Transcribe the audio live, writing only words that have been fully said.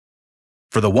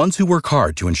For the ones who work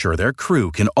hard to ensure their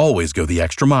crew can always go the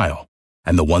extra mile,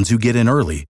 and the ones who get in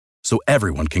early so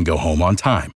everyone can go home on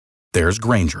time, there's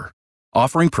Grainger,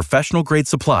 offering professional-grade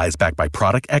supplies backed by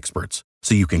product experts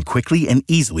so you can quickly and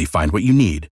easily find what you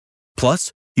need.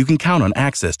 Plus, you can count on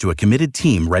access to a committed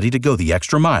team ready to go the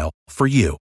extra mile for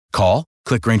you. Call,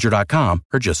 click Grainger.com,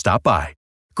 or just stop by.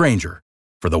 Grainger,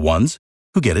 for the ones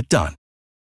who get it done.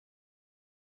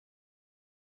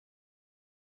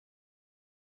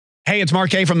 Hey, it's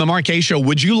Mark A. from The Mark A. Show.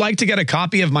 Would you like to get a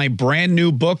copy of my brand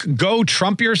new book, Go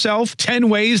Trump Yourself? 10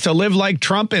 Ways to Live Like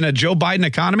Trump in a Joe Biden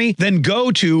Economy? Then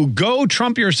go to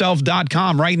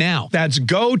GoTrumpYourself.com right now. That's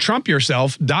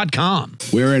GoTrumpYourself.com.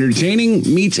 Where entertaining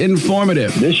meets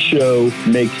informative. This show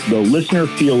makes the listener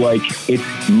feel like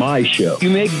it's my show.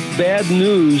 You make bad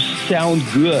news sound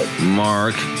good.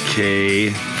 Mark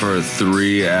K. for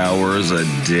 3 hours a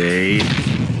day.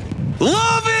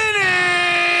 Loving it!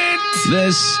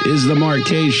 This is The Mark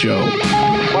K. Show.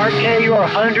 Mark K., you are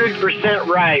 100%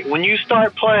 right. When you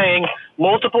start playing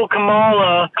multiple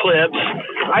Kamala clips,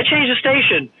 I change the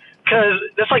station because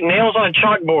that's like nails on a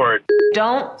chalkboard.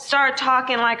 Don't start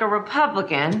talking like a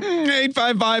Republican.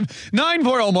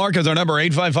 855-940-MARK is our number,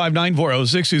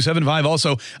 855-940-6275.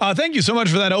 Also, thank you so much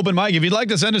for that open mic. If you'd like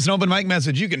to send us an open mic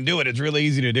message, you can do it. It's really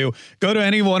easy to do. Go to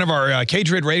any one of our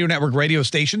K-Trade Radio Network radio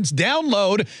stations,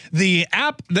 download the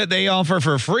app that they offer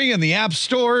for free in the app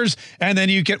stores, and then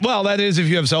you can, well, that is if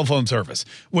you have cell phone service,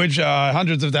 which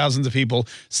hundreds of thousands of people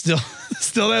still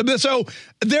have this. So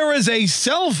there is a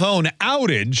cell phone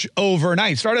outage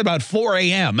overnight. Started about 4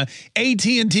 a.m.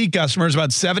 AT&T customers,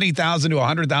 about 70,000 to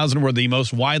 100,000 were the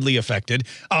most widely affected.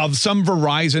 Of some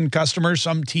Verizon customers,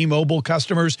 some T-Mobile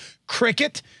customers.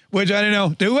 Cricket, which I don't know.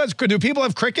 Do people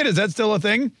have Cricket? Is that still a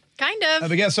thing? Kind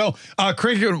of. I guess so.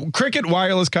 Cricket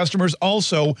wireless customers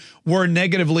also were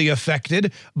negatively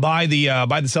affected by the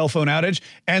cell phone outage,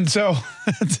 and so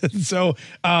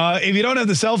if you don't have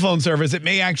the cell phone service, it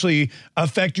may actually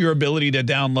affect your ability to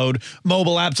download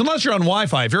mobile apps unless you're on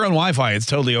Wi-Fi. If you're on Wi-Fi, it's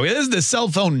totally okay. This is the cell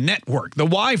phone network. The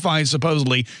Wi-Fi is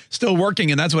supposedly still working,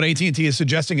 and that's what AT&T is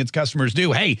suggesting its customers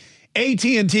do. Hey,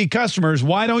 AT&T customers,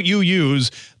 why don't you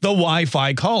use the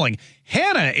Wi-Fi calling?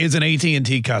 Hannah is an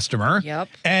AT&T customer. Yep.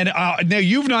 And now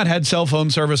you've not had cell phone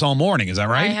service all morning. Is that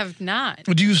right? I have not.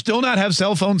 Do you still not have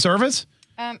cell phone service?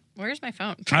 Where's my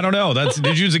phone? I don't know.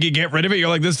 Did you just get rid of it? You're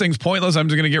like, this thing's pointless. I'm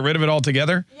just going to get rid of it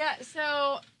altogether. Yeah.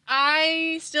 So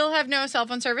I still have no cell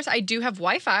phone service. I do have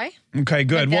Wi-Fi. Okay,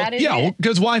 good. Well, yeah,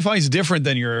 because Wi-Fi is different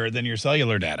than your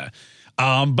cellular data.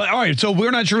 But all right, so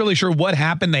we're not really sure what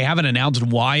happened. They haven't announced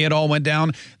why it all went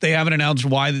down. They haven't announced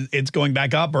why it's going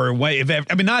back up or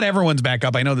not everyone's back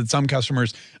up. I know that some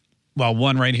customers, well,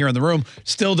 one right here in the room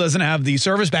still doesn't have the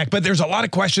service back, but there's a lot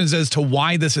of questions as to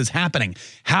why this is happening,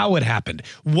 how it happened.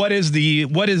 Is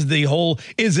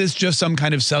this just some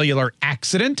kind of cellular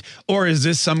accident, or is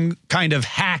this some kind of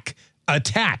hack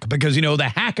attack? Because,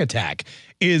 the hack attack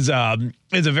is a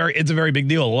very big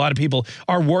deal. A lot of people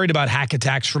are worried about hack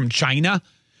attacks from China,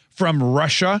 from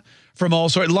Russia, from all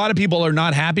sorts. A lot of people are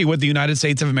not happy with the United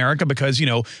States of America because,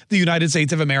 the United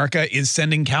States of America is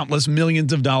sending countless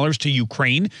millions of dollars to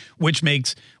Ukraine, which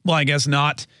makes, well, I guess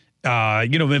not,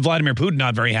 Vladimir Putin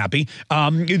not very happy.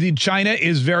 China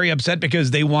is very upset because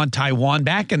they want Taiwan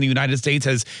back, and the United States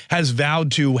has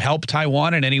vowed to help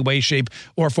Taiwan in any way, shape,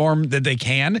 or form that they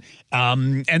can.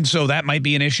 And so that might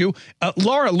be an issue.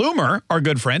 Laura Loomer, our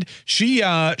good friend, she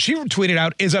tweeted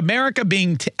out, "Is America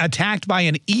being attacked by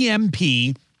an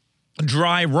EMP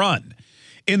dry run?"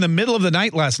 In the middle of the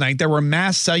night last night, there were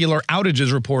mass cellular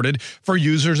outages reported for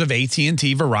users of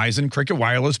AT&T, Verizon, Cricket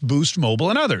Wireless, Boost Mobile,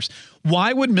 and others.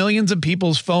 Why would millions of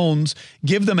people's phones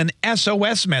give them an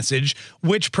SOS message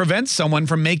which prevents someone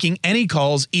from making any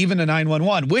calls, even to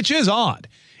 911, which is odd.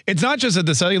 It's not just that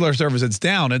the cellular service is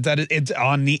down, it's that it's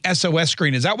on the SOS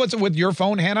screen. Is that what's with your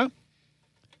phone, Hannah?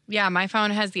 Yeah, my phone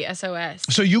has the SOS.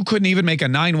 So you couldn't even make a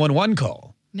 911 call?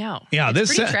 No. Yeah,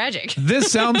 it's pretty tragic. This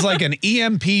sounds like an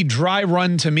EMP dry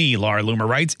run to me, Laura Loomer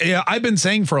writes. I've been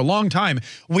saying for a long time,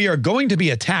 we are going to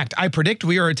be attacked. I predict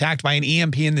we are attacked by an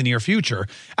EMP in the near future.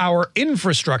 Our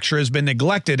infrastructure has been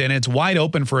neglected and it's wide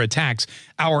open for attacks.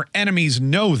 Our enemies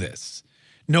know this.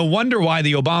 No wonder why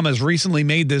the Obamas recently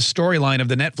made this storyline of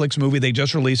the Netflix movie they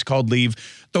just released called Leave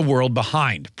the World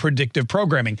Behind, predictive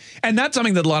programming. And that's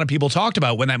something that a lot of people talked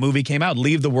about when that movie came out,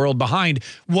 Leave the World Behind.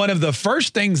 One of the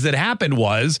first things that happened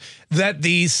was that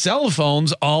the cell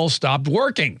phones all stopped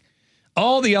working.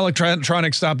 All the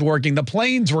electronics stopped working. The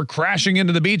planes were crashing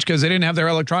into the beach because they didn't have their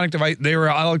electronic device. Their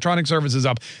electronic services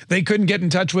up. They couldn't get in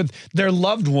touch with their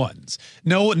loved ones.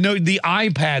 No, the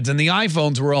iPads and the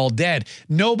iPhones were all dead.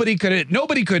 Nobody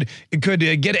could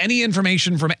get any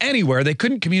information from anywhere. They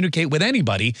couldn't communicate with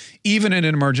anybody, even in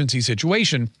an emergency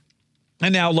situation.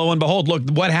 And now, lo and behold, look,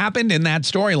 what happened in that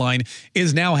storyline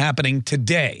is now happening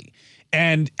today.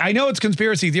 And I know it's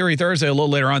Conspiracy Theory Thursday a little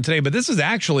later on today, but this is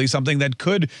actually something that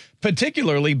could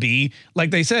particularly be,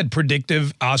 like they said,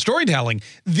 predictive storytelling.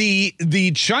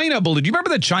 The China balloon. Do you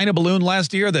remember the China balloon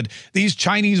last year that these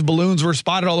Chinese balloons were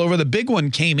spotted all over? The big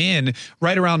one came in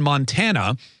right around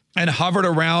Montana and hovered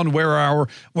around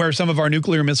where some of our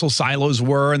nuclear missile silos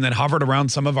were, and then hovered around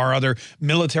some of our other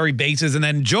military bases. And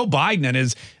then Joe Biden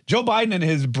and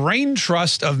his brain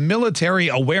trust of military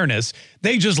awareness,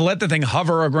 they just let the thing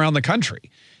hover around the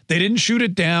country. They didn't shoot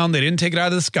it down. They didn't take it out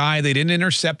of the sky. They didn't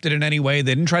intercept it in any way.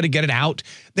 They didn't try to get it out.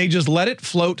 They just let it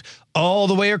float all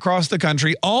the way across the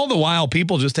country, all the while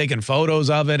people just taking photos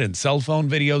of it and cell phone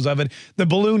videos of it. The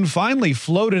balloon finally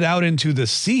floated out into the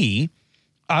sea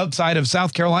outside of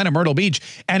South Carolina, Myrtle Beach.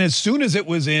 And as soon as it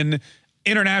was in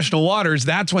international waters,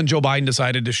 that's when Joe Biden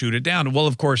decided to shoot it down. Well,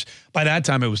 of course, by that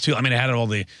time it was too, it had all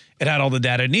the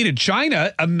data it needed.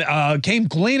 China came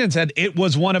clean and said it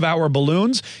was one of our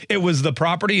balloons. It was the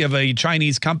property of a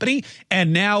Chinese company.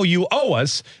 And now you owe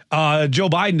us. Joe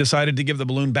Biden decided to give the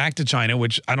balloon back to China,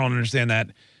 which I don't understand that.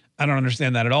 I don't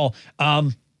understand that at all.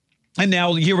 And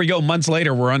now here we go. Months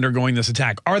later, we're undergoing this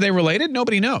attack. Are they related?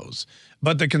 Nobody knows.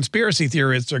 But the conspiracy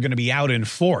theorists are going to be out in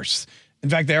force. In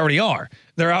fact, they already are.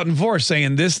 They're out in force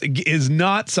saying this is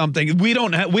not something we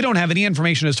don't have any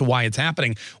information as to why it's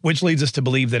happening, which leads us to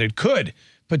believe that it could.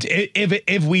 But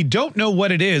if we don't know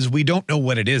what it is, we don't know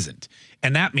what it isn't.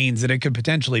 And that means that it could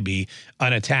potentially be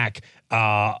an attack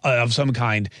of some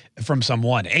kind from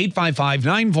someone.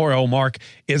 855-940-MARK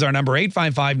is our number,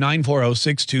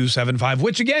 855-940-6275,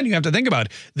 which, again, you have to think about.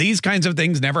 These kinds of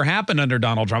things never happened under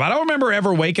Donald Trump. I don't remember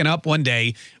ever waking up one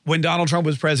day when Donald Trump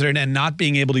was president and not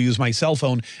being able to use my cell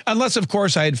phone, unless, of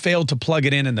course, I had failed to plug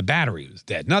it in and the battery was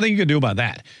dead. Nothing you can do about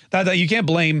that. You can't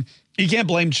blame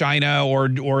China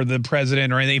or the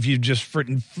president or anything if you just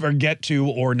forget to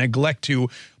or neglect to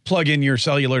plug in your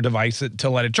cellular device to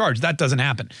let it charge. That doesn't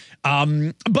happen.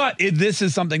 But this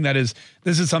is something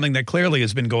that clearly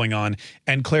has been going on,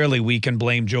 and clearly we can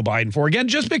blame Joe Biden for, again,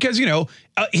 just because,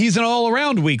 he's an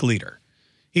all-around weak leader.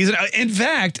 In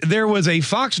fact, there was a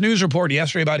Fox News report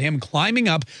yesterday about him climbing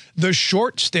up the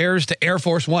short stairs to Air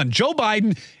Force One. Joe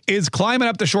Biden is climbing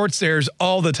up the short stairs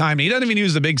all the time. He doesn't even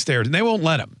use the big stairs, and they won't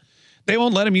let him. They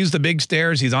won't let him use the big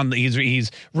stairs. He's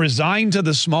resigned to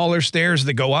the smaller stairs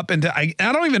that go up into. I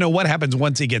don't even know what happens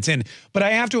once he gets in, but I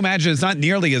have to imagine it's not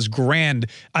nearly as grand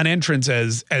an entrance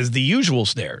as the usual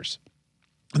stairs.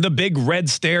 The big red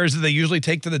stairs that they usually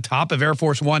take to the top of Air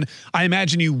Force One. I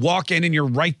imagine you walk in and you're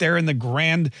right there in the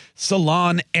grand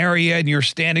salon area and you're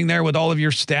standing there with all of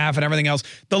your staff and everything else.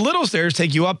 The little stairs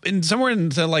take you up in somewhere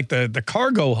into like the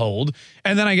cargo hold.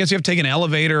 And then I guess you have to take an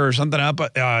elevator or something up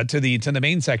to the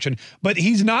main section. But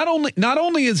he's not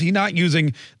only is he not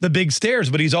using the big stairs,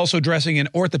 but he's also dressing in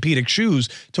orthopedic shoes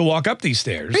to walk up these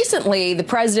stairs. Recently, the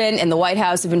president and the White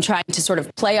House have been trying to sort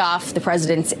of play off the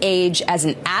president's age as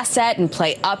an asset and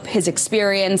play up his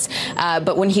experience.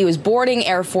 But when he was boarding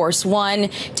Air Force One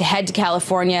to head to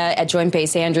California at Joint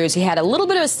Base Andrews, he had a little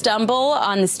bit of a stumble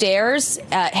on the stairs,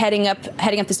 heading up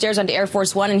the stairs onto Air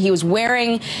Force One, and he was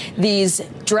wearing these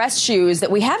dress shoes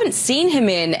that we haven't seen him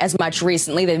in as much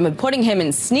recently. They've been putting him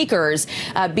in sneakers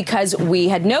because we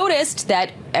had noticed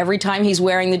that every time he's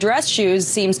wearing the dress shoes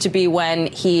seems to be when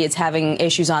he is having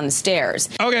issues on the stairs.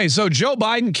 Okay, so Joe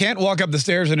Biden can't walk up the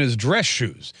stairs in his dress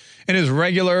shoes, in his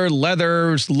regular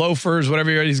leather loafers,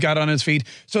 whatever he's got on his feet.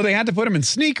 So they had to put him in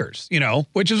sneakers,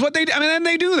 which is what they do. And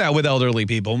they do that with elderly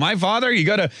people. My father, you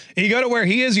go to where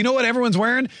he is. You know what everyone's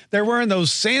wearing? They're wearing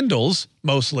those sandals,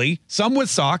 mostly, some with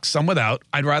socks, some without.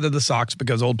 I'd rather the socks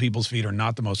because old people's feet are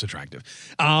not the most attractive.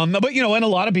 But and a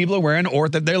lot of people are wearing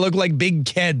they look like big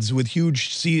Keds with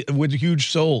huge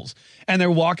soles. And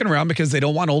they're walking around because they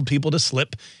don't want old people to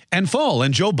slip and fall.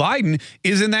 And Joe Biden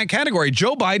is in that category.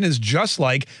 Joe Biden is just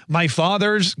like my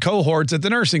father's cohorts at the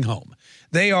nursing home.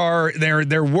 They're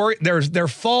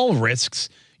fall risks.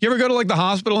 You ever go to like the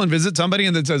hospital and visit somebody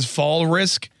and it says fall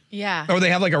risk? Yeah. Or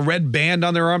they have like a red band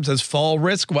on their arm that says fall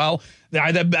risk. Well, I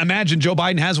imagine Joe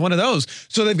Biden has one of those.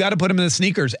 So they've got to put him in the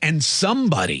sneakers. And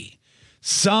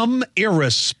some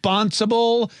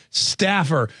irresponsible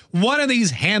staffer, one of these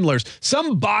handlers,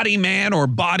 some body man or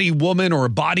body woman or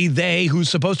body they who's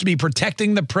supposed to be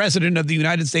protecting the president of the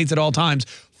United States at all times,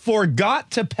 forgot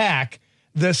to pack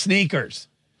the sneakers.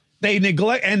 They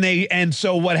neglect, and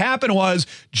so what happened was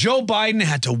Joe Biden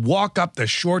had to walk up the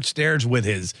short stairs with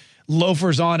his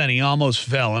loafers on, and he almost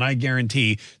fell. And I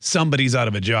guarantee somebody's out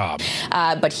of a job.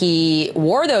 But he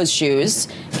wore those shoes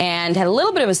and had a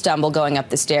little bit of a stumble going up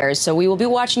the stairs. So we will be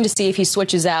watching to see if he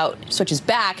switches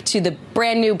back to the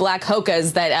brand new black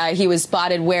Hokas that he was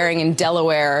spotted wearing in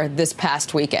Delaware this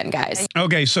past weekend, guys.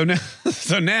 Okay, so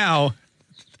now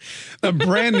the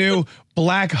brand new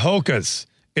black Hokas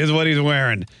is what he's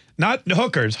wearing. Not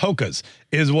hookers, Hokas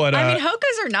is what. I mean,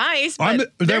 Hokas are nice,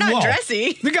 but they're not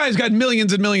dressy. The guy's got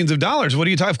millions and millions of dollars. What are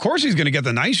you talking? Of course he's going to get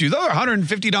the nice shoes. Those are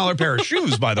 $150 pair of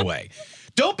shoes, by the way.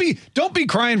 Don't be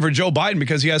crying for Joe Biden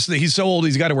because he's so old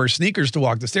he's got to wear sneakers to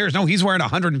walk the stairs. No, he's wearing a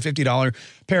 $150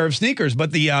 pair of sneakers.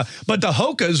 But the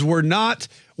Hokas were not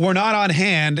on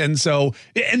hand, and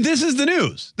this is the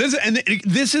news.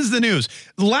 This is the news.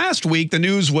 Last week the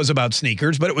news was about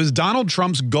sneakers, but it was Donald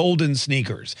Trump's golden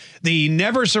sneakers, the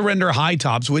Never Surrender high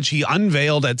tops, which he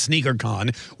unveiled at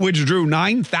SneakerCon, which drew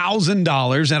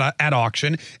 $9,000 at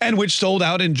auction and which sold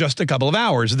out in just a couple of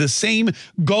hours. The same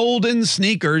golden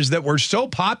sneakers that were so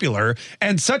popular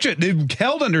and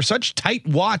held under such tight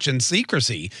watch and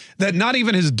secrecy that not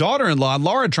even his daughter-in-law,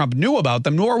 Laura Trump, knew about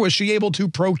them, nor was she able to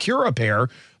procure a pair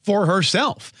for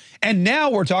herself. And now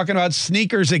we're talking about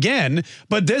sneakers again,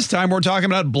 but this time we're talking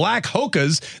about black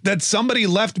Hokas that somebody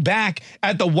left back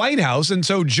at the White House. And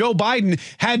so Joe Biden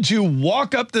had to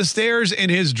walk up the stairs in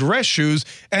his dress shoes,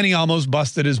 and he almost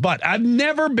busted his butt. I've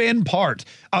never been part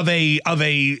of a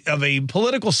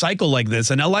political cycle like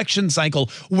this, an election cycle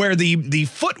where the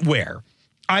footwear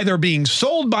either being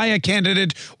sold by a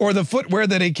candidate or the footwear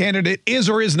that a candidate is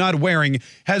or is not wearing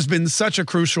has been such a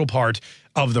crucial part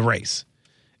of the race.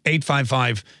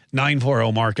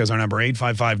 855-940-MARK is our number,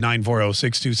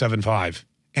 855-940-6275.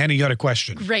 Annie, you got a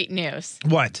question? Great news.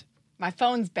 What? My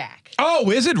phone's back.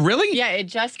 Oh, is it really? Yeah, it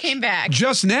just came back.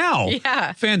 Just now?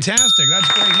 Yeah. Fantastic.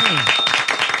 That's great news.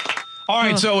 All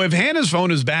right, so if Hannah's phone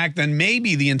is back, then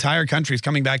maybe the entire country is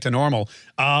coming back to normal.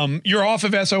 You're off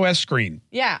of SOS screen.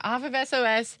 Yeah, off of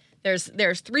SOS.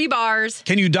 There's 3 bars.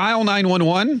 Can you dial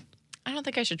 911? I don't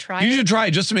think I should try You should try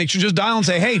it just to make sure. Just dial and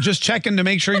say, hey, just checking to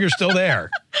make sure you're still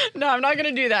there. No, I'm not going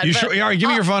to do that. You sure? All right, give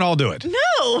me your phone. I'll do it.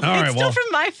 No, it's still from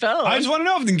my phone. I just want to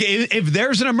know if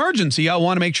there's an emergency, I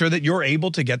want to make sure that you're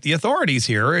able to get the authorities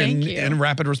here in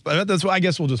rapid response. That's why I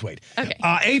guess we'll just wait. Okay.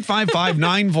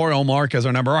 855-940-MARK is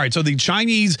our number. All right, so the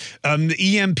Chinese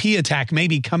EMP attack may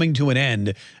be coming to an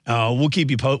end. We'll keep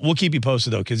you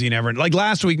posted, though, because you never, like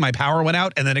last week, my power went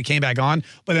out and then it came back on,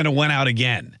 but then it went out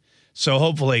again. So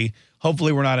hopefully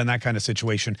we're not in that kind of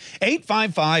situation.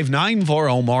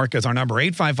 855-940-MARK is our number.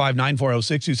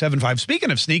 855-940-6275. Speaking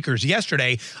of sneakers,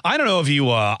 yesterday, I don't know if you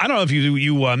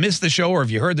missed the show or if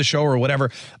you heard the show or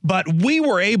whatever, but we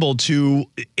were able to,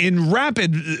 in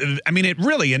rapid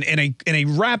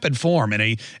form,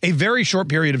 in a very short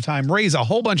period of time, raise a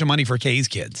whole bunch of money for K's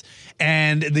kids.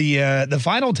 And the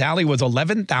final tally was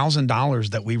 $11,000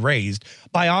 that we raised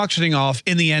by auctioning off,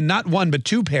 in the end, not 1 but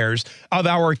 2 pairs of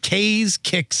our K's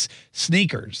Kicks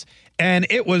sneakers. And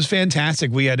it was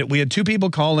fantastic. We had 2 people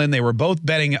call in. They were both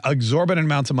bidding exorbitant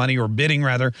amounts of money.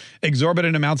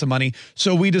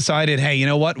 So we decided, hey, you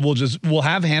know what? We'll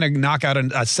have Hannah knock out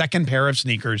a second pair of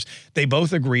sneakers. They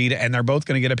both agreed, and they're both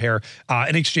going to get a pair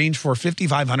in exchange for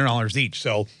 $5,500 each.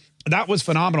 So that was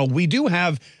phenomenal. We do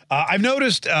have, I've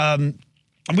noticed,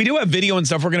 we do have video and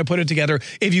stuff. We're going to put it together.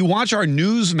 If you watch our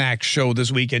Newsmax show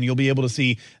this weekend, you'll be able to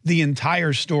see the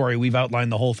entire story. We've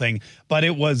outlined the whole thing, but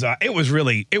it was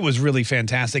really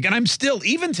fantastic. And I'm still,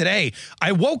 even today,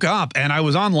 I woke up and I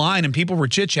was online and people were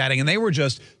chit-chatting and they were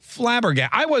just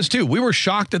flabbergasted. I was too. We were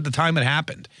shocked at the time it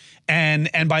happened. And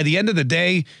by the end of the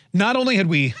day, not only had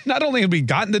we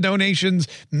gotten the donations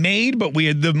made, but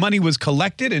the money was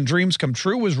collected, and Dreams Come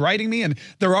True was writing me, and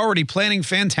they're already planning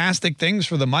fantastic things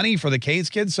for the money for the K's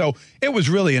kids. So it was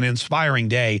really an inspiring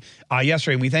day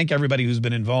yesterday, and we thank everybody who's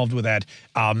been involved with that.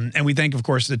 And we thank, of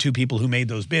course, the 2 people who made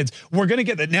those bids. We're going to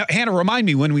get that. Now, Hannah, remind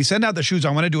me, when we send out the shoes,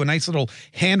 I want to do a nice little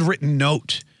handwritten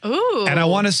note. Ooh. And I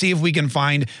want to see if we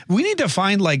need to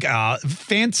find like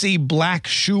fancy black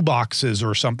shoe boxes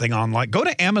or something online. Go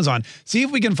to Amazon, see if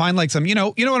we can find like some,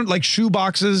 like shoe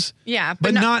boxes. Yeah,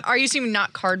 but not, are you assuming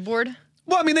not cardboard?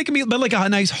 Well, I mean, they can be like a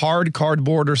nice hard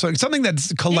cardboard or something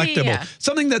that's collectible, Yeah.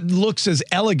 Something that looks as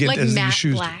elegant Like as the matte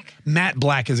shoes. black. Matte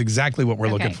black is exactly what we're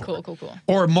looking for. Cool.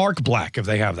 Or Mark Black, if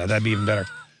they have that, that'd be even better.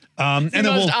 And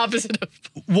then opposite of.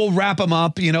 We'll wrap them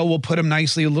up, we'll put them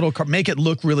nicely, make it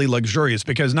look really luxurious,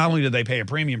 because not only do they pay a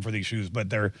premium for these shoes,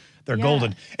 but they're They're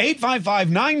golden.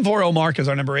 855-940-MARK is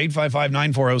our number.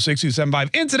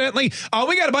 855-940-6275. Incidentally,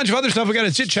 we got a bunch of other stuff we got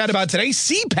to chit-chat about today.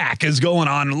 CPAC is going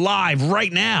on live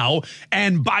right now.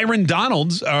 And Byron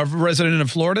Donalds, a resident of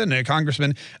Florida and a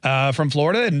congressman from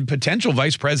Florida and potential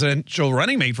vice presidential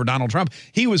running mate for Donald Trump,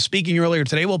 he was speaking earlier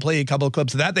today. We'll play a couple of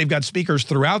clips of that. They've got speakers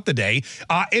throughout the day.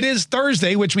 It is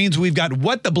Thursday, which means we've got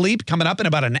What the Bleep coming up in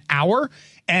about an hour.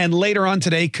 And later on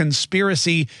today,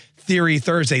 Conspiracy Theory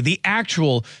Thursday. The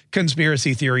actual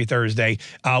Conspiracy Theory Thursday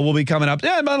will be coming up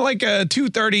about like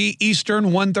 2:30 Eastern,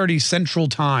 1:30 Central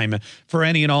Time for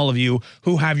any and all of you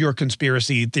who have your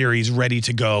conspiracy theories ready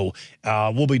to go.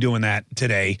 We'll be doing that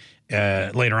today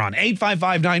later on.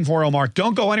 855-940-MARK.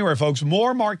 Don't go anywhere, folks.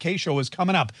 More Mark K Show is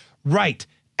coming up right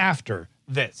after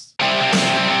this.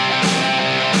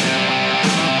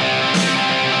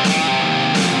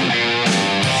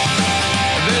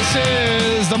 This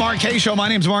is the Mark K Show. My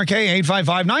name's Mark K.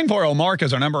 855-940-MARK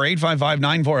is our number.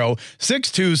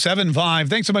 855-940-6275.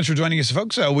 Thanks so much for joining us,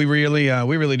 folks. We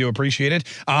really do appreciate it.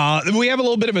 We have a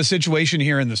little bit of a situation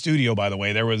here in the studio, by the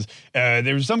way. There was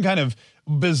some kind of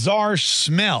bizarre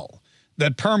smell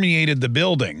that permeated the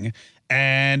building,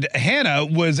 and Hannah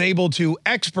was able to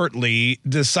expertly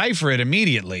decipher it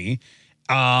immediately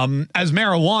as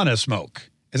marijuana smoke.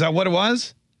 Is that what it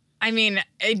was? I mean,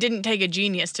 it didn't take a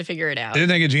genius to figure it out. It didn't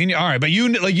take a genius? All right, but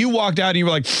you walked out and you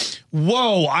were like,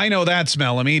 whoa, I know that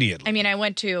smell immediately. I mean, I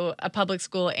went to a public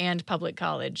school and public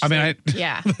college. I mean,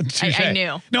 yeah, I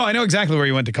knew. No, I know exactly where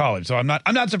you went to college, so I'm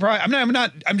not surprised.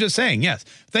 I'm just saying, yes.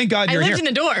 Thank God you're here. I lived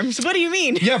in the dorms. What do you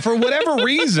mean? Yeah, for whatever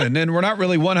reason, and we're not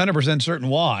really 100% certain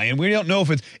why, and we don't know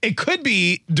if it could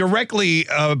be directly,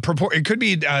 it could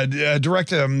be a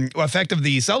direct effect of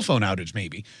the cell phone outage,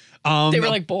 maybe. They were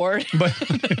like bored, but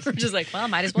we're just like, well,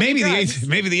 might as well. Maybe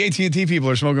the AT&T people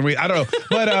are smoking weed. I don't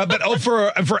know, but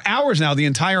for hours now, the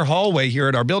entire hallway here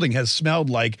at our building has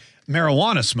smelled like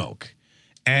marijuana smoke.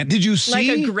 And did you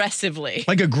see aggressive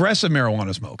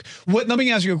marijuana smoke? Let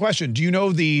me ask you a question. Do you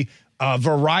know the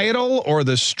varietal or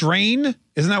the strain?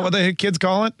 Isn't that what the kids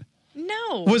call it?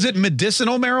 No. Was it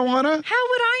medicinal marijuana? How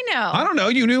would I know? I don't know.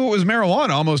 You knew it was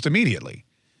marijuana almost immediately.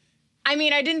 I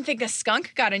mean, I didn't think a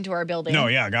skunk got into our building. No,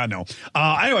 yeah, God, no.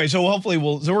 Anyway, so hopefully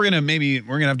we're gonna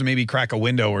have to maybe crack a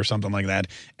window or something like that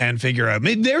and figure out.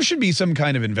 There should be some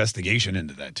kind of investigation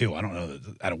into that too. I don't know that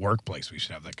at a workplace we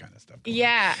should have that kind of stuff.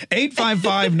 Yeah.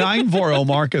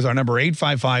 855-940-MARK is our number.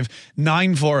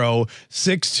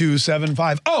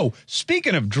 855-940-6275. Oh,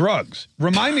 speaking of drugs,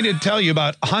 remind me to tell you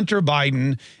about Hunter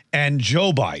Biden and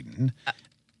Joe Biden.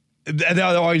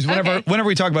 Whenever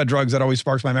we talk about drugs, that always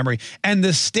sparks my memory. And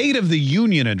the State of the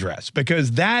Union address,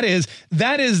 because that is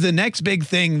the next big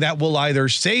thing that will either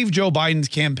save Joe Biden's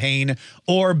campaign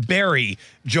or bury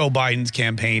Joe Biden's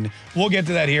campaign. We'll get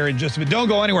to that here in just a bit. Don't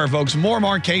go anywhere, folks. More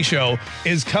Mark K Show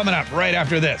is coming up right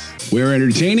after this. Where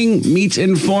entertaining meets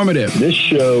informative. This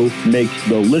show makes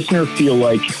the listener feel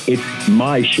like it's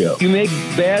my show. You make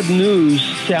bad news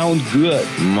sound good.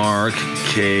 Mark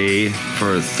K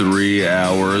for 3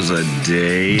 hours a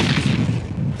day.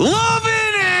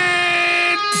 Loving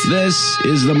it! This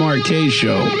is the Mark K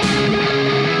Show.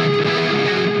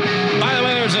 By the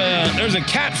way, there's a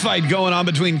cat fight going on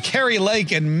between Carrie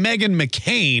Lake and Meghan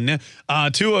McCain,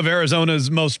 one of Arizona's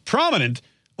most prominent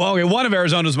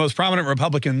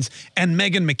Republicans, and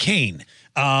Meghan McCain.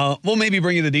 We'll maybe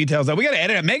bring you the details. We got to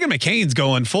edit it. Meghan McCain's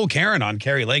going full Karen on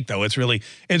Carrie Lake, though. It's really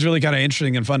kind of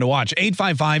interesting and fun to watch.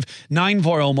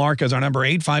 855-940-MARK is our number.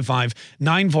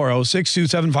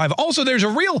 855-940-6275. Also, there's a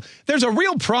real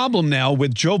problem now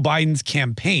with Joe Biden's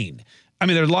campaign. I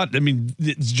mean,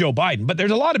 it's Joe Biden, but there's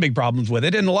a lot of big problems with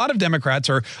it. And a lot of Democrats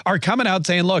are coming out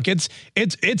saying, look, it's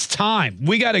time.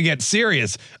 We got to get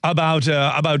serious about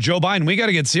Joe Biden. We got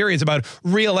to get serious about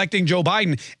reelecting Joe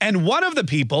Biden. And one of the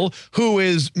people who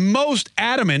is most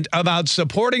adamant about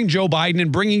supporting Joe Biden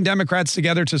and bringing Democrats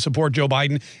together to support Joe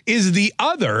Biden is the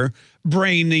other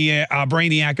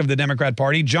brainiac of the Democrat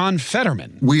Party, John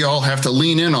Fetterman. We all have to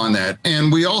lean in on that.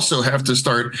 And we also have to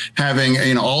start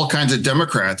having, all kinds of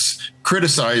Democrats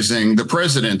criticizing the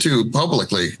president, too,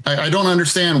 publicly. I don't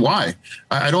understand why.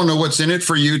 I don't know what's in it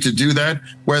for you to do that,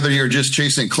 whether you're just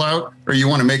chasing clout or you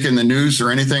want to make it in the news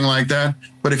or anything like that.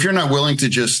 But if you're not willing to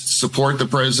just support the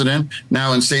president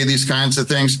now and say these kinds of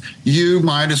things, you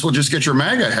might as well just get your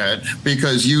MAGA hat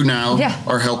because you now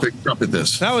are helping Trump at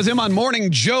this. That was him on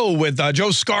Morning Joe with Joe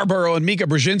Scarborough and Mika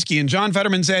Brzezinski. And John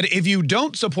Fetterman said, if you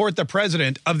don't support the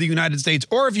president of the United States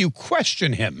or if you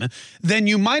question him, then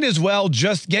you might as well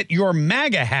just get your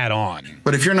MAGA hat on.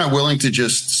 But if you're not willing to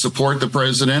just support the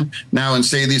president now and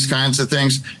say these kinds of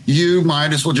things, you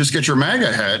might as well just get your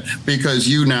MAGA hat because because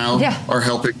you now are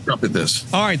helping trumpet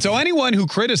this. All right. So anyone who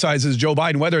criticizes Joe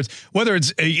Biden, whether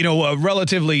it's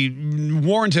relatively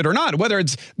warranted or not, whether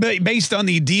it's based on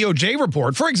the DOJ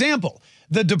report, for example,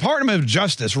 the Department of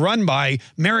Justice, run by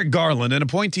Merrick Garland, an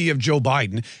appointee of Joe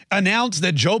Biden, announced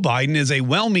that Joe Biden is a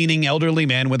well-meaning elderly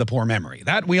man with a poor memory.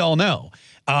 That we all know.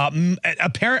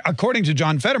 According to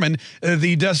John Fetterman,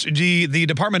 the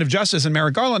Department of Justice and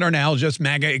Merrick Garland are now just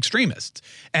MAGA extremists.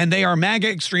 And they are MAGA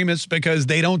extremists because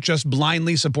they don't just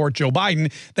blindly support Joe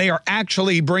Biden. They are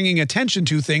actually bringing attention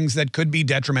to things that could be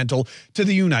detrimental to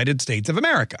the United States of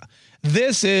America.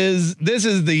 This is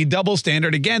the double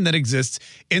standard, again, that exists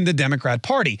in the Democrat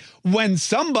Party. When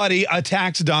somebody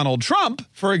attacks Donald Trump,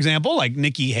 for example, like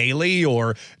Nikki Haley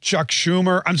or Mitch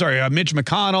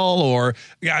McConnell, or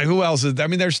who else is there? I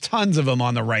mean, there's tons of them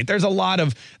on the right. There's a lot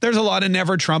of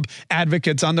never Trump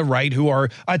advocates on the right who are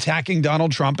attacking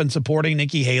Donald Trump and supporting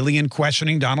Nikki Haley and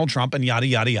questioning Donald Trump and yada,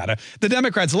 yada, yada. The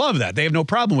Democrats love that. They have no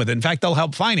problem with it. In fact, they'll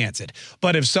help finance it.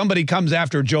 But if somebody comes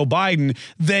after Joe Biden,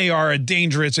 they are a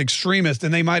dangerous extremist,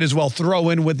 and they might as well throw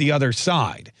in with the other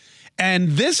side.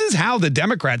 And this is how the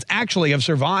Democrats actually have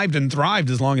survived and thrived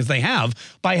as long as they have,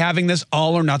 by having this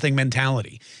all or nothing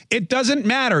mentality. It doesn't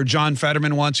matter, John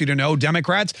Fetterman wants you to know,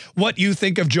 Democrats, what you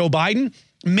think of Joe Biden.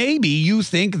 Maybe you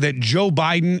think that Joe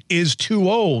Biden is too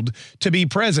old to be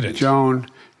president. Joan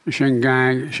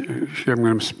Shingang, I'm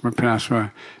going to pronounce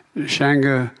it,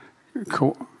 Shanga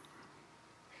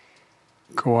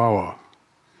Kawawa.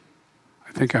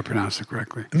 I think I pronounced it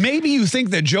correctly. Maybe you think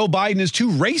that Joe Biden is too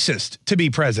racist to be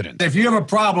president. If you have a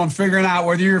problem figuring out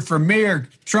whether you're for me or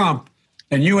Trump,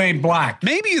 then you ain't black.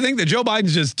 Maybe you think that Joe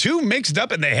Biden's just too mixed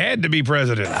up in the head to be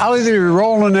president. I'll either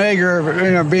roll an egg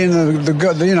or being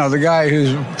the guy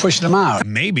who's pushing them out.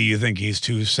 Maybe you think he's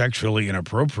too sexually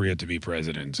inappropriate to be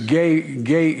president.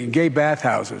 Gay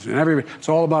bathhouses and everybody. It's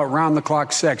all about round the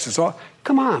clock sex. It's all.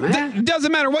 Come on, man. It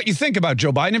doesn't matter what you think about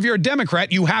Joe Biden. If you're a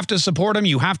Democrat, you have to support him.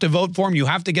 You have to vote for him. You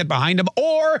have to get behind him,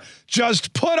 or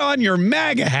just put on your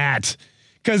MAGA hat.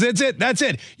 Because that's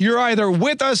it. You're either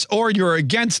with us or you're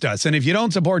against us. And if you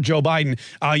don't support Joe Biden,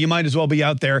 you might as well be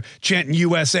out there chanting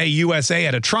USA, USA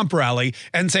at a Trump rally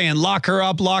and saying, lock her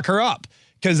up, lock her up.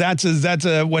 Because that's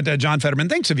what John Fetterman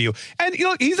thinks of you. And,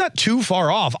 he's not too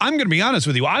far off. I'm going to be honest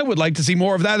with you. I would like to see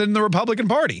more of that in the Republican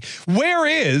Party. Where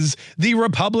is the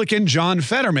Republican John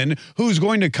Fetterman who's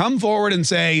going to come forward and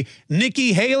say,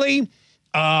 Nikki Haley,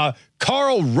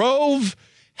 Karl Rove,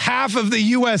 half of the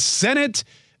U.S. Senate,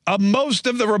 most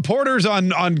of the reporters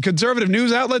on conservative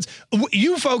news outlets,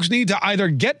 you folks need to either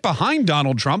get behind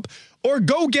Donald Trump or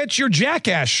go get your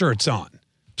jackass shirts on.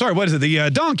 Sorry, what is it?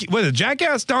 The donkey? What is it?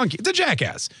 Jackass? Donkey? It's a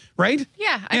jackass, right?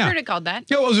 Yeah, I've heard it called that.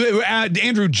 Yeah,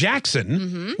 Andrew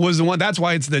Jackson was the one. That's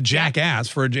why it's the jackass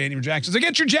for Andrew Jackson. So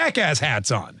get your jackass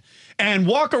hats on and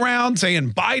walk around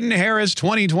saying Biden-Harris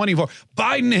 2024.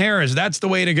 Biden-Harris, that's the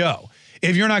way to go.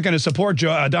 If you're not going to support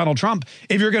Donald Trump,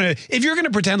 if you're going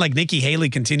to pretend like Nikki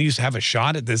Haley continues to have a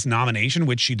shot at this nomination,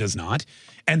 which she does not,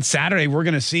 and Saturday we're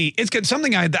going to see, it's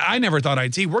something I never thought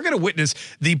I'd see. We're going to witness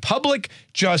the public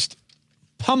just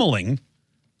pummeling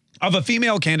of a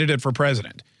female candidate for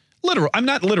president. I'm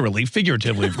not literally,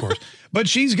 figuratively, of course, but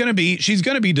she's going to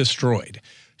be destroyed.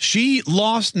 She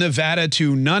lost Nevada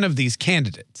to none of these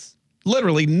candidates.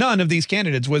 Literally none of these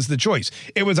candidates was the choice.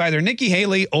 It was either Nikki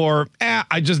Haley or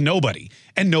just nobody,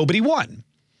 and nobody won.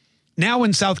 Now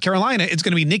in South Carolina, it's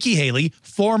going to be Nikki Haley,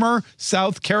 former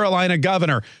South Carolina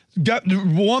governor,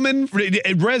 woman,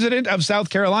 resident of South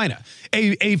Carolina,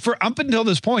 for up until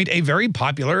this point, a very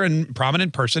popular and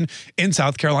prominent person in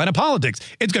South Carolina politics.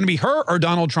 It's going to be her or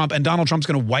Donald Trump, and Donald Trump's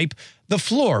going to wipe the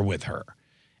floor with her.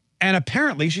 And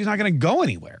apparently she's not going to go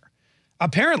anywhere.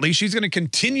 Apparently she's going to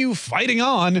continue fighting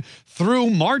on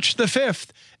through March the 5th.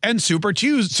 And Super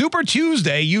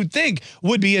Tuesday, you'd think,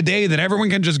 would be a day that everyone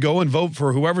can just go and vote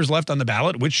for whoever's left on the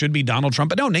ballot, which should be Donald Trump.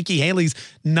 But no, Nikki Haley's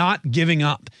not giving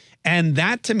up. And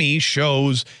that, to me,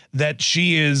 shows that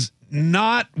she is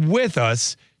not with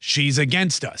us. She's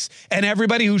against us. And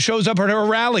everybody who shows up at her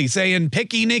rally saying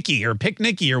picky Nikki or pick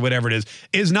Nikki or whatever it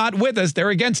is not with us.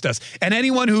 They're against us. And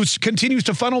anyone who continues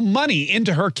to funnel money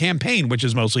into her campaign, which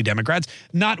is mostly Democrats,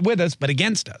 not with us, but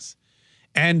against us.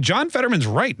 And John Fetterman's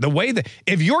right. The way that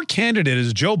if your candidate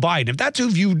is Joe Biden, if that's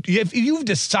if you've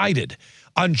decided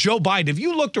on Joe Biden, if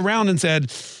you looked around and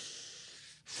said,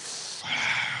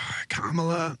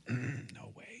 Kamala,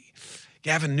 no way.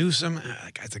 Gavin Newsom,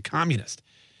 that guy's a communist.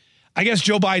 I guess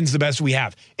Joe Biden's the best we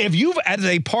have. If you've, as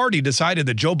a party, decided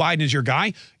that Joe Biden is your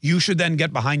guy, you should then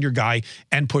get behind your guy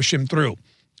and push him through.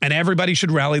 And everybody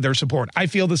should rally their support. I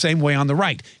feel the same way on the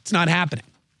right. It's not happening.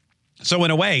 So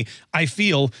in a way, I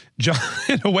feel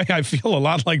a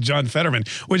lot like John Fetterman,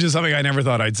 which is something I never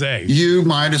thought I'd say. You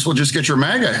might as well just get your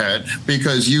MAGA hat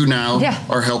because you now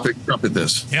are helping Trump at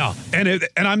this. Yeah. And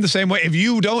I'm the same way. If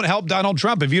you don't help Donald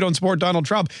Trump, if you don't support Donald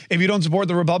Trump, if you don't support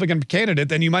the Republican candidate,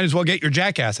 then you might as well get your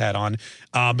jackass hat on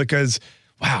because,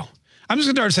 wow. I'm just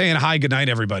going to start saying hi, good night,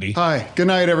 everybody. Hi, good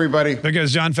night, everybody.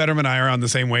 Because John Fetterman and I are on the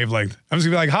same wavelength. I'm just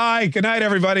going to be like, hi, good night,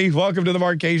 everybody. Welcome to the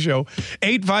Mark Kaye Show.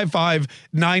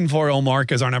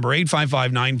 855-940-MARK is our number,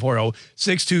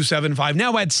 855-940-6275.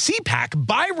 Now at CPAC,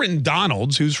 Byron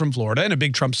Donalds, who's from Florida and a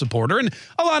big Trump supporter, and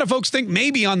a lot of folks think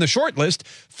maybe on the short list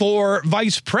for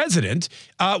vice president,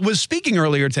 was speaking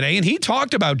earlier today, and he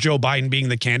talked about Joe Biden being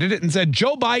the candidate and said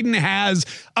Joe Biden has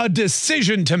a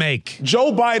decision to make.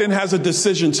 Joe Biden has a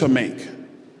decision to make.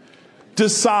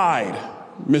 Decide,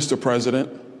 Mr. President.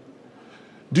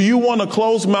 Do you want to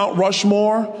close Mount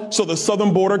Rushmore so the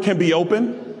southern border can be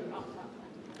open?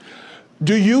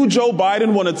 Do you, Joe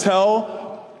Biden, want to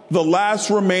tell the last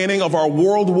remaining of our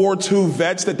World War II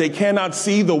vets that they cannot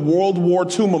see the World War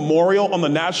II memorial on the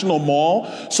National Mall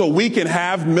so we can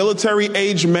have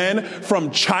military-age men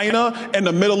from China and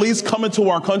the Middle East coming to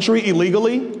our country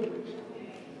illegally?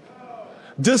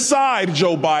 Decide,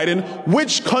 Joe Biden,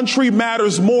 which country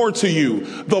matters more to you,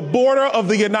 the border of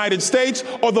the United States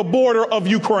or the border of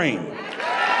Ukraine?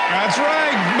 That's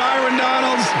right, Byron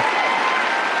Donalds.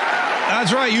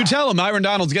 That's right. You tell him Byron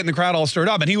Donalds getting the crowd all stirred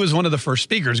up, and he was one of the first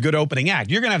speakers. Good opening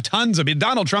act. You're going to have tons of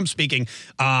Donald Trump speaking,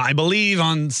 I believe,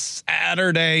 on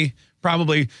Saturday,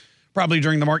 probably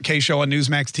during the Mark Kaye Show on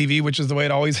Newsmax TV, which is the way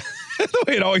it always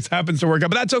happens to work out.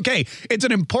 But that's okay. It's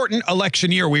an important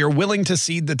election year. We are willing to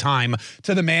cede the time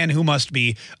to the man who must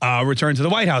be returned to the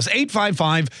White House.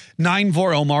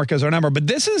 855-940-MARK is our number. But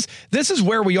this is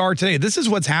where we are today. This is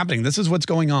what's happening. This is what's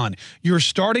going on. You're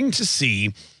starting to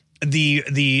see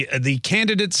the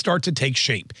candidates start to take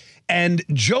shape. And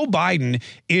Joe Biden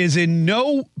is in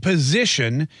no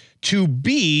position to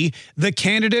be the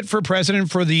candidate for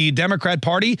president for the Democrat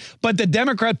Party, but the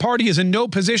Democrat Party is in no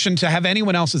position to have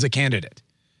anyone else as a candidate.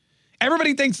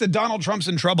 Everybody thinks that Donald Trump's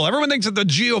in trouble. Everyone thinks that the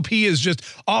GOP is just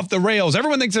off the rails.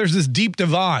 Everyone thinks there's this deep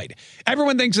divide.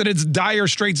 Everyone thinks that it's dire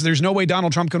straits. There's no way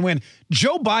Donald Trump can win.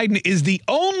 Joe Biden is the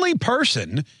only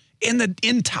person in the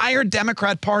entire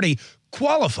Democrat Party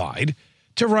qualified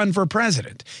to run for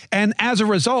president. And as a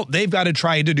result, they've got to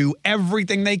try to do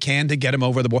everything they can to get him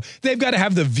over the board. They've got to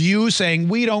have the View saying,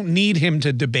 we don't need him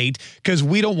to debate because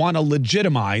we don't want to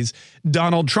legitimize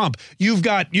Donald Trump. You've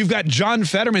got John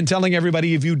Fetterman telling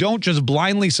everybody, if you don't just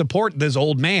blindly support this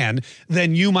old man,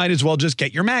 then you might as well just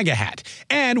get your MAGA hat.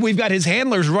 And we've got his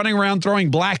handlers running around throwing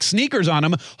black sneakers on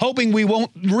him, hoping we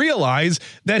won't realize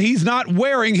that he's not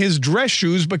wearing his dress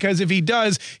shoes, because if he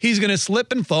does, he's going to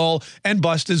slip and fall and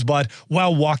bust his butt while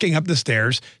walking up the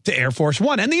stairs to Air Force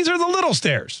One. And these are the little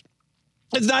stairs.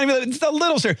 It's not even, it's the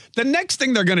little stairs. The next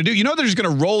thing they're going to do, they're just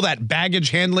going to roll that baggage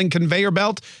handling conveyor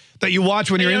belt that you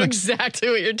watch when you're in the... exactly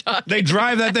what you're talking They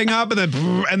drive that thing up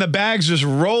and the bags just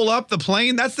roll up the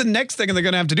plane. That's the next thing they're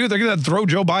going to have to do. They're going to throw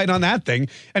Joe Biden on that thing,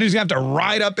 and he's going to have to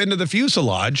ride up into the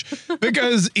fuselage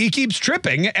because he keeps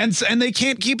tripping and they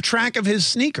can't keep track of his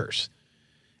sneakers.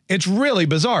 It's really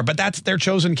bizarre, but that's their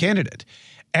chosen candidate.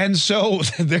 And so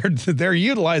they're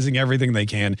utilizing everything they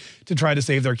can to try to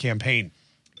save their campaign.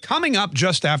 Coming up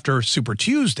just after Super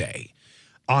Tuesday,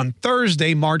 on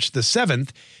Thursday, March the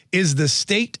 7th, is the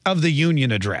State of the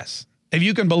Union address. If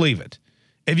you can believe it.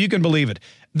 If you can believe it.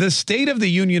 The State of the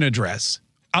Union address,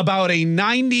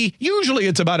 usually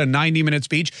it's about a 90-minute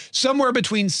speech, somewhere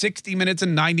between 60 minutes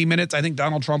and 90 minutes. I think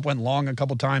Donald Trump went long a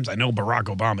couple times. I know Barack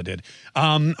Obama did.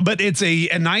 But it's a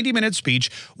 90-minute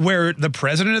speech where the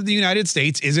President of the United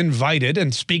States is invited,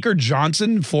 and Speaker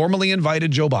Johnson formally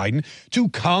invited Joe Biden to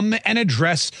come and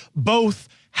address both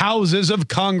houses of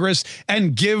Congress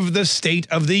and give the State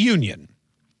of the Union.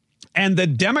 And the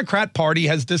Democrat Party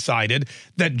has decided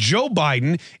that Joe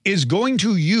Biden is going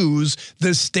to use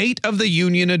the State of the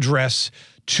Union address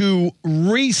to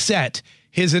reset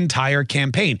his entire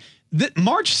campaign.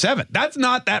 March 7th, that's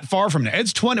not that far from now.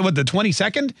 It's the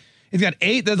 22nd? He's got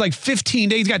that's like 15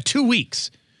 days. He's got 2 weeks.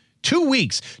 2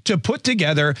 weeks to put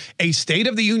together a State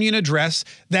of the Union address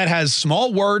that has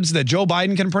small words that Joe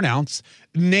Biden can pronounce,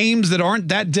 names that aren't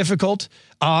that difficult,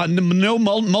 no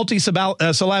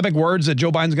multi-syllabic words that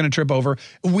Joe Biden's going to trip over.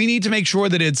 We need to make sure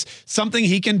that it's something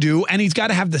he can do, and he's got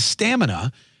to have the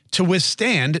stamina to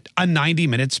withstand a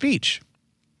 90-minute speech.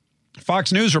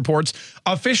 Fox News reports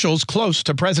officials close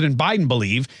to President Biden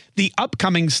believe the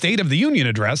upcoming State of the Union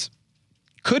address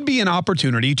could be an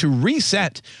opportunity to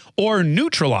reset or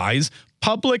neutralize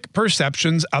public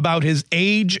perceptions about his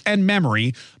age and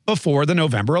memory before the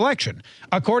November election.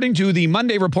 According to the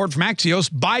Monday report from Axios,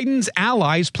 Biden's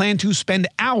allies plan to spend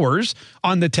hours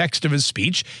on the text of his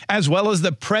speech, as well as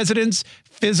the president's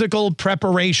physical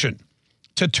preparation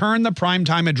to turn the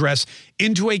primetime address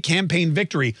into a campaign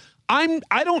victory. I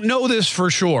don't know this for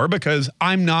sure because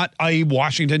I'm not a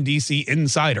Washington, D.C.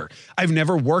 insider. I've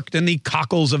never worked in the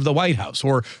cockles of the White House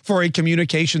or for a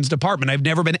communications department. I've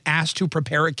never been asked to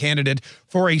prepare a candidate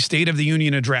for a State of the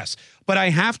Union address. But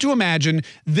I have to imagine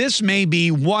this may be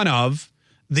one of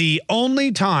the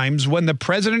only times when the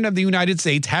President of the United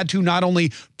States had to not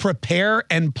only prepare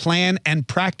and plan and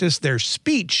practice their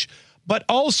speech, but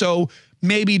also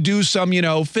maybe do some,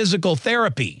 physical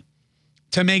therapy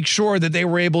to make sure that they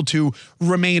were able to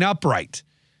remain upright.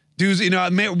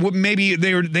 Maybe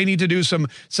they need to do some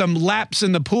laps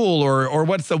in the pool or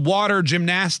what's the water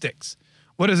gymnastics.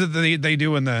 What is it that they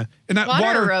do in that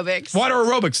water aerobics? Water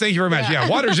aerobics. Thank you very much. Yeah,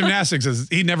 water gymnastics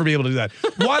he'd never be able to do that.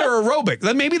 Water aerobics.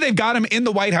 Then maybe they've got him in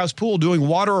the White House pool doing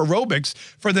water aerobics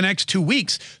for the next 2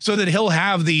 weeks so that he'll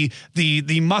have the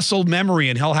muscle memory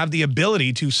and he'll have the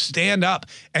ability to stand up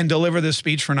and deliver this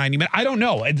speech for 90 minutes. I don't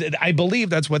know. I believe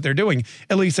that's what they're doing.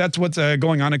 At least that's what's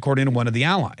going on according to one of the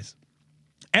allies.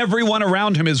 Everyone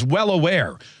around him is well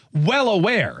aware,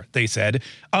 they said,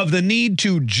 of the need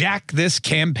to jack this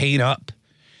campaign up.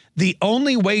 The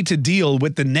only way to deal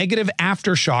with the negative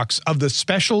aftershocks of the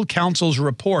special counsel's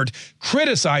report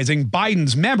criticizing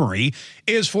Biden's memory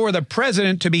is for the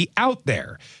president to be out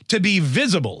there, to be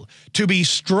visible, to be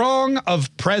strong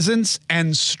of presence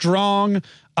and strong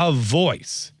of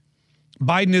voice.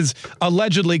 Biden is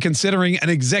allegedly considering an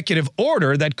executive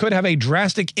order that could have a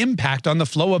drastic impact on the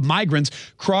flow of migrants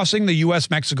crossing the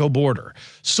U.S.-Mexico border.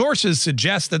 Sources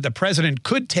suggest that the president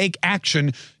could take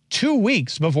action 2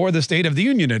 weeks before the State of the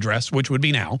Union address, which would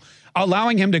be now,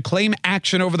 allowing him to claim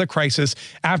action over the crisis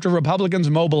after Republicans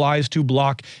mobilized to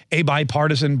block a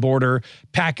bipartisan border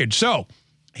package. So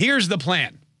here's the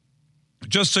plan.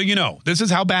 Just so you know, this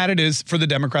is how bad it is for the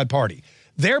Democrat Party.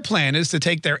 Their plan is to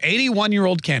take their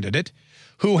 81-year-old candidate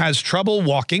who has trouble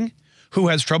walking, who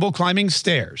has trouble climbing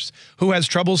stairs, who has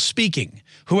trouble speaking,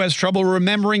 who has trouble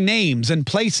remembering names and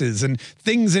places and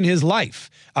things in his life,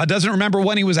 doesn't remember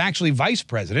when he was actually vice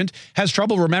president, has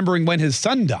trouble remembering when his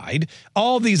son died,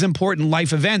 all these important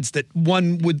life events that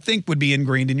one would think would be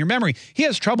ingrained in your memory. He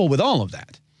has trouble with all of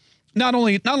that. Not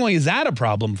only is that a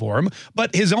problem for him,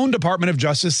 but his own Department of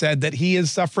Justice said that he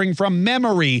is suffering from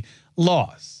memory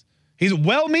loss. He's a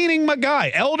well-meaning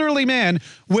guy, elderly man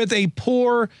with a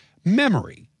poor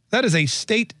memory. That is a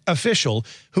state official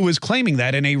who is claiming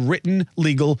that in a written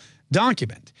legal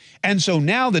document. And so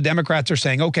now the Democrats are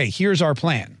saying, okay, here's our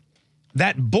plan.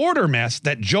 That border mess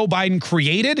that Joe Biden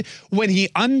created when he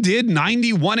undid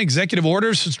 91 executive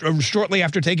orders shortly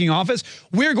after taking office,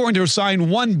 we're going to assign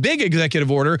one big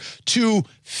executive order to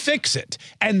fix it.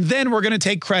 And then we're going to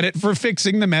take credit for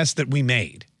fixing the mess that we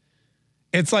made.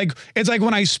 It's like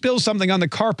when I spill something on the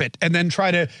carpet and then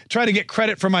try to get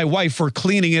credit from my wife for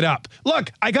cleaning it up.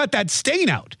 Look, I got that stain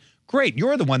out. Great,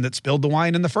 you're the one that spilled the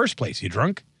wine in the first place, you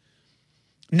drunk.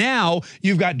 Now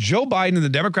you've got Joe Biden and the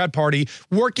Democrat Party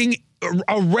working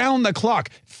around the clock,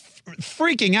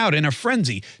 freaking out in a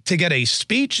frenzy to get a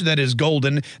speech that is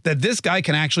golden, that this guy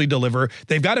can actually deliver.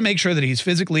 They've got to make sure that he's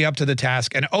physically up to the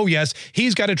task. And oh yes,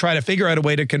 he's got to try to figure out a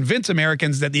way to convince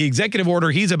Americans that the executive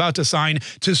order he's about to sign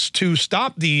to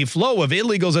stop the flow of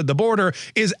illegals at the border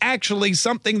is actually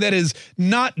something that is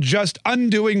not just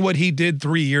undoing what he did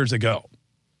 3 years ago.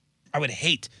 I would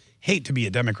hate to be a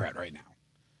Democrat right now,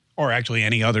 or actually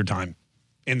any other time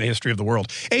in the history of the world.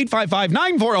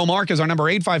 855-940-MARK is our number,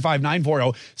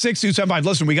 855-940-6275.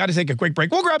 Listen, we got to take a quick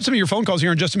break. We'll grab some of your phone calls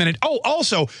here in just a minute. Oh,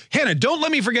 also, Hannah, don't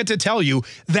let me forget to tell you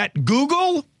that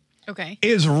Google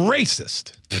is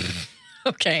racist.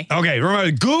 Okay. Okay, remember,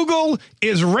 Google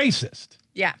is racist.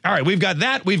 Yeah. All right, we've got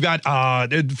that. We've got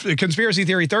Conspiracy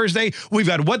Theory Thursday. We've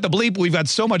got What the Bleep. We've got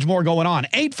so much more going on.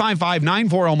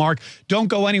 855-940-MARK. Don't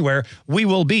go anywhere. We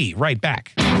will be right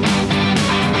back.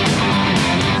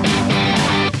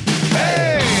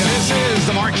 This is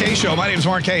the Mark K Show. My name is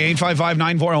Mark K.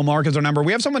 855-940-MARK is our number.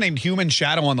 We have someone named Human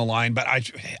Shadow on the line, but I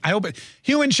hope it.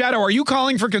 Human Shadow, are you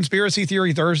calling for Conspiracy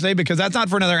Theory Thursday? Because that's not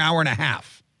for another hour and a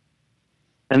half.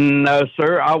 No,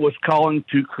 sir. I was calling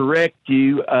to correct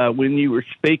you when you were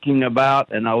speaking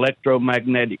about an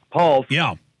electromagnetic pulse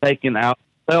taking out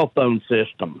the cell phone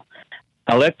system.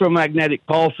 Electromagnetic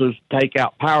pulses take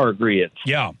out power grids.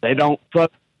 Yeah. They don't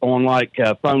focus on like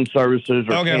phone services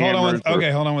or hold on. cameras.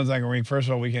 Hold on 1 second. First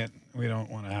of all, we don't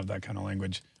want to have that kind of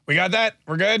language. We got that?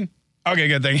 We're good? Okay,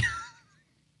 good thing.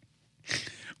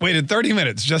 Waited 30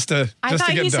 minutes just to I thought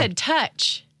to get he done. said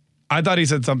touch. I thought he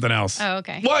said something else. Oh,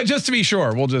 okay. Well, just to be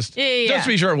sure, we'll just Yeah. to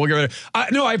be sure, we'll give it.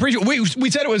 No, I appreciate. We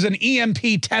said it was an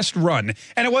EMP test run,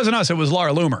 and it wasn't us. It was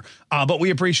Laura Loomer. But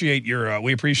we appreciate your.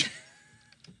 We appreciate.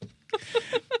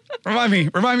 Remind me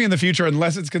in the future,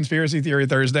 unless it's Conspiracy Theory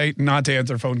Thursday, not to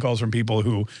answer phone calls from people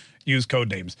who use code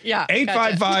names. Yeah.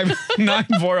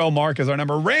 855-940-MARK is our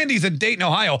number. Randy's in Dayton,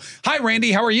 Ohio. Hi,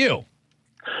 Randy. How are you?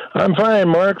 I'm fine,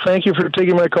 Mark. Thank you for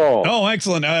taking my call. Oh,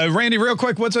 excellent. Randy, real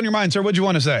quick, what's on your mind, sir? What'd you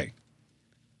want to say?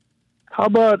 How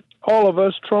about all of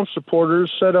us Trump supporters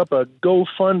set up a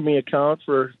GoFundMe account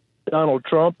for Donald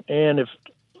Trump, and if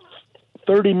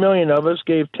 30 million of us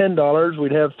gave $10,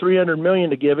 we'd have 300 million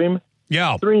to give him.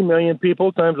 Yeah. 3 million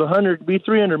people times 100 would be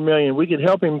 300 million. We could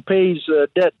help him pay his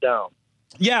debt down.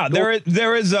 Yeah, there is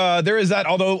that.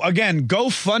 Although, again,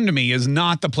 GoFundMe is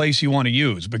not the place you want to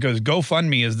use, because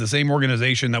GoFundMe is the same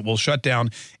organization that will shut down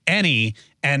any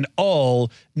and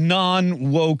all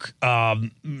non-woke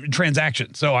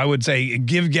transactions. So I would say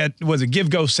give, go,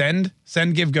 send,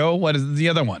 give, go. What is the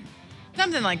other one?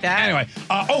 Something like that. Anyway,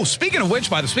 speaking of which,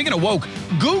 speaking of woke,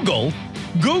 Google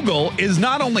is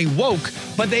not only woke,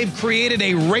 but they've created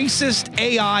a racist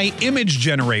AI image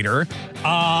generator,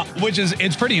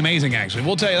 it's pretty amazing, actually.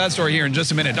 We'll tell you that story here in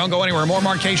just a minute. Don't go anywhere. More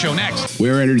Mark Kaye Show next.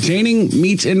 Where entertaining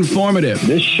meets informative.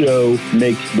 This show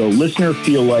makes the listener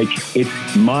feel like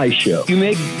it's my show. You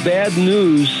make bad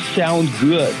news sound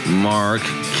good. Mark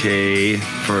Kaye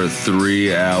for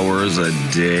 3 hours a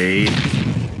day.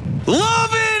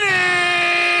 Loving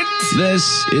it!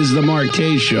 This is the Mark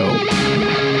Kaye Show.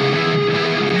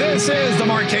 This is the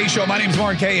Mark Kaye Show. My name's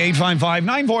Mark Kaye.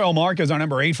 855-940-MARK is our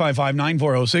number.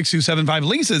 855-940-6275.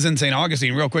 Lisa's in St.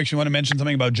 Augustine. Real quick, she wanted to mention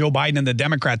something about Joe Biden and the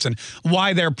Democrats and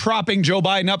why they're propping Joe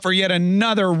Biden up for yet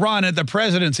another run at the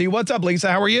presidency. What's up,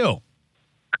 Lisa? How are you?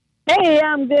 Hey,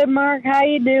 I'm good, Mark. How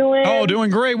you doing? Oh,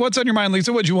 doing great. What's on your mind,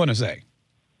 Lisa? What'd you want to say?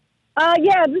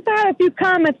 Just had a few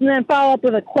comments and then follow up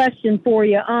with a question for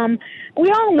you. We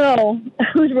all know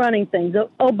who's running things,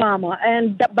 Obama,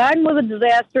 and Biden was a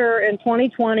disaster in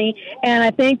 2020, and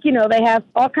I think, they have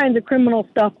all kinds of criminal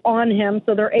stuff on him,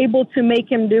 so they're able to make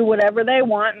him do whatever they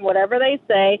want and whatever they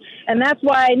say, and that's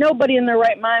why nobody in their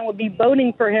right mind would be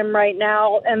voting for him right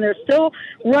now, and they're still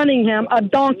running him. A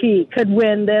donkey could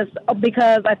win this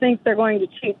because I think they're going to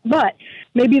cheat, but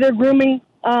maybe they're grooming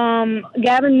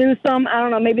Gavin Newsom. I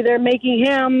don't know, maybe they're making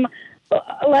him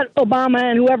let Obama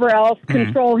and whoever else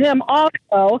control him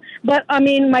also. But,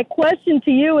 my question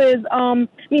to you is,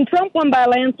 Trump won by a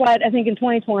landslide, I think, in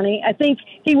 2020. I think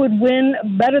he would win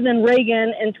better than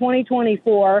Reagan in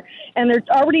 2024. And they're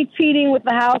already cheating with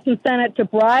the House and Senate to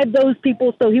bribe those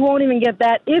people, so he won't even get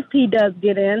that if he does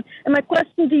get in. And my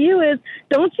question to you is,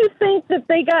 don't you think that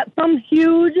they got some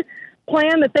huge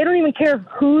plan that they don't even care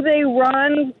who they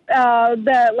run,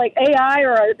 like AI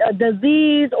or a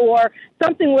disease or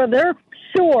something where they're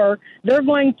sure they're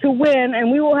going to win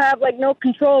and we will have no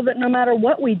control of it no matter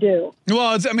what we do?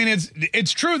 Well,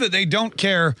 it's true that they don't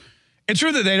care. It's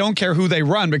true that they don't care who they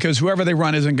run, because whoever they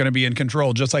run isn't going to be in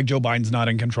control, just like Joe Biden's not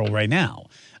in control right now.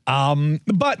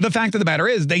 But the fact of the matter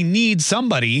is they need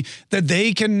somebody that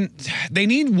they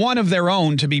need one of their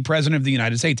own to be president of the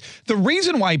United States. The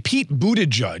reason why Pete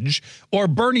Buttigieg or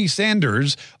Bernie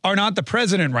Sanders are not the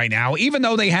president right now, even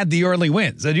though they had the early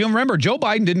wins. You remember, Joe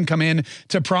Biden didn't come in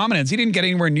to prominence. He didn't get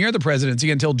anywhere near the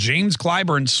presidency until James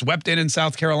Clyburn swept in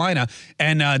South Carolina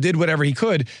and did whatever he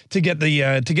could to get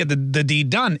the deed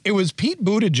done. It was Pete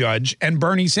Buttigieg and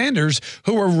Bernie Sanders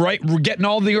who were getting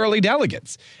all the early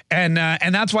delegates. And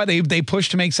that's why they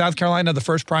pushed to make South Carolina the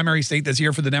first primary state this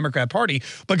year for the Democrat Party,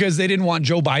 because they didn't want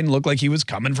Joe Biden to look like he was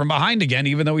coming from behind again,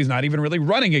 even though he's not even really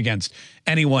running against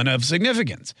anyone of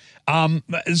significance.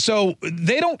 So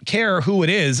they don't care who it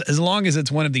is as long as it's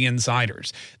one of the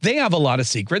insiders. They have a lot of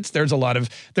secrets. There's a lot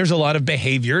of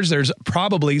behaviors. There's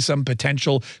probably some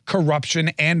potential corruption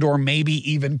and or maybe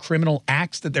even criminal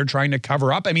acts that they're trying to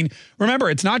cover up. Remember,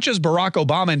 it's not just Barack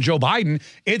Obama and Joe Biden.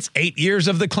 It's 8 years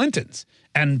of the Clintons.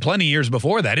 And plenty years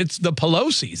before that, it's the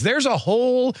Pelosi's. There's a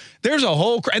whole,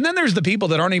 and then there's the people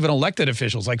that aren't even elected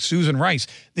officials, like Susan Rice.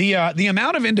 The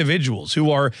amount of individuals who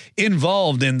are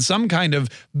involved in some kind of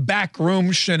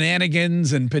backroom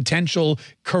shenanigans and potential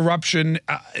corruption,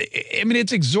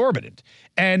 it's exorbitant.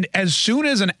 And as soon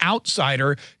as an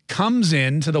outsider comes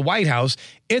into the White House,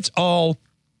 it's all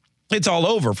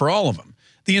over for all of them.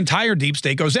 the entire deep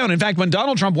state goes down. In fact, when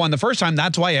Donald Trump won the first time,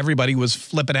 that's why everybody was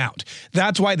flipping out.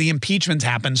 That's why the impeachments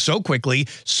happened so quickly,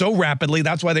 so rapidly.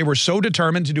 That's why they were so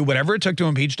determined to do whatever it took to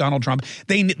impeach Donald Trump.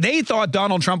 They thought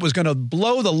Donald Trump was going to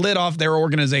blow the lid off their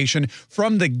organization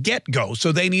from the get-go,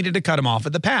 so they needed to cut him off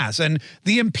at the pass. And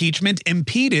the impeachment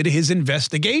impeded his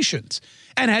investigations.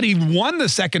 And had he won the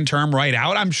second term right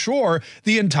out, I'm sure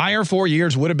the entire 4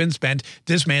 years would have been spent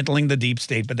dismantling the deep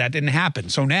state, but that didn't happen.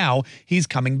 So now he's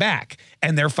coming back,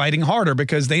 and they're fighting harder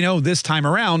because they know this time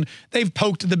around they've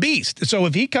poked the beast. So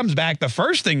if he comes back, the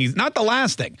first thing, he's not the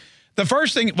last thing. The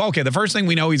first thing, the first thing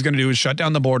we know he's going to do is shut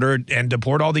down the border and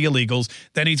deport all the illegals.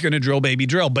 Then he's going to drill, baby,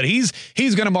 drill. But he's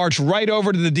going to march right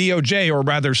over to the DOJ, or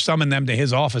rather summon them to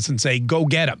his office and say, go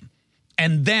get him.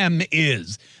 And them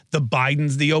is the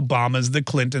Bidens, the Obamas, the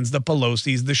Clintons, the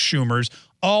Pelosi's, the Schumers,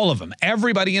 all of them,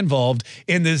 everybody involved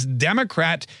in this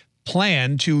Democrat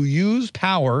plan to use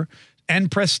power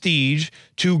and prestige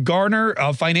to garner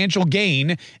financial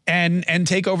gain and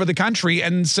take over the country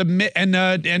and submit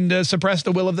and suppress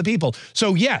the will of the people.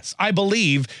 So yes, I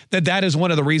believe that is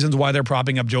one of the reasons why they're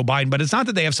propping up Joe Biden. But it's not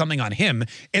that they have something on him;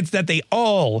 it's that they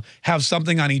all have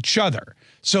something on each other.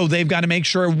 So they've got to make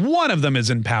sure one of them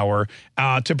is in power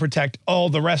to protect all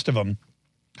the rest of them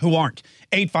who aren't.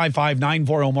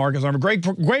 855-940-MARK is our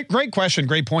great question.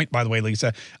 Great point, by the way,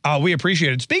 Lisa. We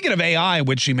appreciate it. Speaking of AI,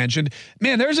 which she mentioned,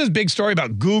 man, there's this big story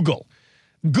about Google.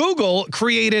 Google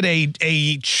created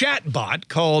a chat bot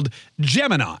called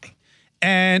Gemini.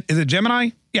 And is it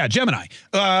Gemini? Yeah, Gemini.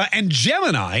 And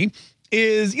Gemini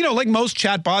is, like most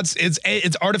chatbots,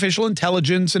 it's artificial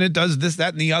intelligence, and it does this,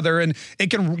 that, and the other. And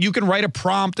you can write a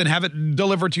prompt and have it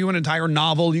deliver to you an entire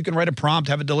novel. You can write a prompt,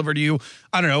 have it deliver to you,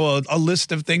 I don't know, a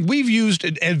list of things. We've used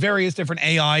various different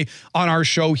AI on our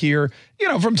show here,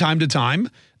 from time to time.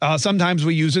 Sometimes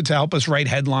we use it to help us write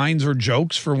headlines or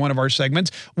jokes for one of our segments.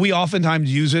 We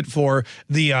oftentimes use it for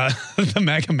the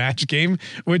Mega Match game,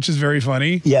 which is very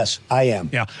funny. Yes, I am.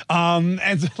 Yeah.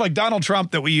 And like Donald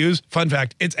Trump that we use, fun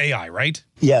fact, it's AI, right?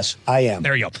 Yes, I am.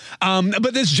 There you go.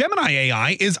 But this Gemini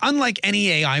AI is unlike any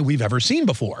AI we've ever seen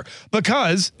before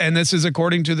because, and this is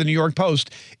according to the New York Post,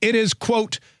 it is,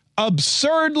 quote,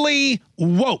 absurdly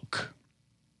woke.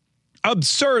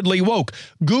 Absurdly woke.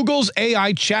 Google's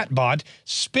AI chatbot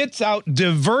spits out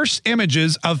diverse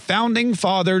images of founding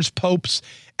fathers, popes,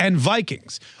 and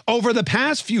Vikings. Over the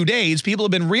past few days, people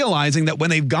have been realizing that when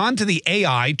they've gone to the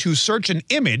AI to search an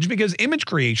image, because image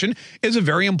creation is a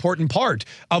very important part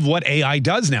of what AI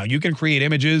does now. You can create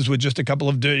images with just a couple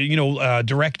of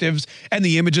directives, and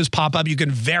the images pop up. You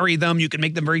can vary them. You can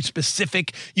make them very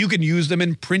specific. You can use them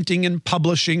in printing and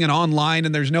publishing and online,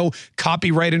 and there's no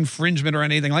copyright infringement or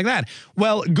anything like that.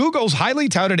 Well, Google's highly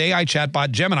touted AI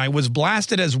chatbot Gemini was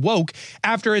blasted as woke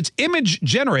after its image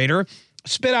generator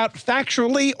spit out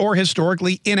factually or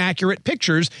historically inaccurate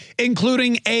pictures,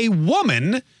 including a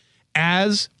woman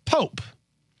as Pope.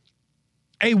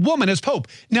 A woman as Pope.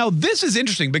 Now, this is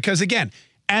interesting because, again,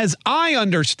 as I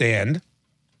understand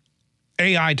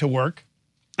AI to work,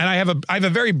 and I have a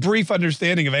very brief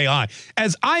understanding of AI.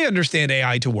 As I understand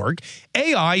AI to work,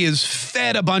 AI is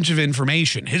fed a bunch of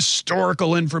information,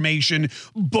 historical information,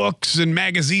 books and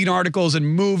magazine articles and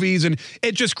movies, and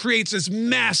it just creates this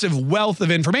massive wealth of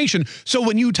information. So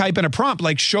when you type in a prompt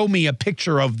like show me a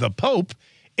picture of the Pope,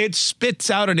 it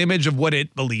spits out an image of what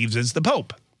it believes is the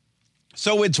Pope.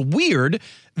 So it's weird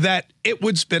that it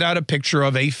would spit out a picture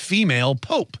of a female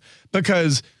Pope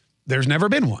because there's never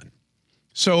been one.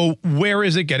 So where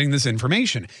is it getting this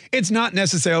information? It's not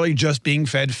necessarily just being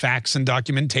fed facts and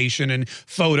documentation and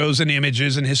photos and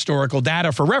images and historical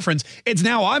data for reference. It's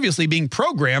now obviously being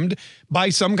programmed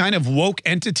by some kind of woke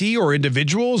entity or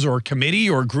individuals or committee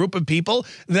or group of people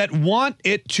that want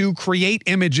it to create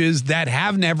images that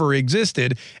have never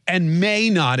existed and may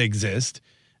not exist,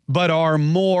 but are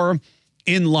more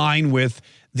in line with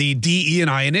the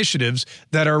DE&I initiatives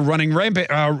that are running rampant,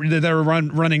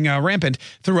 rampant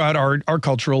throughout our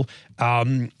cultural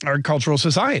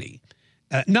society.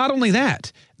 Not only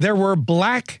that, there were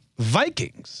Black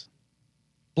Vikings.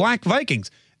 Black Vikings.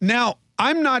 Now,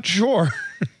 I'm not sure.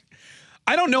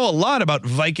 I don't know a lot about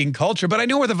Viking culture, but I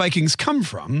know where the Vikings come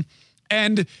from.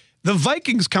 And the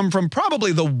Vikings come from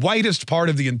probably the whitest part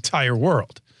of the entire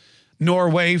world.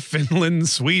 Norway, Finland,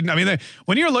 Sweden. I mean,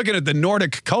 when you're looking at the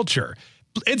Nordic culture,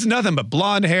 it's nothing but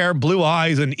blonde hair, blue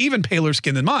eyes, and even paler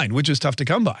skin than mine, which is tough to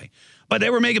come by. But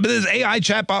this AI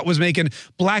chatbot was making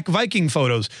Black Viking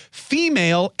photos,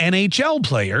 female NHL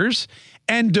players,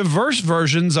 and diverse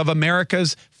versions of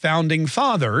America's founding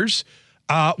fathers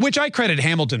which I credit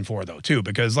Hamilton for, though, too,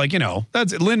 because, like, you know,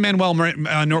 that's Lin-Manuel,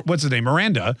 what's his name,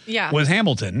 Miranda was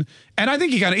Hamilton. And I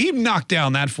think he knocked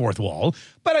down that fourth wall.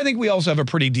 But I think we also have a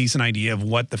pretty decent idea of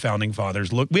what the founding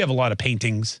fathers look. We have a lot of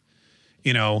paintings,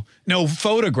 you know, no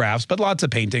photographs, but lots of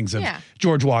paintings of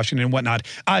George Washington and whatnot.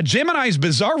 Gemini's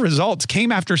bizarre results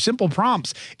came after simple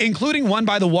prompts, including one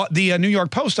by the New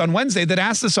York Post on Wednesday that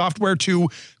asked the software to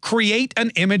create an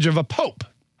image of a pope.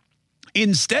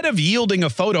 Instead of yielding a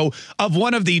photo of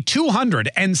one of the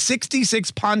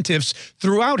 266 pontiffs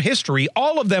throughout history,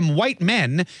 all of them white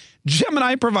men,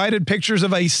 Gemini provided pictures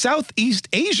of a Southeast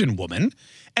Asian woman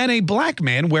and a black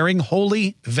man wearing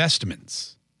holy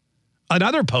vestments.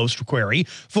 Another post query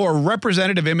for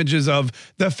representative images of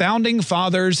the founding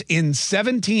fathers in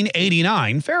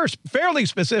 1789, fairly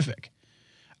specific,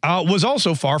 was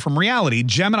also far from reality.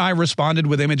 Gemini responded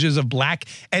with images of Black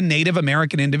and Native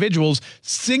American individuals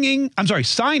signing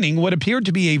what appeared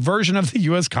to be a version of the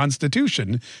U.S.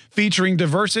 Constitution, featuring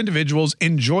diverse individuals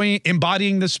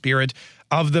embodying the spirit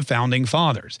of the founding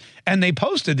fathers. And they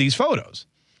posted these photos.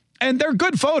 And they're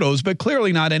good photos, but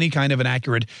clearly not any kind of an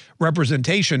accurate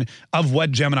representation of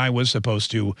what Gemini was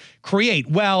supposed to create.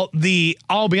 Well,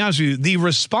 I'll be honest with you, the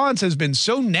response has been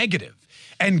so negative,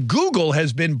 and Google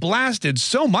has been blasted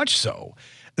so much so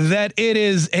that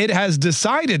it has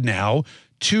decided now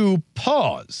to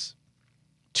pause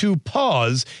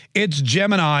its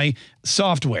Gemini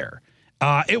software.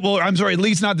 At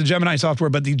least not the Gemini software,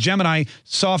 but the Gemini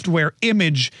software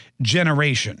image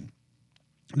generation.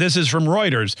 This is from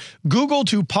Reuters. Google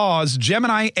to pause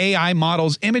Gemini AI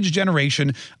model's image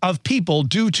generation of people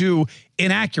due to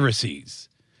inaccuracies.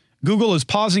 Google is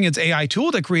pausing its AI tool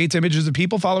that creates images of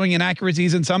people following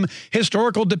inaccuracies in some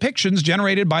historical depictions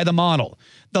generated by the model.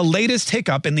 The latest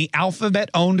hiccup in the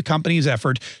Alphabet-owned company's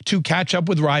effort to catch up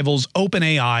with rivals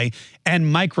OpenAI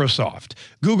and Microsoft.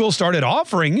 Google started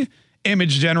offering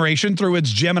image generation through its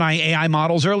Gemini AI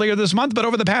models earlier this month, but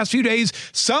over the past few days,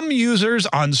 some users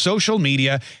on social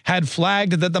media had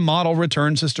flagged that the model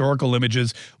returns historical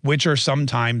images, which are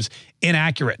sometimes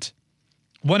inaccurate.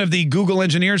 One of the Google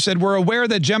engineers said, "We're aware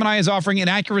that Gemini is offering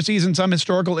inaccuracies in some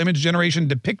historical image generation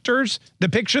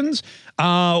depictions.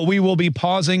 We will be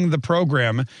pausing the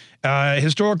program.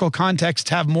 Historical contexts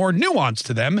have more nuance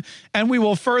to them, and we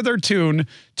will further tune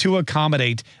to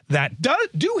accommodate that."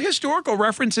 Do historical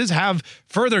references have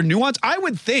further nuance? I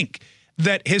would think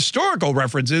that historical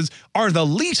references are the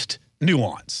least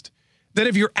nuanced. That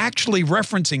if you're actually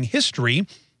referencing history,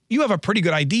 you have a pretty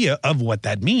good idea of what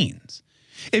that means.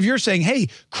 If you're saying, hey,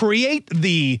 create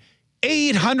the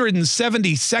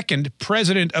 872nd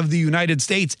president of the United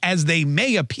States as they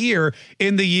may appear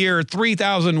in the year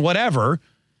 3000 whatever,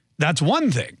 that's one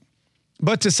thing.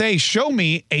 But to say, show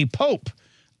me a pope,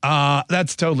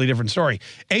 that's a totally different story.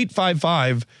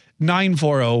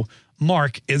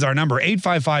 855-940-MARK is our number,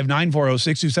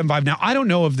 855-940-6275. Now, I don't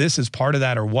know if this is part of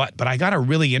that or what, but I got a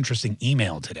really interesting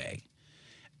email today.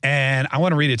 And I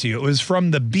want to read it to you. It was from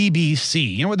the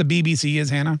BBC. You know what the BBC is,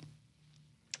 Hannah?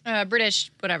 British,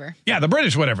 whatever. Yeah, the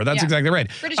British, whatever. That's exactly right.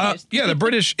 British News. Yeah,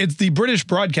 it's the British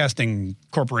Broadcasting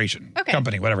Corporation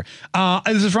company, whatever.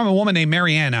 This is from a woman named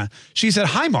Mariana. She said,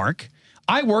 "Hi, Mark.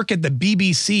 I work at the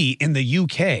BBC in the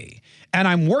UK, and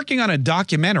I'm working on a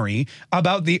documentary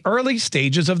about the early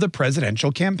stages of the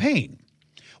presidential campaign.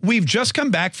 We've just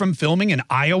come back from filming in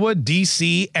Iowa,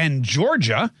 D.C., and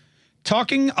Georgia,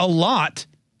 talking a lot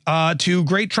to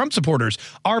great Trump supporters.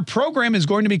 Our program is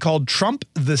going to be called Trump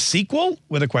the Sequel,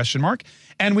 with a question mark,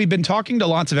 and we've been talking to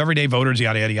lots of everyday voters,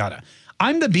 yada, yada, yada.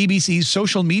 I'm the BBC's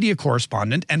social media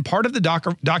correspondent, and part of the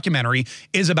documentary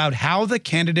is about how the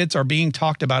candidates are being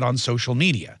talked about on social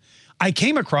media. I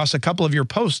came across a couple of your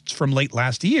posts from late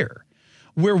last year.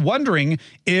 We're wondering,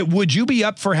 would you be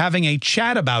up for having a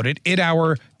chat about it in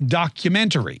our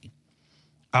documentary?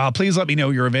 Please let me know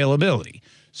your availability."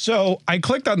 So I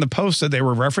clicked on the post that they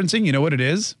were referencing. You know what it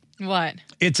is? What?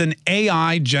 It's an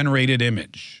AI-generated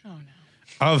image.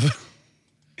 Oh, no.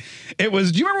 It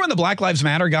was, do you remember when the Black Lives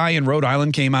Matter guy in Rhode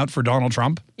Island came out for Donald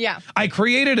Trump? Yeah. I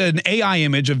created an AI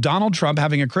image of Donald Trump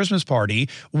having a Christmas party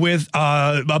with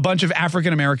a bunch of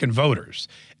African-American voters.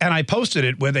 And I posted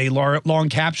it with a long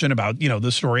caption about,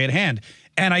 the story at hand.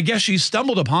 And I guess she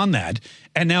stumbled upon that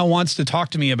and now wants to talk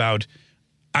to me about,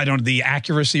 the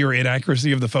accuracy or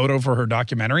inaccuracy of the photo for her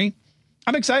documentary.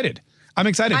 I'm excited.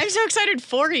 I'm so excited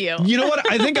for you. You know what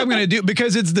I think I'm going to do?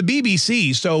 Because it's the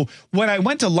BBC. So when I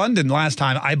went to London last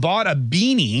time, I bought a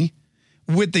beanie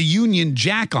with the Union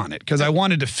Jack on it because I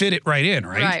wanted to fit it right in,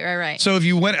 right? Right. So if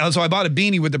you went, so I bought a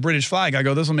beanie with the British flag. I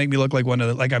go, this will make me look like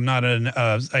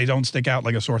I don't stick out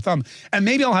like a sore thumb. And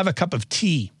maybe I'll have a cup of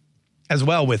tea as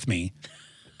well with me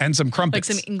and some crumpets.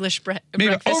 Like some English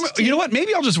breakfast. You know what?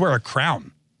 Maybe I'll just wear a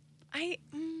crown.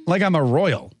 Like I'm a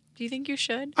royal. Do you think you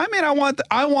should? I mean, I want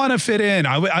to fit in.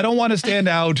 I don't want to stand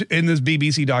out in this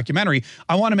BBC documentary.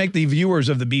 I want to make the viewers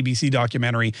of the BBC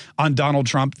documentary on Donald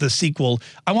Trump, the sequel,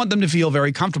 I want them to feel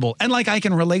very comfortable and like I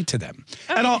can relate to them.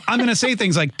 Okay. And I'm going to say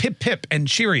things like pip pip and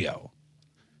cheerio,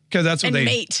 because that's what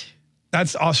mate.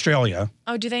 That's Australia.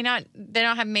 Oh, do they not? They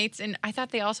don't have mates, and I thought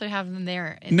they also have them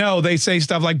there. No, they say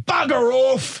stuff like bugger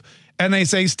off. And they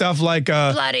say stuff like,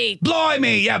 bloody.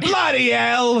 Blimey, yeah, bloody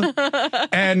hell.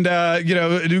 And,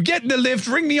 get in the lift,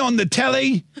 ring me on the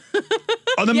telly.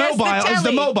 On the mobile. It's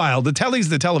the mobile. The telly's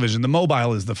the television. The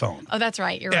mobile is the phone. Oh, that's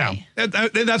right. You're right.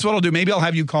 That's what I'll do. Maybe I'll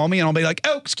have you call me and I'll be like,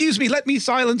 oh, excuse me, let me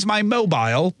silence my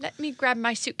mobile. Let me grab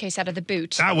my suitcase out of the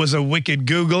boot. That was a wicked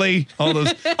googly. All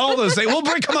those things. We'll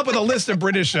come up with a list of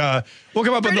British, we'll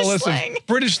come up with a list of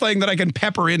British slang that I can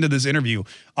pepper into this interview.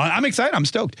 I'm excited. I'm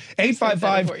stoked.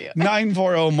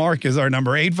 855-940-MARK is our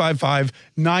number.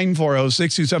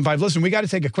 855-940-6275. Listen, we got to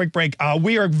take a quick break.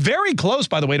 We are very close,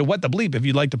 by the way, to What the Bleep. If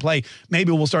you'd like to play,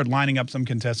 maybe we'll start lining up some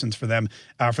contestants for them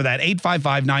for that.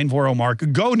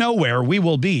 855-940-MARK. Go nowhere. We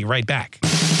will be right back.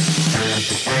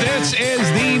 This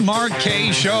is the Mark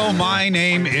K Show. My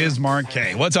name is Mark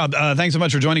K. What's up? Thanks so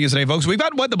much for joining us today, folks. We've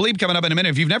got What the Bleep coming up in a minute.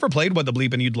 If you've never played What the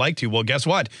Bleep and you'd like to, well, guess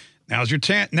what? Now's your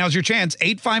chance.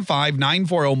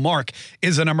 855-940-MARK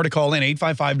is the number to call in.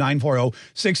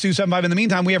 855-940-6275. In the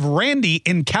meantime, we have Randy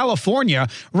in California.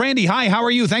 Randy, hi. How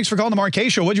are you? Thanks for calling the Mark K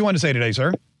Show. What do you want to say today,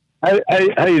 sir?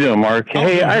 How you doing, Mark?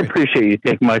 Hey, I appreciate you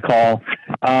taking my call.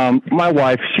 My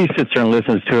wife, she sits there and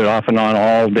listens to it off and on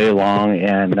all day long,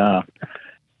 and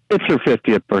it's her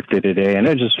 50th birthday today, and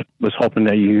I just was hoping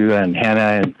that you and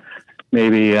Hannah and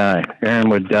maybe Aaron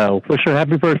would wish her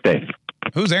happy birthday.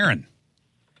 Who's Aaron?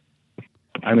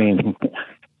 I mean...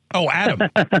 Oh, Adam.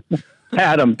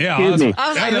 Adam. Yeah, excuse me.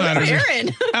 Aaron.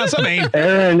 That's amazing.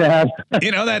 Aaron.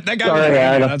 You know, that guy. Sorry,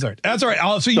 Adam. That's all right. That's all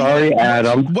right. Sorry,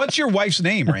 Adam. What's your wife's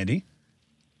name, Randy?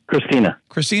 Christina.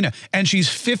 Christina. And she's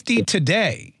 50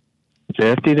 today.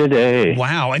 50 today.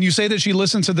 Wow. And you say that she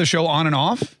listens to the show on and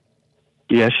off?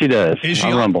 Yes, she does. Is she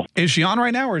on Rumble? Is she on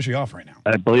right now or is she off right now?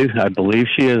 I believe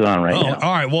she is on right now.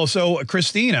 All right. Well, so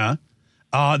Christina,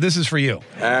 this is for you.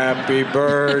 Happy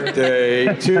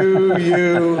birthday to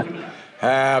you.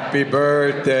 Happy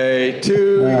birthday to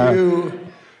you.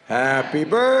 Happy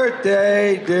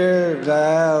birthday, dear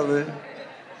Valen.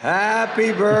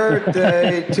 Happy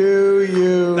birthday to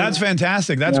you. That's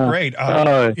fantastic. That's great.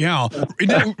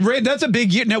 Ray, that's a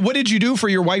big year. Now, what did you do for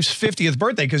your wife's 50th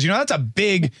birthday? Because, that's a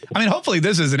big, hopefully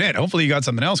this isn't it. Hopefully you got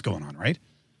something else going on, right?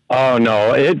 Oh,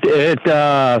 no.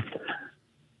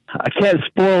 I can't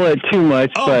spoil it too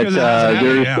much, but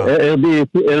it'll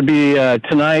be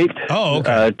tonight. Oh,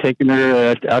 okay. Taking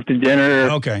her out to dinner.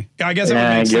 Okay, I guess it would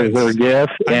make sense. Give her a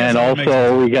gift, and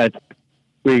also we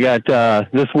got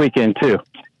this weekend too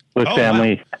with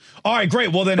family. Wow. All right,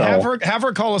 great. Well, then have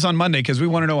her call us on Monday because we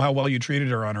want to know how well you treated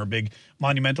her on her big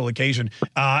monumental occasion.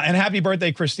 And happy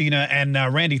birthday, Christina and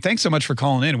Randy. Thanks so much for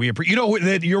calling in. We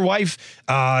that your wife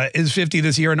is 50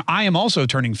 this year, and I am also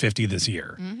turning 50 this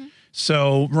year. Mm-hmm.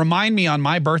 So remind me on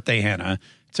my birthday, Hannah,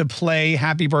 to play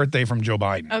Happy Birthday from Joe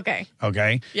Biden. Okay.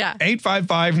 Okay? Yeah.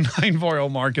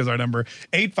 855-940-MARK is our number.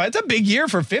 It's a big year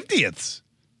for 50ths. Isn't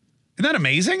that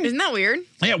amazing? Isn't that weird?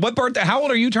 Yeah. What birthday? How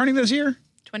old are you turning this year?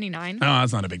 29. No,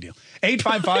 that's not a big deal.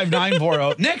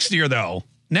 855-940. Next year, though.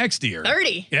 Next year.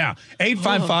 30. Yeah.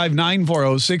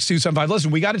 855-940-6275.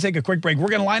 Listen, we got to take a quick break. We're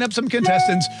going to line up some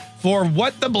contestants for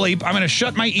What the Bleep. I'm going to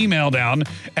shut my email down,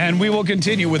 and we will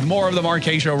continue with more of the Mark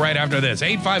K Show right after this.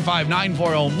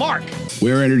 855-940-MARK.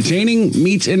 Where entertaining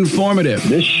meets informative.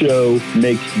 This show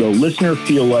makes the listener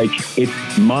feel like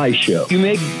it's my show. You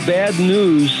make bad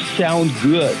news sound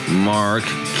good. Mark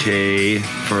K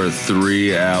for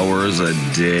 3 hours a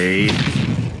day.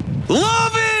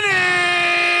 Loving it!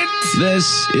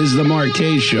 This is the Mark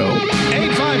K Show.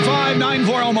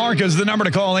 855-940-MARK is the number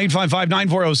to call.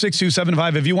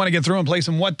 855-940-6275 if you want to get through and play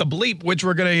some What the Bleep, which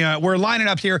we're lining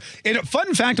up here. And a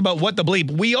fun fact about What the Bleep,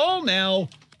 we all now...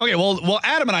 Okay, well,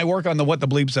 Adam and I work on the What the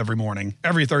Bleeps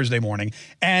every Thursday morning,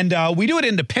 and we do it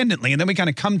independently, and then we kind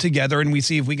of come together and we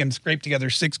see if we can scrape together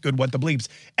 6 good What the Bleeps.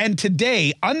 And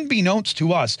today, unbeknownst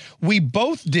to us, we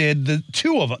both did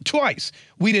twice.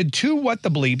 We did 2 What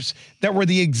the Bleeps that were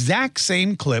the exact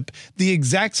same clip, the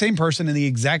exact same person, and the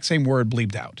exact same word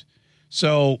bleeped out.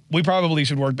 So we probably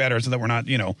should work better so that we're not,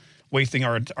 wasting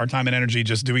our time and energy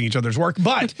just doing each other's work.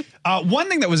 But one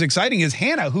thing that was exciting is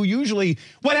Hannah, who usually,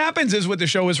 what happens is with the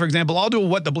show is, for example, I'll do a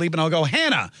What the Bleep and I'll go,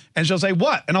 Hannah, and she'll say,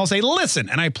 what? And I'll say, listen,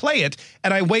 and I play it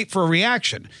and I wait for a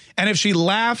reaction. And if she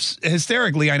laughs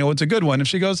hysterically, I know it's a good one. If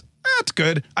she goes, that's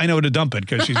good, I know to dump it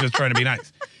because she's just trying to be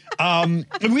nice.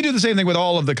 We do the same thing with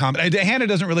all of the comedy. Hannah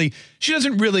doesn't really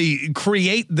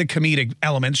create the comedic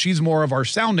elements. She's more of our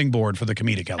sounding board for the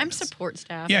comedic elements. I'm support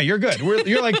staff. Yeah, you're good.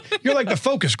 You're like the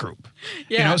focus group.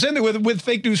 Yeah. You know, same thing with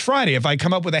Fake News Friday. If I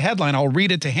come up with a headline, I'll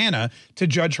read it to Hannah to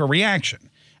judge her reaction.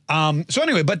 So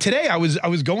anyway, but today I was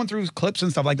going through clips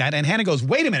and stuff like that, and Hannah goes,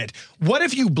 wait a minute, what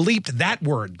if you bleeped that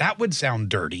word? That would sound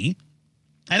dirty.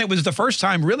 And it was the first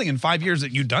time really in 5 years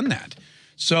that you'd done that.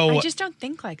 So I just don't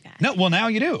think like that. No, well, now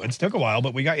you do. It took a while,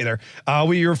 but we got you there.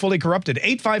 You're fully corrupted.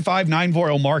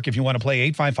 855-940-MARK if you want to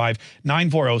play.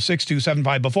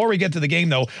 855-940-6275. Before we get to the game,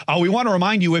 though, we want to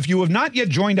remind you, if you have not yet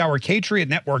joined our Patriot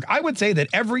Network, I would say that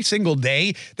every single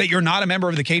day that you're not a member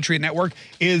of the Patriot Network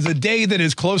is a day that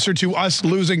is closer to us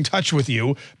losing touch with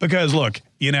you because, look,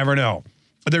 you never know.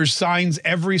 There's signs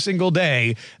every single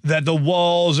day that the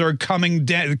walls are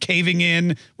caving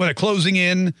in, closing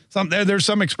in. There's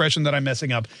some expression that I'm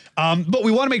messing up. But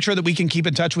we want to make sure that we can keep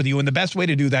in touch with you. And the best way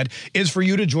to do that is for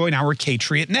you to join our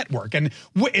Patriot Network. And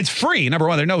it's free. Number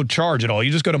one, there's no charge at all.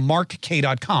 You just go to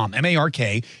markk.com,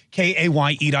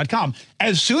 MARKKAYE.com.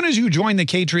 As soon as you join the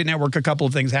Patriot Network, a couple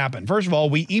of things happen. First of all,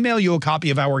 we email you a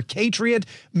copy of our Patriot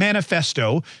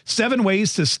Manifesto, 7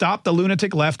 Ways to Stop the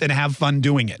Lunatic Left and Have Fun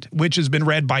Doing It, which has been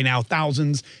read by now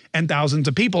thousands and thousands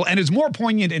of people and is more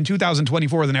poignant in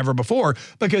 2024 than ever before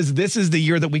because this is the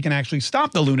year that we can actually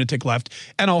stop the lunatic left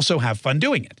and also have fun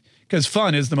doing it because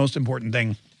fun is the most important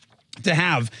thing to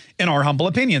have in our humble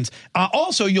opinions.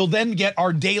 Also, you'll then get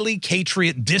our daily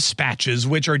Patriot dispatches,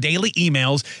 which are daily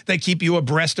emails that keep you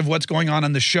abreast of what's going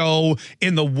on the show,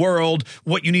 in the world,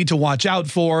 what you need to watch out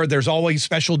for. There's always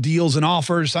special deals and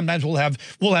offers. Sometimes we'll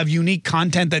have unique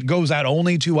content that goes out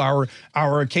only to our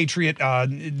Patriot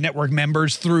Network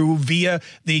members via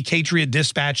the Patriot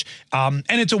Dispatch. And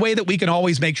it's a way that we can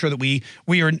always make sure that we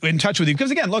are in touch with you.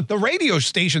 Because again, look, the radio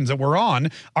stations that we're on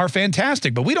are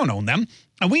fantastic, but we don't own them.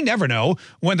 And we never know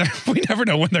when they're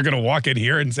going to walk in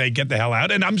here and say, get the hell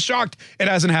out. And I'm shocked it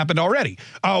hasn't happened already.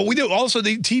 We do also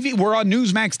the TV. We're on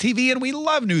Newsmax TV and we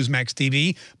love Newsmax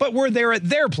TV, but we're there at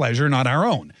their pleasure, not our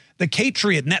own. The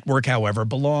Patriot Network, however,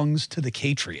 belongs to the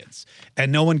Patriots,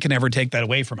 and no one can ever take that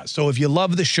away from us. So if you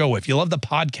love the show, if you love the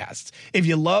podcasts, if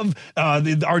you love our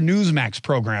Newsmax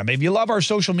program, if you love our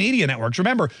social media networks,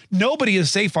 remember, nobody is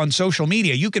safe on social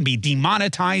media. You can be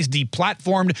demonetized,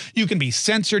 deplatformed, you can be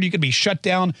censored, you can be shut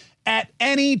down at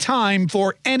any time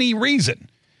for any reason.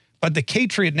 But the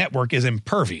Patriot Network is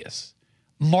impervious.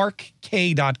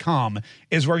 MarkK.com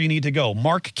is where you need to go.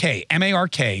 Mark K,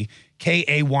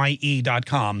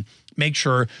 MARKKAYE.com. Make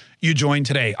sure you join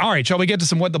today. All right, shall we get to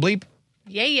some What the Bleep?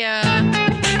 Yeah.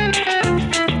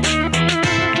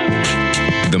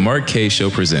 The Mark K Show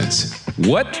presents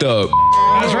What the...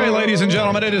 That's right, ladies and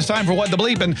gentlemen. It is time for What the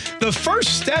Bleep. And the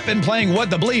first step in playing What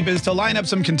the Bleep is to line up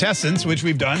some contestants, which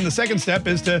we've done. The second step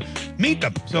is to meet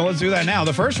them. So let's do that now.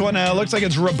 The first one looks like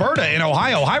it's Roberta in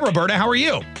Ohio. Hi, Roberta. How are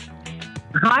you?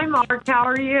 Hi, Mark. How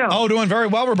are you? Oh, doing very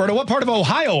well, Roberta. What part of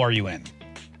Ohio are you in?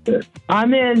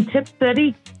 I'm in Tip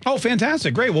City. Oh,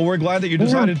 fantastic. Great. Well, we're glad that you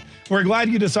decided. Yeah. We're glad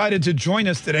you decided to join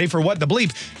us today for What the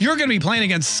Bleep. You're going to be playing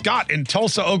against Scott in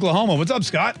Tulsa, Oklahoma. What's up,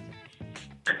 Scott?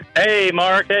 Hey,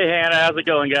 Mark. Hey, Hannah. How's it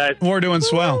going, guys? We're doing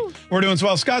swell. We're doing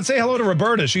swell. Scott, say hello to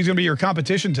Roberta. She's going to be your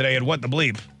competition today at What the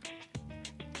Bleep.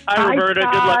 Hi, Roberta.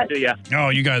 Good luck to you. Oh,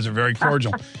 you guys are very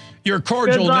cordial. You're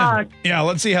cordial. Yeah,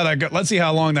 let's see how that goes. Let's see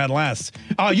how long that lasts.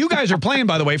 You guys are playing,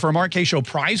 by the way, for a Mark K Show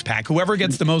prize pack. Whoever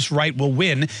gets the most right will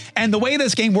win. And the way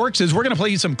this game works is we're going to play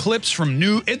you some clips from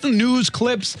news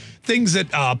clips, things that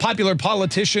popular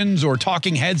politicians or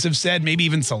talking heads have said, maybe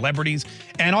even celebrities.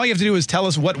 And all you have to do is tell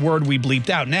us what word we bleeped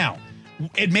out. Now,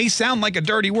 it may sound like a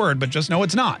dirty word, but just know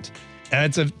it's not.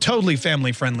 It's a totally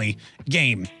family-friendly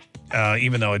game.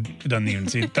 Even though it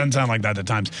doesn't sound like that at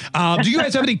times. Do you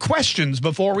guys have any questions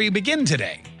before we begin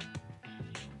today?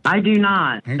 I do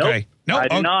not. Okay. Nope, I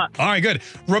do not. All right, good.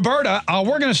 Roberta,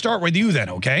 we're going to start with you then,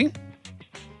 okay?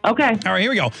 Okay. All right,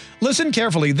 here we go. Listen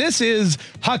carefully. This is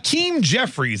Hakeem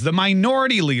Jeffries, the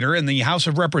minority leader in the House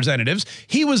of Representatives.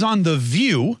 He was on The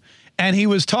View, and he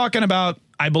was talking about,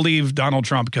 I believe, Donald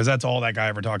Trump, because that's all that guy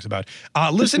ever talks about.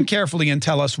 Listen carefully and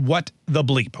tell us what the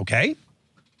bleep, okay?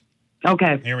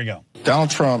 Okay. Here we go. Donald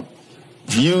Trump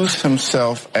views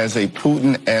himself as a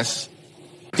Putin-esque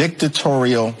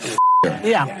dictatorial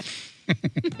Yeah.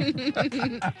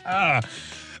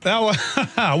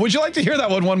 Would you like to hear that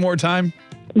one more time?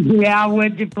 Yeah,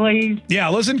 would you please? Yeah,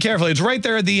 listen carefully. It's right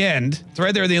there at the end. It's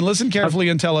right there at the end. Listen carefully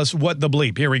and tell us what the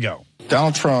bleep. Here we go.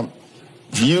 Donald Trump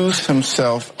views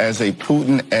himself as a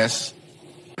Putin-esque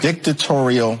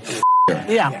dictatorial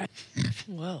Yeah.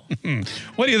 Whoa.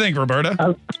 What do you think,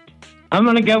 Roberta? I'm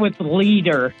going to go with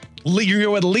leader. You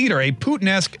go with leader. A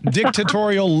Putin-esque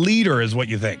dictatorial leader is what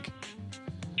you think.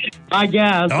 I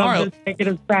guess. All I'm right. just taking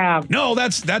a stab. No,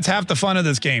 that's half the fun of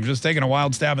this game. Just taking a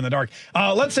wild stab in the dark.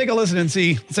 Let's take a listen and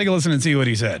see. Let's take a listen and see what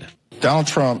he said. Donald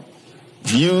Trump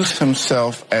views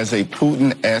himself as a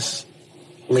Putin-esque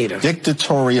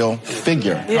dictatorial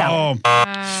figure. Yeah. Oh,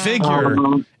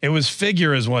 figure. It was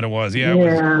figure is what it was. Yeah.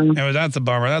 That's a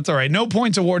bummer. That's all right. No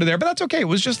points awarded there, but that's okay. It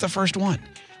was just the first one.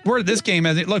 We're this game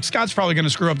as it look. Scott's probably going to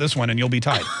screw up this one, and you'll be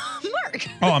tied. Mark.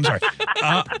 Oh, I'm sorry.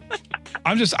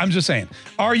 I'm just saying.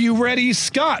 Are you ready,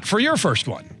 Scott, for your first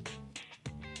one?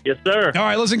 Yes, sir. All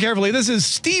right, listen carefully. This is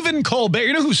Stephen Colbert.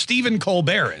 You know who Stephen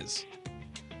Colbert is?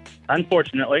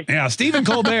 Unfortunately. Yeah, Stephen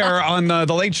Colbert on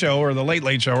the Late Show or the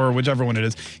Late Show or whichever one it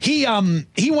is. He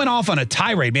went off on a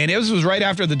tirade, man. This was right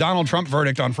after the Donald Trump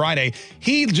verdict on Friday.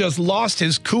 He just lost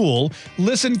his cool.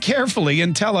 Listen carefully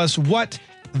and tell us what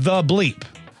the bleep.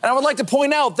 And I would like to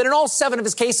point out that in all 7 of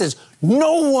his cases,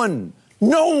 no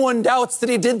one doubts that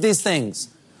he did these things.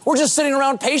 We're just sitting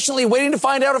around patiently waiting to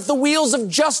find out if the wheels of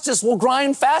justice will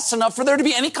grind fast enough for there to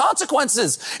be any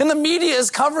consequences. And the media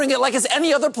is covering it like it's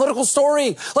any other political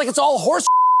story, like it's all horse.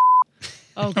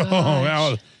 Oh,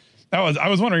 gosh. I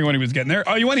was wondering when he was getting there.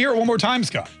 Oh, you want to hear it one more time,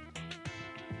 Scott?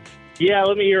 Yeah,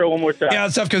 let me hear it one more time. Yeah,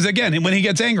 it's tough because, again, when he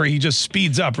gets angry, he just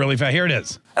speeds up really fast. Here it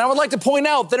is. And I would like to point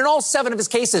out that in all 7 of his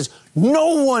cases,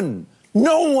 no one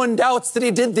doubts that he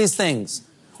did these things.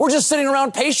 We're just sitting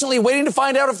around patiently waiting to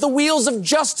find out if the wheels of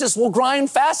justice will grind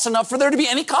fast enough for there to be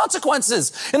any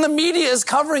consequences. And the media is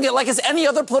covering it like it's any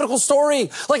other political story,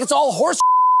 like it's all horse.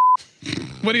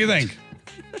 What do you think?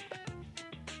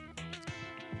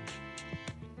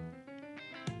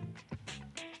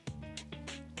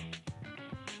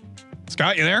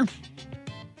 Scott, you there?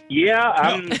 Yeah,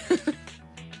 I'm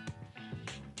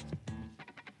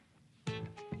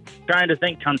trying to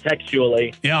think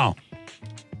contextually. Yeah.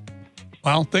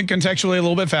 Well, think contextually a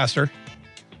little bit faster.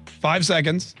 5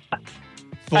 seconds.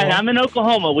 4. Hey, I'm in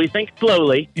Oklahoma. We think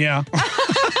slowly. Yeah.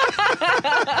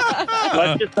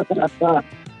 Let's just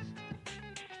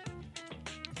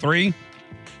 3,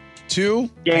 2.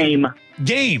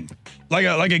 Game. Like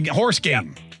a horse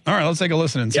game. All right, let's take a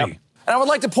listen and see. And I would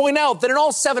like to point out that in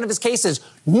all 7 of his cases,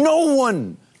 no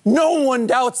one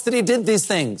doubts that he did these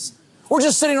things. We're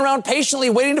just sitting around patiently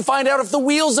waiting to find out if the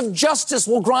wheels of justice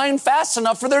will grind fast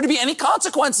enough for there to be any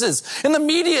consequences. And the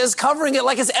media is covering it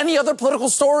like it's any other political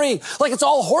story, like it's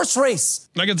all horse race.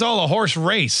 Like it's all a horse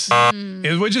race,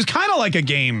 which is kind of like a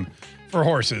game for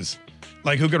horses.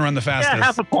 Like who can run the fastest. Yeah,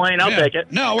 half a point. I'll take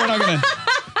it. No, we're not going to.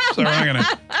 So we're not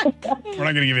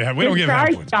going to give you half. We don't give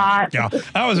half points. Yeah,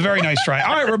 that was a very nice try.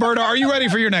 All right, Roberta, are you ready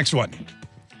for your next one?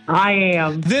 I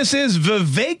am. This is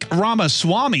Vivek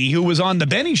Ramaswamy, who was on the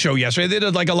Benny Show yesterday. They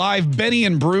did like a live Benny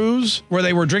and Brews where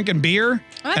they were drinking beer.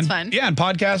 Oh, that's fun. Yeah, and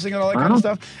podcasting and all that kind of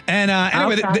stuff. And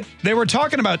anyway, they were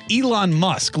talking about Elon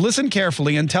Musk. Listen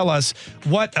carefully and tell us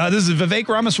what, this is Vivek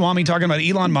Ramaswamy talking about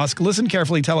Elon Musk. Listen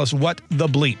carefully, tell us what the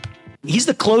bleep. He's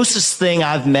the closest thing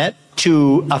I've met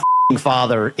to a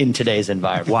father in today's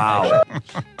environment. Wow.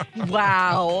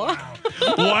 Wow.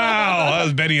 Wow. That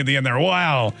was Benny at the end there.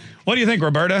 Wow. What do you think,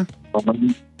 Roberta?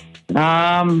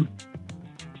 Can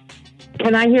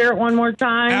I hear it one more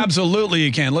time? Absolutely,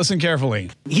 you can. Listen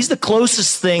carefully. He's the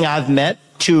closest thing I've met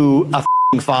to a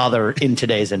father in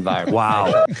today's environment.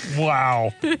 Wow.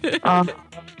 Wow.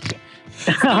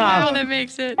 Wow, that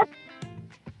makes it.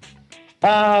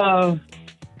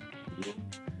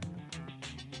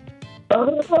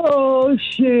 Oh,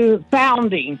 shoot.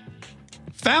 Founding.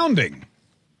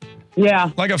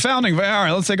 Yeah. Like a founding. All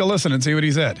right, let's take a listen and see what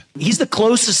he said. He's the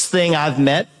closest thing I've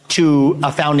met to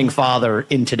a founding father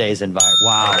in today's environment.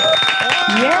 Wow.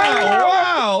 Yeah.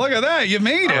 Wow. Look at that. You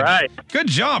made it. All right. Good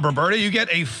job, Roberta. You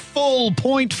get a full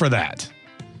point for that.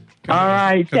 All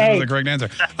right. That was the correct answer.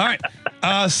 All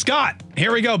right. Scott,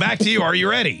 here we go. Back to you. Are you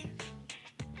ready?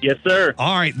 Yes, sir.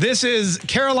 All right. This is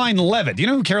Caroline Levitt. Do you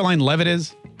know who Caroline Levitt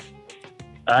is?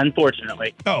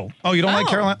 Unfortunately. Oh, you don't like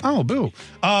Caroline? Oh, boo.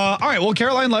 All right. Well,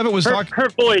 Caroline Levitt was talking. Her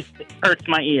voice hurts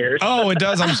my ears. Oh, it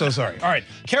does. I'm so sorry. All right.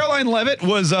 Caroline Levitt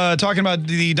was talking about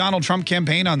the Donald Trump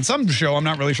campaign on some show. I'm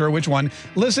not really sure which one.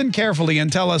 Listen carefully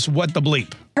and tell us what the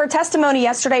bleep. Her testimony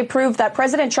yesterday proved that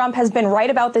President Trump has been right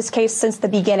about this case since the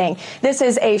beginning. This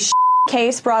is a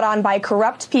case brought on by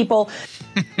corrupt people.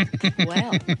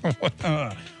 Wow.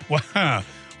 Wow.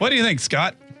 What do you think,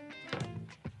 Scott?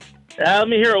 Let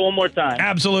me hear it one more time.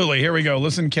 Absolutely. Here we go.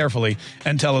 Listen carefully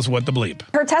and tell us what the bleep.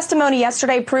 Her testimony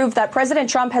yesterday proved that President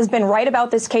Trump has been right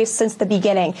about this case since the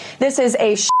beginning. This is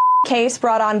a case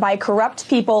brought on by corrupt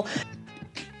people.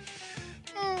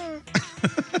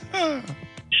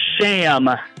 Sham.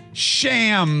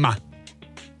 Sham.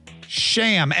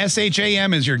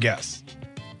 S-H-A-M is your guess.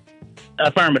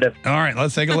 Affirmative. All right,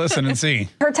 let's take a listen and see.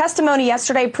 Her testimony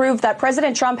yesterday proved that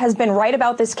President Trump has been right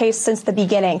about this case since the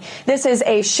beginning. This is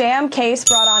a sham case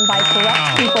brought on by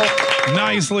corrupt people.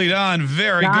 Nicely done.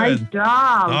 Very Nice good.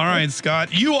 job. All right,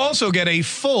 Scott. You also get a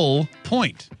full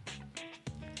point.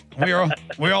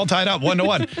 We're all tied up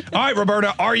 1-1. All right,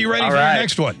 Roberta, are you ready for your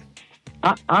next one?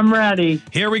 I'm ready.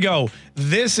 Here we go.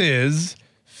 This is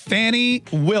Fannie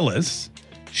Willis.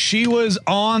 She was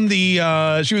on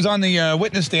the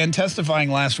witness stand testifying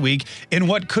last week in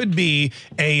what could be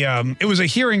it was a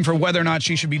hearing for whether or not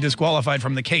she should be disqualified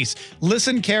from the case.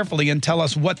 Listen carefully and tell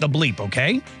us what the bleep,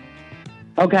 okay?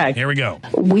 Okay. Here we go.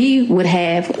 We would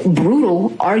have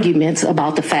brutal arguments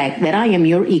about the fact that I am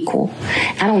your equal.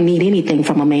 I don't need anything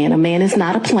from a man. A man is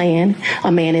not a plan.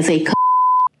 A man is a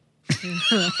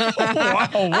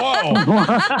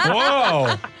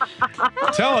Whoa.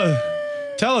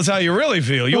 Tell us how you really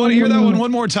feel. You want to hear that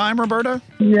one more time, Roberta?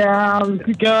 Yeah,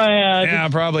 go ahead. Yeah,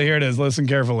 probably. Here it is. Listen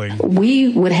carefully. We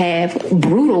would have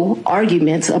brutal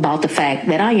arguments about the fact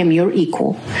that I am your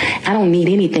equal. I don't need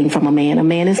anything from a man. A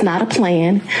man is not a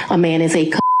plan. A man is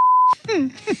a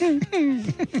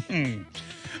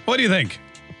What do you think?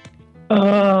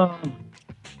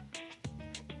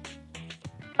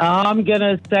 I'm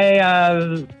gonna say,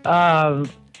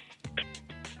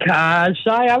 gosh,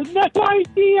 I have no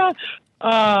idea.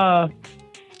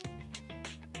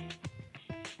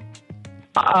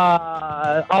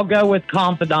 I'll go with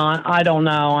confidant. I don't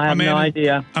know. I have no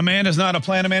idea. A man is not a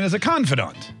plan. A man is a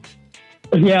confidant.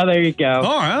 Yeah, there you go.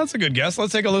 All right, that's a good guess.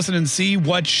 Let's take a listen and see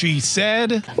what she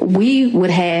said. We would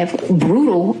have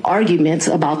brutal arguments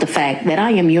about the fact that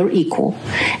I am your equal.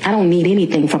 I don't need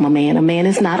anything from a man. A man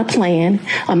is not a plan.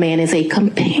 A man is a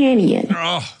companion.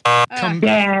 A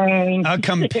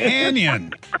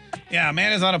companion. Yeah, a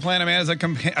man is not a plan. A man is a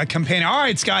companion. All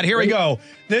right, Scott, here we go.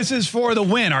 This is for the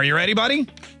win. Are you ready, buddy?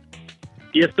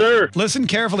 Yes, sir. Listen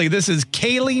carefully. This is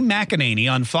Kayleigh McEnany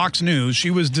on Fox News.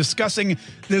 She was discussing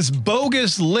this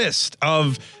bogus list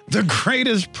of the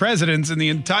greatest presidents in the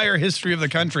entire history of the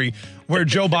country, where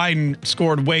Joe Biden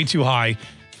scored way too high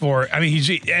for,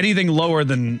 anything lower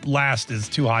than last is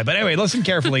too high. But anyway, listen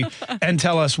carefully and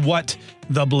tell us what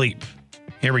the bleep.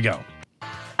 Here we go.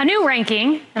 A new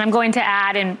ranking, and I'm going to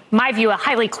add, in my view, a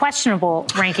highly questionable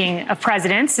ranking of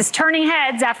presidents, is turning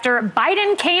heads after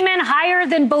Biden came in higher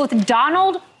than both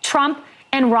Donald Trump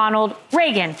and Ronald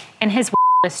Reagan in his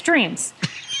dreams.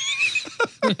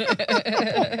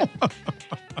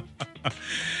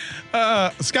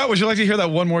 Scott, would you like to hear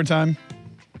that one more time?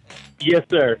 Yes,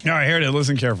 sir. All right, here it is.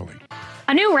 Listen carefully.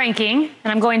 A new ranking,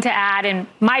 and I'm going to add, in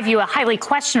my view, a highly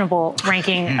questionable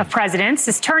ranking of presidents,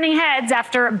 is turning heads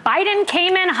after Biden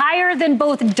came in higher than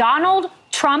both Donald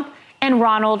Trump and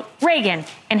Ronald Reagan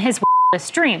in his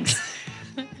dreams.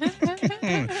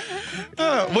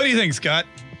 What do you think, Scott?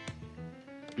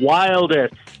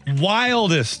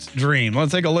 Wildest dream.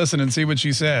 Let's take a listen and see what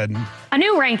she said. A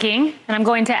new ranking, and I'm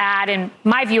going to add, in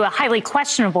my view, a highly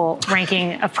questionable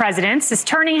ranking of presidents, is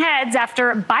turning heads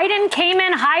after Biden came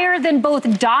in higher than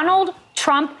both Donald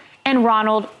Trump and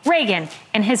Ronald Reagan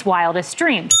in his wildest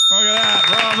dreams. Look at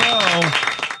that.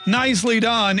 Bravo. Nicely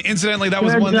done. Incidentally, that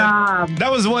was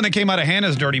one that came out of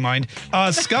Hannah's dirty mind.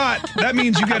 Scott, that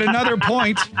means you get another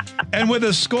point. And with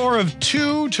a score of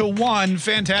 2-1,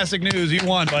 fantastic news. You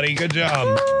won, buddy. Good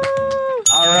job.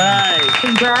 All right.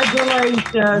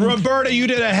 Congratulations. Roberta, you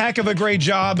did a heck of a great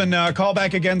job, and call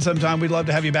back again sometime. We'd love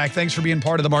to have you back. Thanks for being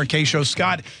part of the Mark Kaye Show.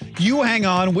 Scott, you hang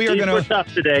on. We are going to...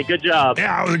 stuff today. Good job.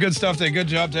 Yeah, it was good stuff today. Good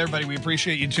job to everybody. We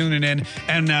appreciate you tuning in,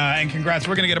 and congrats.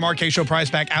 We're going to get a Mark Kaye Show prize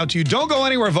pack out to you. Don't go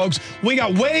anywhere, folks. We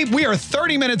are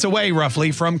 30 minutes away,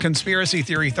 roughly, from Conspiracy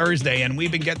Theory Thursday, and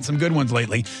we've been getting some good ones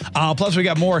lately. Plus, we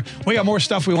got more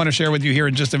stuff we want to share with you here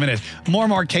in just a minute. More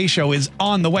Mark Kaye Show is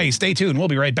on the way. Stay tuned. We'll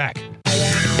be right back.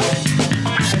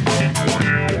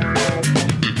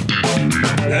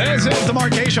 This is the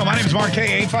Mark Kaye Show. My name is Mark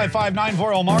Kaye.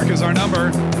 855-940-MARK is our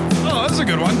number. Oh, that's a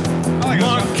good one. I like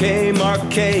Mark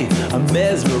Kaye, I'm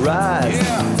mesmerized.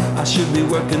 Yeah. I should be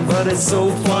working, but it's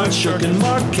so fun shirking.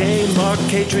 Mark Kaye,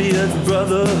 Patriot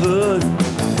Brotherhood.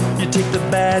 You take the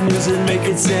bad news and make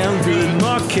it sound good.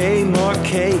 Mark Kaye,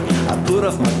 I put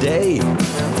off my day.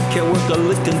 Can't work a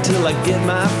lick until I get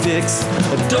my fix.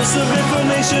 A dose of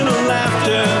information and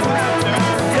laughter,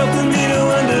 helping me to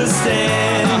understand.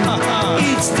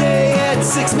 Each stay at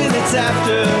 6 minutes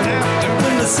after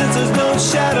when the censors don't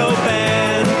shadow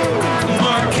ban.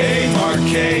 Mark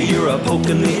K, you're a poke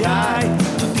in the eye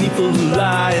to people who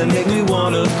lie and make me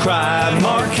wanna cry.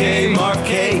 Mark K,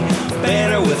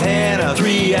 banner with Hannah,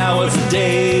 3 hours a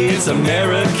day, it's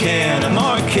American.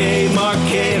 Mark K,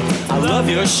 I love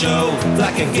your show,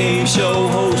 like a game show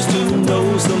host who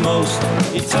knows the most.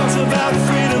 He talks about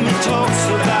freedom, he talks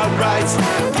about rights,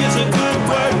 gives a good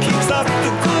word, keeps up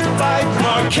the good fight.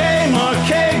 Mark K,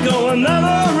 go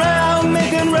another round,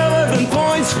 making relevant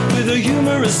points with a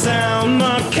humorous sound.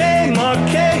 Mark K,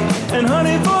 and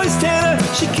honey voice Tanner,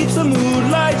 she keeps the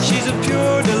mood light, she's a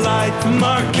pure delight.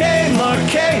 Mark K,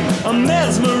 I'm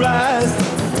mesmerized.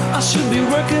 I should be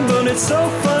working, but it's so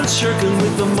fun shirking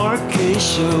with the Mark K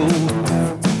Show.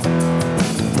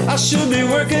 I should be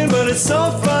working, but it's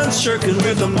so fun shirking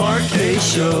with the Mark K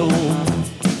Show.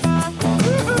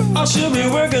 I should be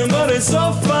working, but it's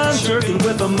so fun shirking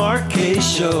with the Mark K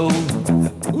Show.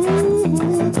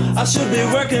 I should be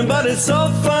working, but it's so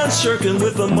fun shirking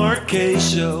with the Mark K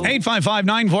Show.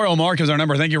 855-940-MARK is our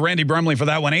number. Thank you, Randy Brumley, for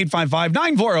that one.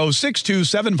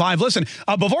 855-940-6275. Listen,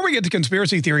 before we get to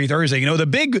Conspiracy Theory Thursday, you know, the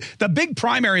big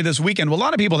primary this weekend, well, a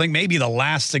lot of people think maybe the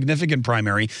last significant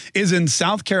primary is in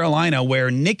South Carolina,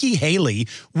 where Nikki Haley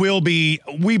will be,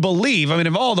 we believe, I mean,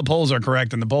 if all the polls are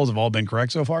correct, and the polls have all been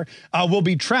correct so far, will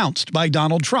be trounced by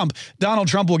Donald Trump. Donald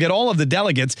Trump will get all of the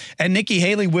delegates, and Nikki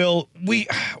Haley will, we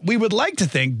would like to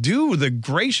think, do the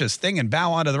gracious thing and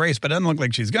bow out of the race, but it doesn't look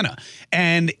like she's gonna.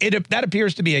 And that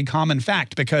appears to be a common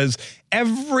fact, because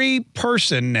every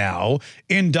person now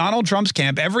in Donald Trump's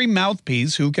camp, every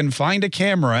mouthpiece who can find a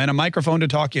camera and a microphone to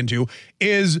talk into,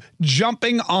 is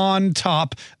jumping on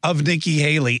top of Nikki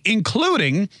Haley,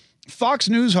 including Fox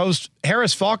News host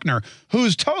Harris Faulkner,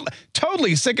 who's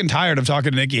totally sick and tired of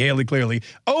talking to Nikki Haley, clearly,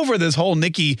 over this whole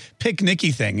pick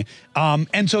Nikki thing.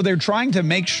 And so they're trying to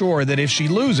make sure that if she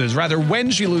loses, rather when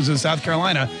she loses South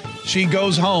Carolina, she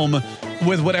goes home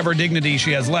with whatever dignity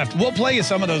she has left. We'll play you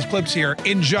some of those clips here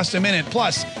in just a minute.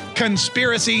 Plus,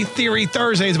 Conspiracy Theory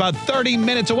Thursday is about 30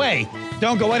 minutes away.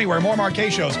 Don't go anywhere. More Mark K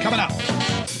shows coming up.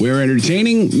 Where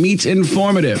entertaining meets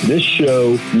informative. This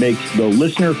show makes the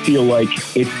listener feel like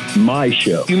it's my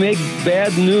show. You make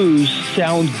bad news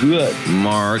sound good.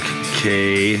 Mark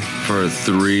K for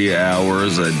 3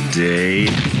 hours a day.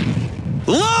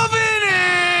 Loving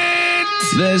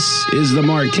it! This is the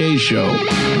Mark K Show.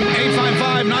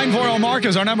 855-940-MARK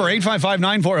is our number.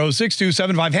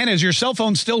 855-940-6275. Hannah, is your cell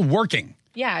phone still working?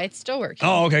 Yeah, it's still working.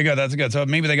 Oh, okay, good. That's good. So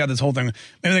maybe they got this whole thing.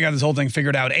 Maybe they got this whole thing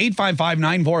figured out.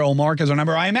 855-940-MARK is our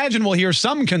number. I imagine we'll hear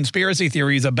some conspiracy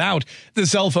theories about the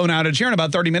cell phone outage here in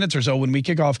about 30 minutes or so when we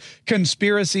kick off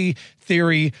Conspiracy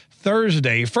Theory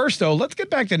Thursday. First, though, let's get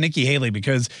back to Nikki Haley,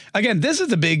 because again, this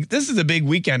is a big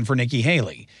weekend for Nikki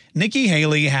Haley. Nikki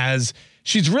Haley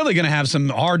she's really going to have some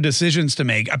hard decisions to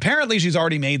make. Apparently, she's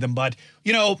already made them. But,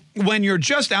 you know, when you're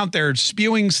just out there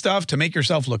spewing stuff to make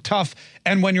yourself look tough,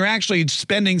 and when you're actually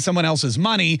spending someone else's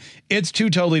money, it's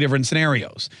two totally different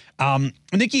scenarios.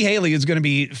 Nikki Haley is going to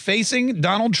be facing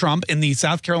Donald Trump in the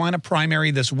South Carolina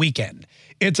primary this weekend.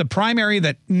 It's a primary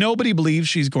that nobody believes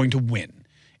she's going to win.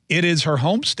 It is her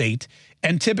home state.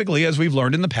 And typically, as we've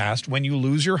learned in the past, when you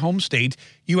lose your home state,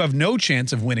 you have no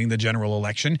chance of winning the general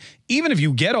election. Even if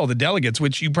you get all the delegates,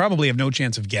 which you probably have no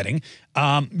chance of getting,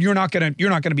 you're not going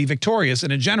to be victorious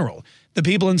in a general. The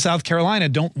people in South Carolina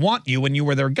don't want you when you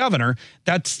were their governor.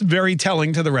 That's very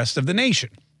telling to the rest of the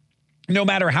nation. No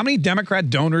matter how many Democrat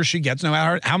donors she gets, no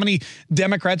matter how many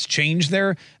Democrats change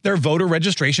their voter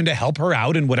registration to help her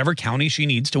out in whatever county she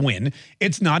needs to win,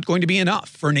 it's not going to be enough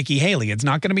for Nikki Haley. It's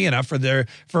not going to be enough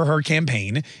for her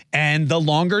campaign. And the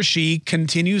longer she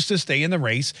continues to stay in the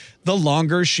race, the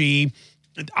longer she,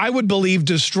 I would believe,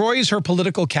 destroys her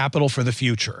political capital for the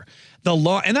future. The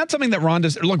law, and that's something that Ron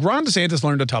DeSantis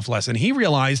learned a tough lesson. He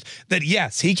realized that,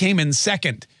 yes, he came in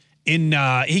second in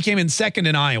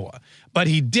Iowa. But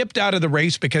he dipped out of the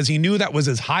race because he knew that was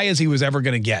as high as he was ever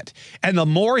going to get. And the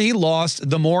more he lost,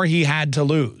 the more he had to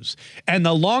lose. And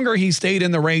the longer he stayed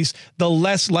in the race, the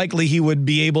less likely he would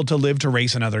be able to live to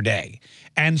race another day.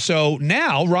 And so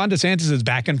now Ron DeSantis is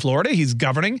back in Florida. He's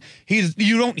governing.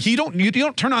 You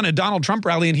don't turn on a Donald Trump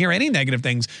rally and hear any negative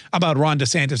things about Ron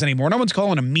DeSantis anymore. No one's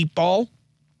calling him meatball.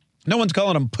 No one's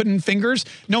calling him pudding fingers.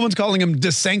 No one's calling him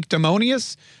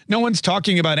desanctimonious. No one's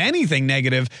talking about anything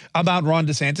negative about Ron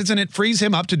DeSantis, and it frees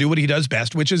him up to do what he does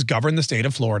best, which is govern the state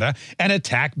of Florida and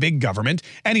attack big government.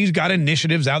 And he's got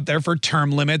initiatives out there for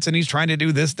term limits, and he's trying to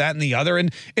do this, that, and the other.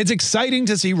 And it's exciting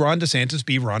to see Ron DeSantis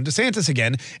be Ron DeSantis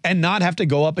again and not have to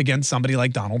go up against somebody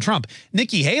like Donald Trump.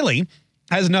 Nikki Haley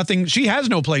has nothing. She has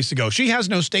no place to go. She has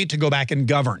no state to go back and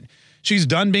govern. She's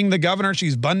done being the governor.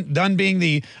 She's done being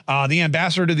the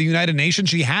ambassador to the United Nations.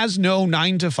 She has no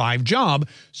 9-to-5 job.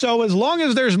 So as long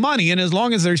as there's money and as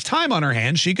long as there's time on her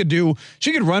hands, she could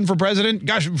run for president,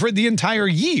 for the entire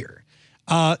year.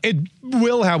 It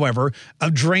will, however,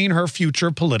 drain her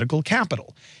future political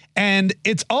capital. And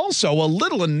it's also a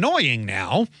little annoying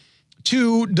now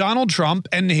to Donald Trump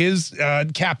and his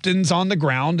captains on the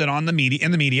ground and on the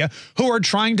media who are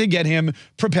trying to get him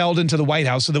propelled into the White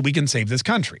House so that we can save this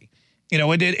country. You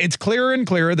know, it's clearer and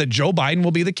clearer that Joe Biden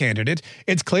will be the candidate.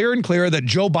 It's clearer and clearer that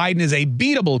Joe Biden is a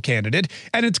beatable candidate.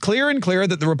 And it's clear and clear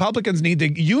that the Republicans need to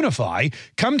unify,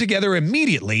 come together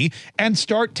immediately, and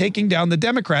start taking down the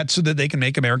Democrats so that they can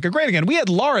make America great again. We had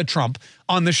Laura Trump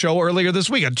on the show earlier this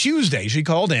week. On Tuesday, she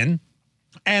called in.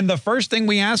 And the first thing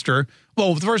we asked her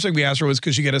was,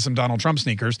 could she get us some Donald Trump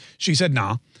sneakers? She said,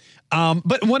 nah.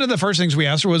 But one of the first things we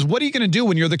asked her was, what are you going to do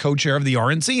when you're the co-chair of the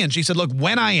RNC? And she said, look,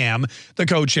 when I am the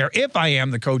co-chair, if I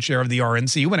am the co-chair of the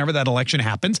RNC, whenever that election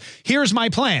happens, here's my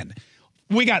plan.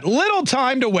 We got little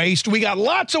time to waste. We got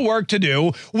lots of work to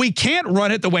do. We can't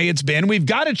run it the way it's been. We've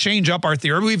got to change up our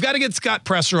theory. We've got to get Scott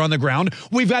Presser on the ground.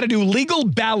 We've got to do legal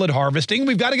ballot harvesting.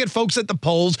 We've got to get folks at the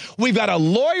polls. We've got to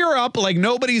lawyer up like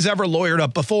nobody's ever lawyered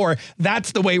up before.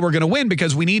 That's the way we're going to win,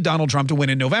 because we need Donald Trump to win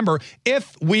in November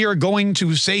if we are going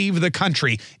to save the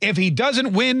country. If he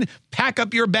doesn't win, pack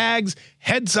up your bags,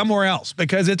 head somewhere else,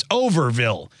 because it's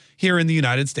Overville here in the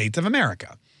United States of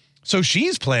America. So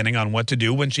she's planning on what to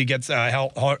do when she gets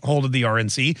hold of the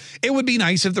RNC. It would be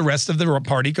nice if the rest of the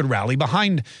party could rally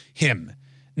behind him.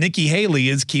 Nikki Haley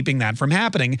is keeping that from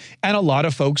happening, and a lot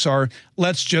of folks are,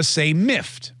 let's just say,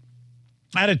 miffed.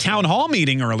 At a town hall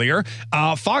meeting earlier,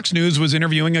 Fox News was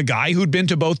interviewing a guy who'd been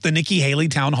to both the Nikki Haley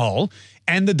town hall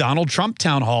and the Donald Trump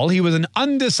town hall. He was an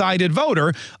undecided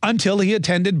voter until he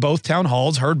attended both town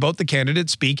halls, heard both the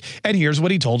candidates speak, and here's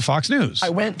what he told Fox News. I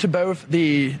went to both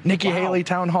the Nikki Haley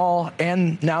town hall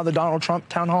and now the Donald Trump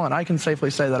town hall, and I can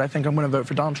safely say that I think I'm going to vote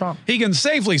for Donald Trump. He can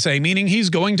safely say, meaning he's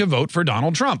going to vote for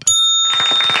Donald Trump.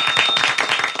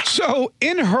 So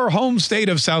in her home state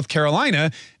of South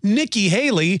Carolina, Nikki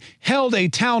Haley held a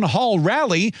town hall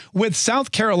rally with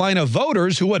South Carolina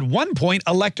voters who at one point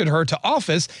elected her to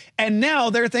office. And now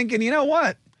they're thinking, you know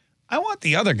what? I want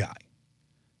the other guy.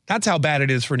 That's how bad it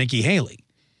is for Nikki Haley.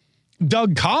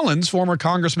 Doug Collins, former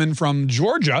congressman from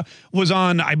Georgia, was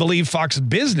on, I believe, Fox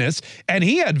Business, and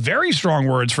he had very strong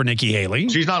words for Nikki Haley.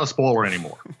 She's not a spoiler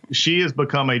anymore. She has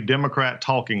become a Democrat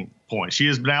talking point. She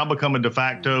has now become a de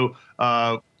facto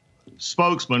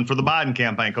spokesman for the Biden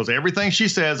campaign, because everything she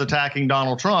says attacking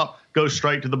Donald Trump goes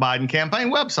straight to the Biden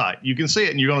campaign website. You can see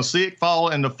it, and you're going to see it fall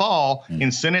in the fall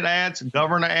in Senate ads,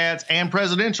 governor ads, and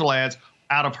presidential ads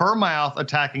out of her mouth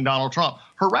attacking Donald Trump.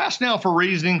 Her rationale for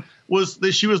reasoning was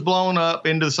that she was blown up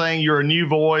into saying you're a new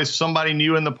voice, somebody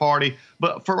new in the party.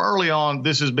 But from early on,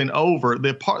 this has been over.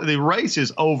 The race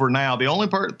is over now. The only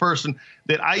person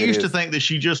that I used to think that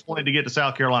she just wanted to get to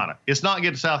South Carolina. It's not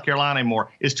get to South Carolina anymore.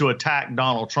 It's to attack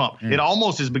Donald Trump. It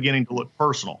almost is beginning to look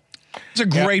personal. It's a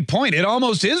great point. It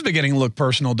almost is beginning to look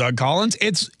personal, Doug Collins.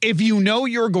 It's if you know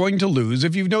you're going to lose,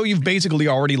 if you know you've basically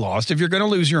already lost, if you're going to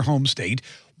lose your home state,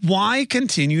 why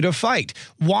continue to fight?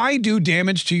 Why do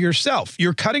damage to yourself?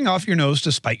 You're cutting off your nose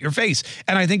to spite your face.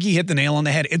 And I think he hit the nail on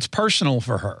the head. It's personal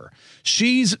for her.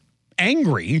 She's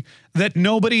angry that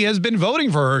nobody has been voting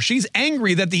for her. She's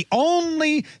angry that the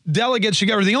only delegates she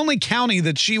got, or the only county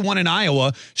that she won in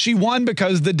Iowa, she won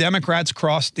because the Democrats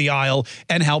crossed the aisle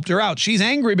and helped her out. She's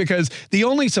angry because the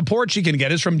only support she can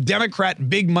get is from Democrat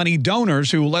big money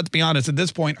donors who, let's be honest, at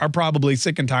this point are probably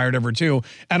sick and tired of her too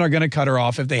and are going to cut her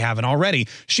off if they haven't already.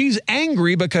 She's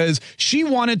angry because she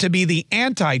wanted to be the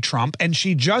anti-Trump, and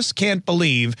she just can't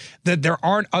believe that there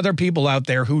aren't other people out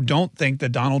there who don't think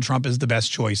that Donald Trump is the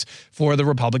best choice for the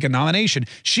Republican nomination.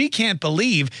 She can't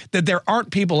believe that there aren't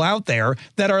people out there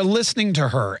that are listening to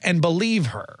her and believe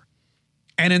her.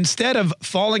 And instead of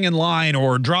falling in line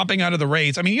or dropping out of the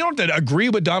race, I mean, you don't have to agree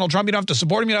with Donald Trump. You don't have to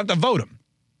support him. You don't have to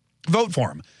vote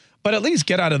for him. But at least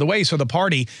get out of the way so the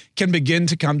party can begin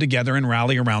to come together and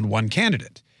rally around one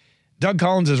candidate. Doug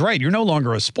Collins is right. You're no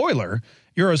longer a spoiler.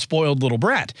 You're a spoiled little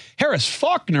brat. Harris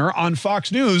Faulkner on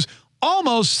Fox News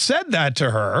almost said that to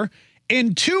her.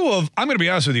 In I'm going to be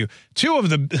honest with you, two of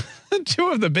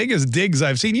the biggest digs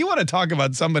I've seen. You want to talk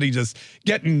about somebody just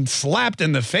getting slapped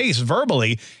in the face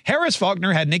verbally. Harris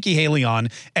Faulkner had Nikki Haley on,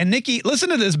 and Nikki, listen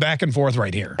to this back and forth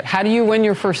right here. How do you win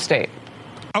your first state?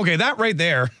 Okay, that right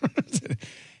there.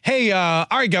 Hey, all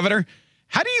right, Governor,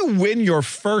 how do you win your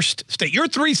first state? You're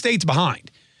 3 states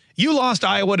behind. You lost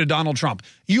Iowa to Donald Trump.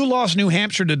 You lost New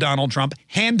Hampshire to Donald Trump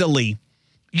handily.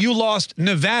 You lost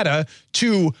Nevada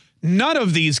to none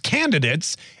of these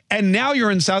candidates, and now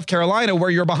you're in South Carolina where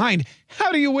you're behind.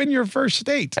 How do you win your first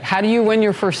state? How do you win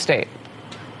your first state?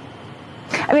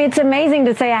 I mean, it's amazing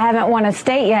to say I haven't won a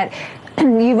state yet.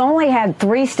 You've only had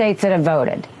 3 states that have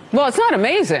voted. Well, it's not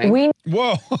amazing.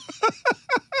 Whoa.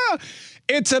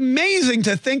 It's amazing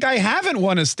to think I haven't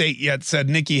won a state yet, said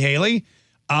Nikki Haley.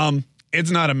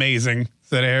 It's not amazing,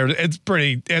 said Harris.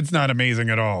 It's not amazing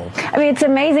at all. I mean, it's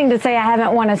amazing to say I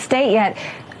haven't won a state yet.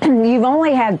 You've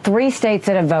only had 3 states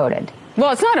that have voted.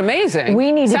 Well, it's not amazing.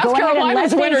 We need to South go ahead and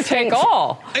Carolina's let winner these take states-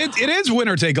 all. It is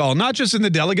winner take all, not just in the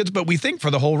delegates, but we think for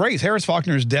the whole race. Harris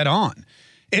Faulkner is dead on.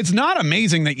 It's not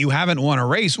amazing that you haven't won a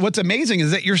race. What's amazing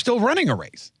is that you're still running a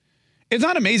race. It's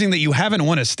not amazing that you haven't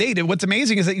won a state. What's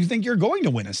amazing is that you think you're going to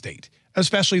win a state,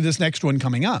 especially this next one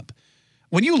coming up.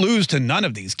 When you lose to none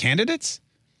of these candidates,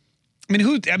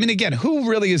 who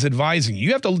really is advising you?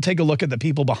 You have to take a look at the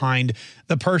people behind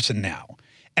the person now.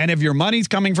 And if your money's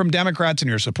coming from Democrats and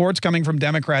your support's coming from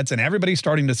Democrats and everybody's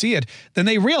starting to see it, then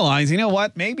they realize, you know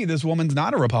what, maybe this woman's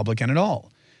not a Republican at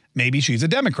all. Maybe she's a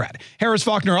Democrat. Harris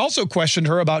Faulkner also questioned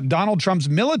her about Donald Trump's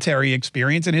military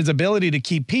experience and his ability to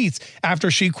keep peace after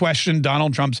she questioned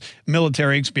Donald Trump's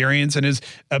military experience and his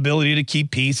ability to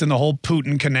keep peace and the whole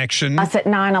Putin connection. Us at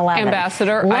 9/11.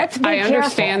 Ambassador, I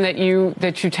understand that you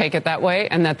take it that way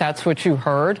and that's what you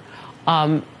heard.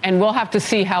 And we'll have to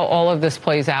see how all of this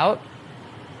plays out.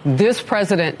 This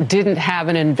president didn't have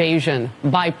an invasion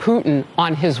by Putin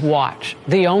on his watch,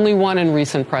 the only one in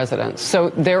recent presidents.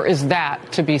 So there is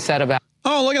that to be said about.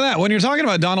 Oh, look at that. When you're talking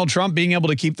about Donald Trump being able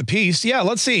to keep the peace. Yeah,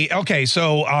 let's see. Okay,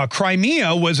 so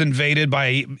Crimea was invaded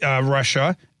by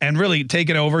Russia and really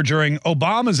taken over during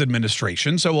Obama's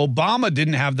administration. So Obama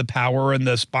didn't have the power and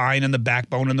the spine and the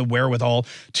backbone and the wherewithal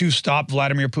to stop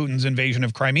Vladimir Putin's invasion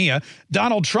of Crimea.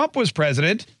 Donald Trump was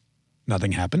president.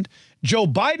 Nothing happened. Joe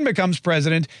Biden becomes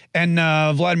president and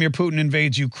Vladimir Putin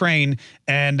invades Ukraine.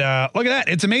 And look at that.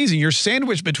 It's amazing. You're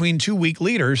sandwiched between 2 weak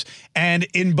leaders. And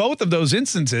in both of those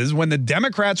instances, when the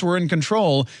Democrats were in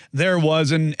control, there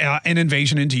was an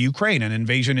invasion into Ukraine, an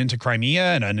invasion into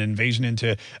Crimea, and an invasion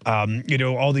into,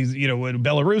 all these,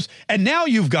 Belarus. And now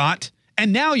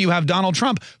you have Donald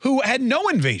Trump, who had no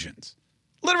invasions.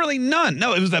 Literally none.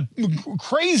 No, it was the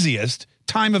craziest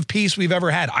time of peace we've ever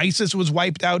had. ISIS was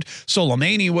wiped out.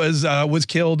 Soleimani was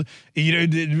killed.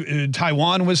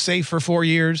 Taiwan was safe for 4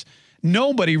 years.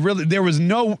 Nobody really, there was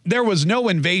no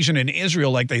invasion in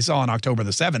Israel like they saw on October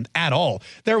the 7th at all.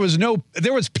 There was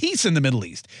peace in the Middle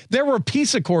East. There were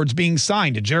peace accords being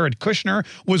signed. Jared Kushner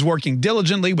was working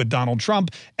diligently with Donald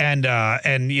Trump and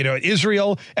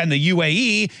Israel and the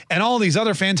UAE and all these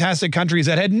other fantastic countries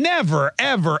that had never,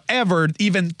 ever, ever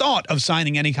even thought of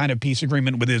signing any kind of peace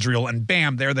agreement with Israel. And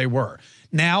bam, there they were.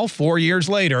 Now, 4 years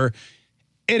later,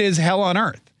 it is hell on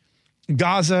earth.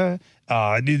 Gaza,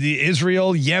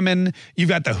 Israel, Yemen, you've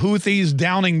got the Houthis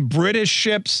downing British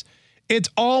ships. It's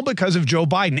all because of Joe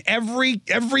Biden.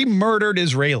 Every murdered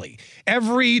Israeli,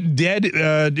 every dead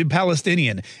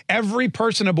Palestinian, every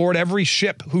person aboard every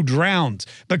ship who drowns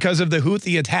because of the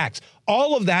Houthi attacks.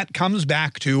 All of that comes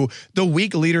back to the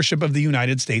weak leadership of the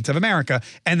United States of America,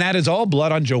 and that is all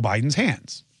blood on Joe Biden's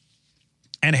hands.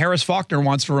 And Harris Faulkner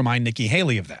wants to remind Nikki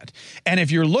Haley of that. And if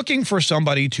you're looking for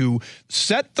somebody to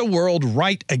set the world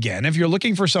right again, if you're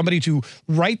looking for somebody to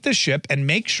right the ship and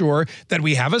make sure that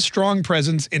we have a strong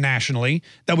presence nationally,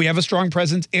 that we have a strong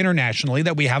presence internationally,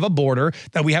 that we have a border,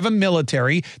 that we have a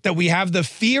military, that we have the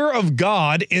fear of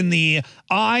God in the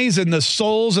eyes and the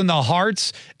souls and the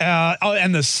hearts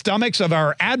and the stomachs of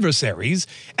our adversaries,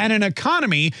 and an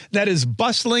economy that is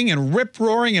bustling and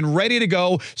rip-roaring and ready to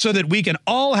go so that we can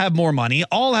all have more money,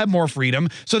 all have more freedom,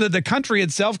 so that the country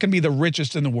itself can be the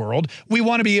richest in the world. We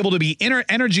want to be able to be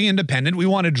energy independent. We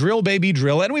want to drill, baby,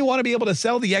 drill. And we want to be able to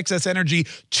sell the excess energy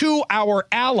to our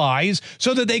allies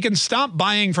so that they can stop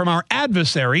buying from our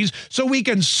adversaries, so we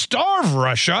can starve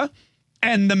Russia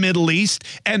and the Middle East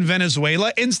and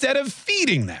Venezuela instead of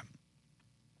feeding them.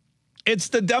 It's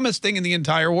the dumbest thing in the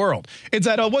entire world. It's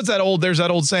that, there's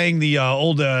that old saying, the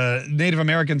old Native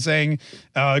American saying,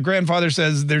 grandfather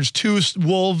says there's two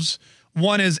wolves.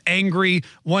 One is angry,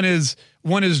 one is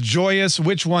joyous,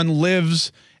 which one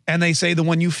lives? And they say the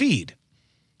one you feed.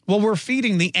 Well, we're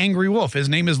feeding the angry wolf. His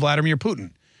name is Vladimir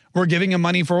Putin. We're giving him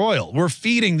money for oil. We're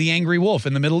feeding the angry wolf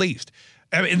in the Middle East.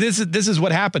 I mean, this is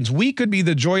what happens. We could be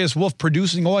the joyous wolf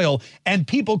producing oil, and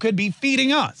people could be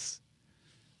feeding us.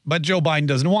 But Joe Biden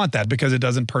doesn't want that because it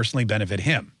doesn't personally benefit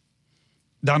him.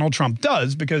 Donald Trump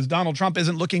does, because Donald Trump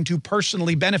isn't looking to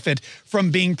personally benefit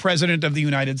from being president of the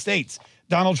United States.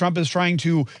 Donald Trump is trying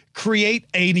to create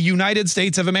a United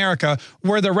States of America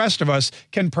where the rest of us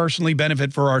can personally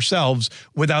benefit for ourselves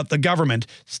without the government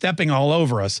stepping all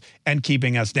over us and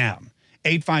keeping us down.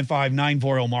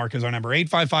 855-940-MARK is our number.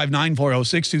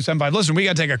 855-940-6275. Listen, we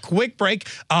got to take a quick break.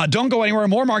 Don't go anywhere.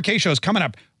 More Mark Kaye Show is coming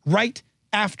up right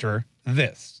after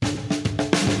this.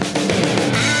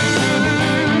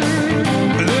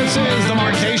 This is the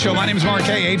Mark Kaye Show. My name is Mark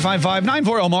Kaye.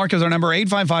 855-940-MARK is our number.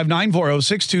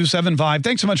 855-940-6275.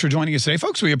 Thanks so much for joining us today,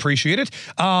 folks. We appreciate it.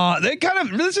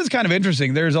 This is kind of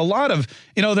interesting. There's a lot of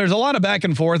back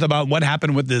and forth about what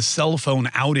happened with this cell phone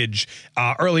outage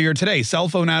earlier today. Cell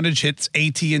phone outage hits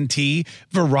AT&T,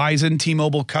 Verizon,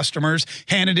 T-Mobile customers.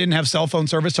 Hannah didn't have cell phone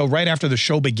service, so right after the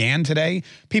show began today,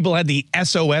 people had the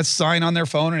SOS sign on their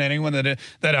phone, and anyone that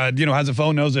has a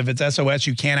phone knows if it's SOS,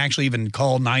 you can't actually even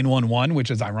call 911,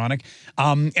 which is ironic.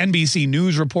 NBC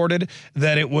News reported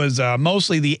that it was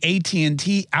mostly the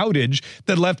AT&T outage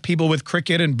that left people with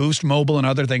Cricket and Boost Mobile and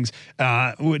other things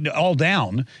all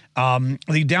down.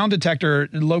 The down detector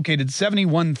located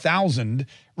 71,000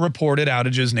 reported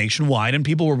outages nationwide, and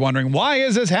people were wondering, why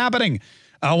is this happening?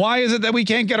 Why is it that we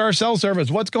can't get our cell service?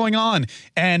 What's going on?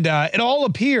 And it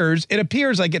appears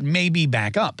like it may be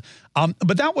back up.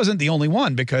 But that wasn't the only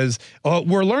one, because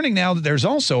we're learning now that there's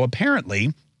also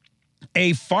apparently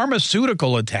a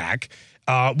pharmaceutical attack,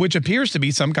 which appears to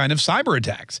be some kind of cyber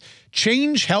attacks.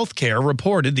 Change Healthcare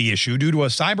reported the issue due to a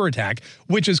cyber attack,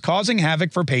 which is causing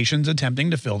havoc for patients attempting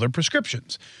to fill their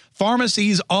prescriptions.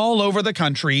 Pharmacies all over the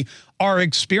country are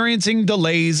experiencing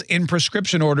delays in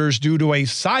prescription orders due to a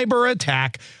cyber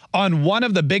attack on one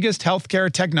of the biggest healthcare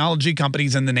technology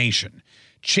companies in the nation.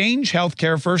 Change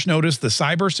Healthcare first noticed the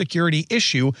cybersecurity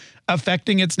issue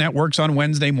affecting its networks on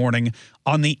Wednesday morning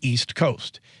on the East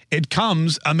Coast. It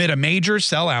comes amid a major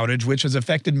cell outage which has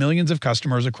affected millions of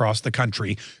customers across the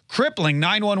country, crippling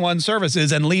 911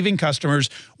 services and leaving customers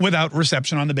without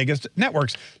reception on the biggest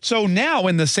networks. So now,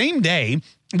 in the same day,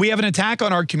 we have an attack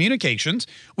on our communications,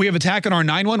 we have an attack on our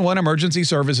 911 emergency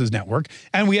services network,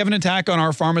 and we have an attack on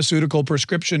our pharmaceutical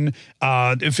prescription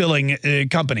filling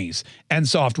companies and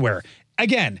software.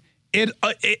 Again,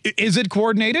 is it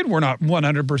coordinated? We're not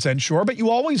 100% sure, but you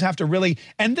always have to really,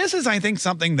 and this is, I think,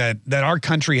 something that our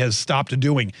country has stopped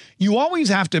doing. You always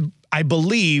have to, I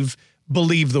believe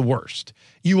the worst.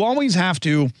 You always have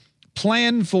to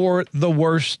plan for the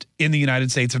worst in the United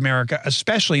States of America,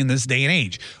 especially in this day and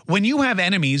age. When you have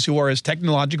enemies who are as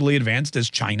technologically advanced as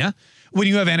China, when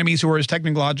you have enemies who are as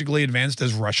technologically advanced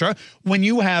as Russia, when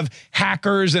you have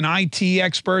hackers and IT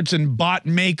experts and bot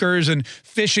makers and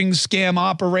phishing scam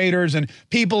operators and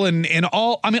people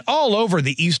all over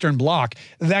the Eastern Bloc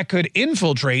that could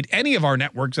infiltrate any of our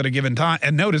networks at a given time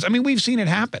and notice. I mean, we've seen it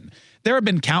happen. There have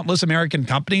been countless American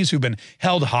companies who've been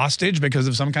held hostage because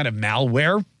of some kind of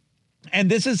malware. And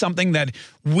this is something that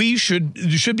we should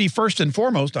be first and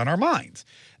foremost on our minds.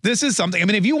 This is something, I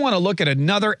mean, if you want to look at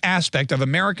another aspect of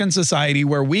American society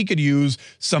where we could use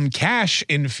some cash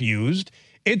infused,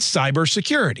 it's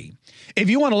cybersecurity. If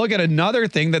you want to look at another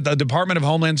thing that the Department of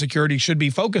Homeland Security should be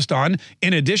focused on,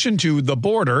 in addition to the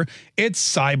border,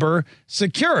 it's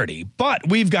cybersecurity. But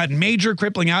we've got major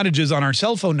crippling outages on our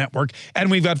cell phone network, and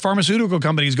we've got pharmaceutical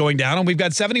companies going down, and we've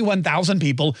got 71,000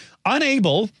 people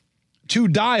unable to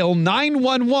dial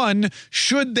 911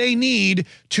 should they need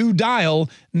to dial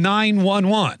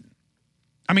 911.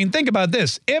 I mean, think about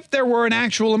this. If there were an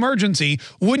actual emergency,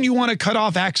 wouldn't you want to cut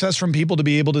off access from people to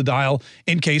be able to dial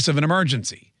in case of an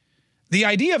emergency? The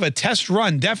idea of a test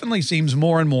run definitely seems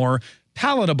more and more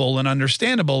palatable and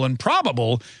understandable and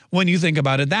probable when you think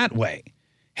about it that way.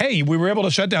 Hey, we were able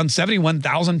to shut down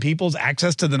 71,000 people's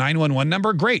access to the 911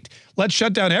 number. Great. Let's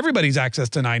shut down everybody's access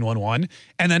to 911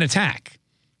 and then attack.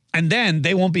 And then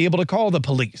they won't be able to call the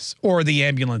police or the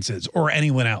ambulances or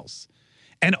anyone else.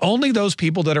 And only those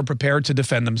people that are prepared to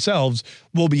defend themselves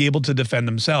will be able to defend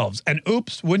themselves. And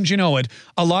oops, wouldn't you know it,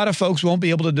 a lot of folks won't be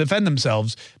able to defend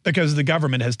themselves because the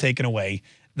government has taken away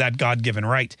that God-given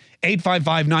right.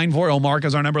 855-940-MARK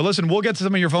is our number. Listen, we'll get to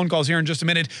some of your phone calls here in just a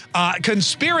minute.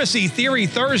 Conspiracy Theory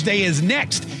Thursday is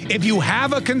next. If you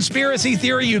have a conspiracy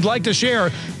theory you'd like to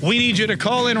share, we need you to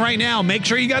call in right now. Make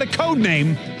sure you got a code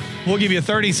name. We'll give you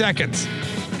 30 seconds.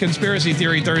 Conspiracy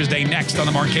Theory Thursday next on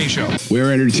The Mark Kaye Show.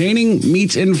 Where entertaining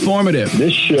meets informative.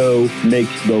 This show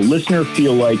makes the listener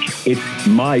feel like it's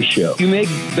my show. You make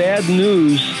bad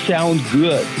news sound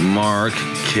good. Mark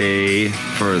Kaye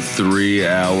for 3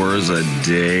 hours a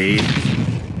day.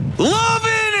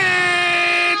 Loving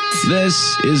it!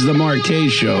 This is The Mark Kaye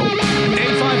Show.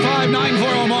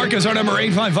 855-940-MARK is our number,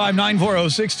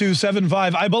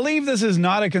 855-940-6275. I believe this is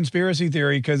not a conspiracy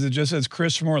theory because it just says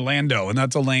Chris from Orlando, and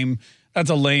that's a lame That's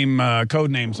a lame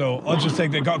code name. So let's just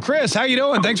take the call. Chris, how you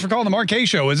doing? Thanks for calling the Mark K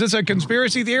Show. Is this a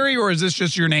conspiracy theory or is this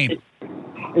just your name?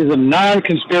 It's a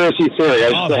non-conspiracy theory. I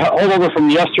was hold over from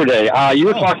yesterday. You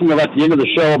were talking about the end of the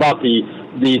show about the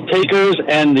takers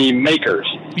and the makers.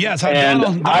 Yes,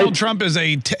 Donald Trump is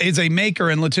a maker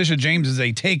and Letitia James is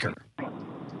a taker.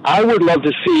 I would love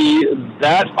to see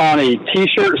that on a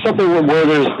T-shirt, something where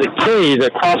there's the K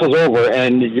that crosses over,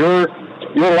 and your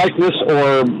likeness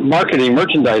or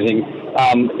merchandising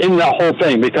in that whole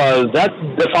thing, because that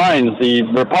defines the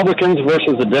Republicans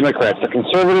versus the Democrats, the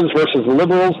conservatives versus the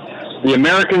liberals, the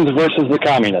Americans versus the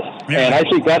communists. Yeah. And I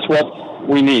think that's what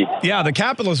we need. Yeah, the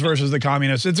capitalists versus the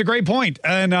communists. It's a great point.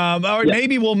 And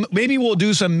maybe we'll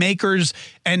do some makers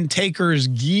and takers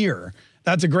gear.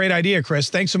 That's a great idea,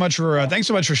 Chris. Thanks so much for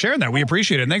sharing that. We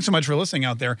appreciate it. And thanks so much for listening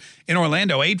out there in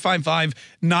Orlando.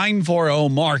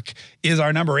 855-940-MARK is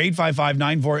our number.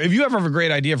 855-940. If you ever have a great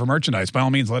idea for merchandise, by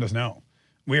all means, let us know.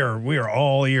 We are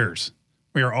all ears.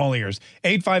 We are all ears.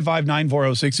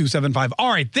 855-940-6275.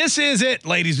 All right, this is it,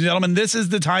 ladies and gentlemen. This is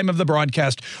the time of the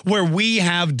broadcast where we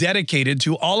have dedicated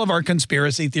to all of our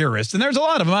conspiracy theorists. And there's a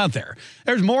lot of them out there.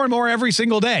 There's more and more every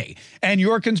single day. And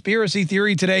your conspiracy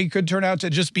theory today could turn out to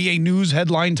just be a news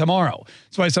headline tomorrow.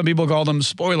 That's why some people call them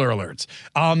spoiler alerts.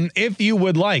 If you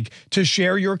would like to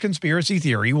share your conspiracy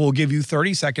theory, we'll give you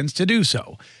 30 seconds to do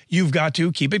so. You've got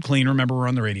to keep it clean. Remember, we're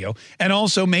on the radio. And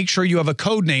also make sure you have a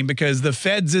code name because the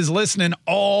feds is listening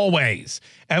always.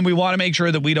 And we want to make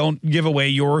sure that we don't give away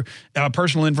your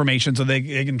personal information so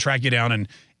they can track you down and,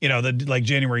 like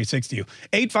January 6th to you.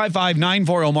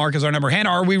 855-940-MARK is our number. Hannah,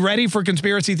 are we ready for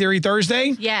Conspiracy Theory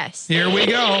Thursday? Yes. Here we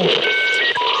go.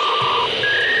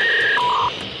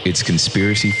 It's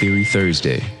Conspiracy Theory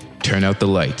Thursday. Turn out the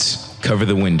lights, cover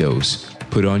the windows,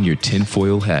 put on your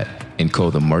tinfoil hat, and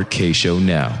call the Mark K Show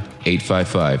now.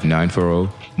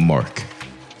 855-940-MARK.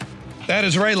 That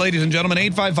is right, ladies and gentlemen.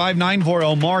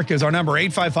 855-940-MARK is our number.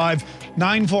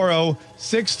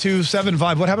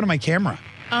 855-940-6275. What happened to my camera?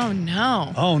 Oh,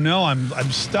 no. Oh, no,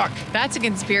 I'm stuck. That's a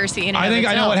conspiracy in and I of think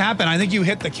itself. I know what happened. I think you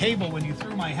hit the cable when you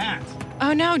threw my hat.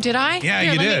 Oh, no, did I? Yeah,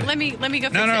 Here, you did. Let me go fix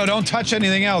it. No, don't touch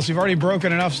anything else. You've already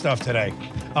broken enough stuff today.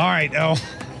 All right,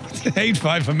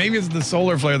 855. Maybe it's the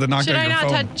solar flare that knocked out your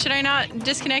phone. Should I not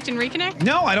disconnect and reconnect?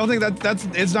 No, I don't think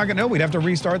it's not going to. No, we'd have to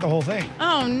restart the whole thing.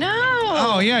 Oh, no.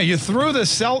 Oh, yeah, you threw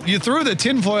the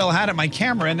tinfoil hat at my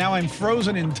camera, and now I'm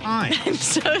frozen in time. I'm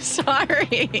so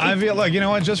sorry. I feel like, you know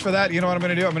what, just for that, you know what I'm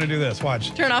going to do? I'm going to do this.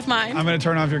 Watch. Turn off mine. I'm going to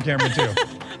turn off your camera, too.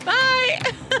 Bye.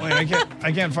 Wait, I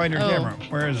can't find your camera.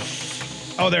 Where is it?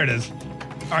 Oh, there it is.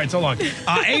 All right, so long.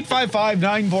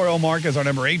 855-940-MARK is our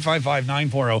number.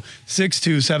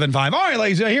 855-940-6275. All right,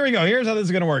 ladies, here we go. Here's how this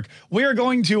is going to work. We are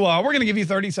going to we're going to give you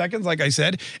 30 seconds, like I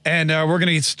said, and we're going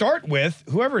to start with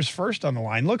whoever's first on the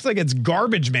line. Looks like it's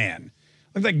Garbage Man.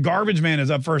 Looks like Garbage Man is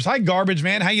up first. Hi, Garbage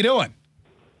Man. How you doing?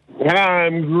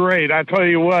 I'm great. I tell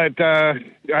you what,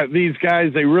 these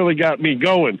guys, they really got me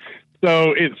going.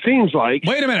 So it seems like...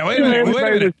 Wait a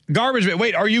minute. Garbage Man,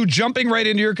 wait, are you jumping right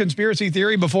into your conspiracy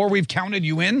theory before we've counted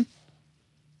you in?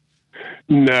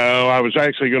 No, I was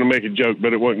actually going to make a joke,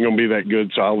 but it wasn't going to be that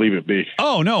good, so I'll leave it be.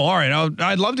 Oh, no, all right.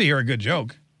 I'd love to hear a good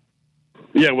joke.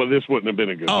 Yeah, well, this wouldn't have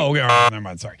been a good one. Okay, all right, never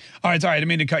mind, sorry. All right, sorry, I didn't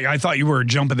mean to cut you. I thought you were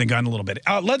jumping the gun a little bit.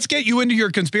 Let's get you into your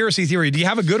conspiracy theory. Do you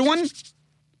have a good one?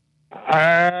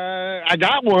 I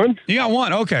got one. You got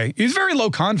one? Okay. He's very low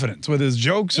confidence with his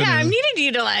jokes. Yeah, I'm needing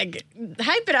you to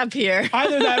hype it up here.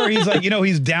 Either that or he's like,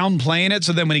 he's downplaying it.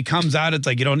 So then when he comes out, it's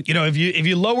like, if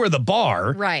you lower the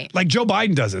bar, right? Like Joe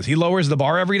Biden does this. He lowers the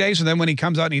bar every day. So then when he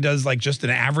comes out and he does like just an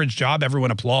average job,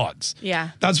 everyone applauds. Yeah.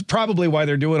 That's probably why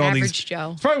they're doing all these. Average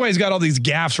Joe. Probably why he's got all these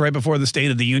gaffes right before the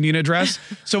State of the Union address.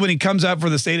 So when he comes out for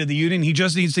the State of the Union, he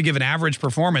just needs to give an average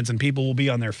performance and people will be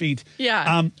on their feet.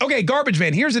 Yeah. Okay, Garbage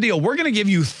Man, here's the deal. We're going to give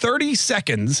you 30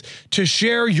 seconds to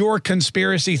share your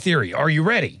conspiracy theory. Are you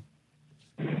ready?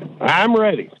 I'm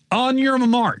ready. On your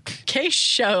mark. Case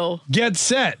show. Get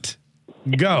set.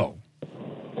 Go.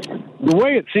 The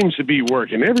way it seems to be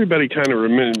working, everybody kind of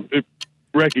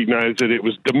recognized that it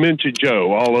was Dementia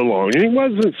Joe all along. And he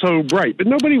wasn't so bright, but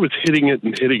nobody was hitting it.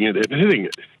 Then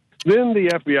the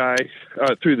FBI,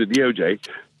 through the DOJ,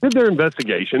 did their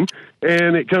investigation,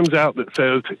 and it comes out that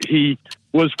says he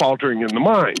was faltering in the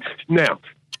mind. Now,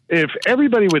 if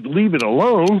everybody would leave it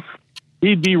alone,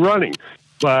 he'd be running.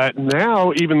 But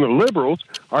now even the liberals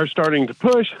are starting to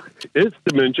push it's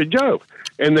Dementia Joe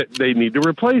and that they need to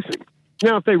replace him.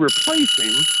 Now, if they replace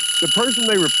him, the person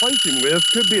they replace him with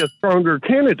could be a stronger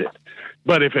candidate.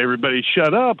 But if everybody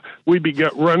shut up, we'd be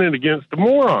running against a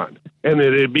moron. And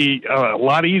it'd be a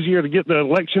lot easier to get the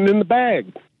election in the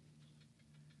bag.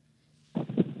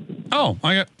 Oh,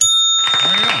 I got...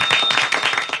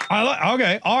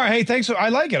 Okay. All right. Hey, thanks. I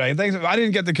like it. I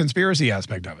didn't get the conspiracy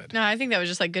aspect of it. No, I think that was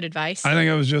just like good advice. I think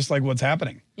it was just like what's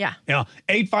happening. Yeah. Yeah.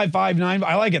 855-9.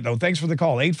 I like it though. Thanks for the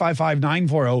call.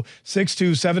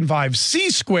 855-940-6275. C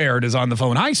Squared is on the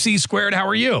phone. Hi, C Squared. How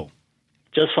are you?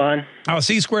 Just fine.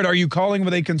 C Squared, are you calling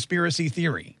with a conspiracy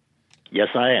theory? Yes,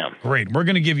 I am. Great. We're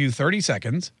going to give you 30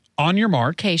 seconds. On your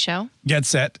mark. K-Show. Get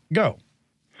set. Go.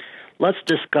 Let's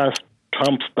discuss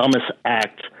Trump's dumbest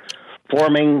act,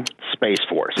 forming Space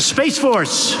Force. Space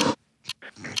Force.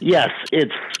 Yes,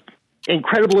 it's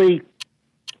incredibly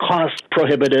cost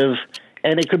prohibitive,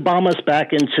 and it could bomb us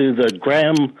back into the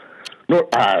Graham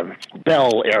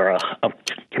Bell era of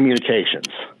communications.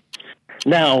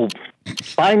 Now,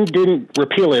 Biden didn't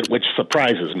repeal it, which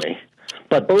surprises me,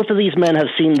 but both of these men have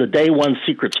seen the day one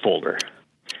secrets folder.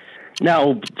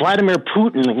 Now, Vladimir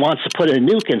Putin wants to put a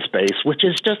nuke in space, which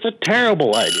is just a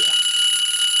terrible idea.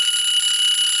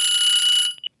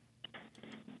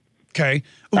 Okay.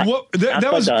 That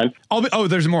was done.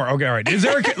 There's more. Okay, all right. Is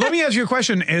there? Let me ask you a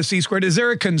question, C Squared. Is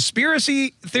there a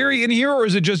conspiracy theory in here, or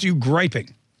is it just you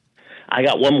griping? I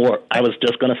got one more. I was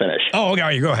just going to finish. Oh, okay. All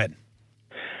right, you go ahead.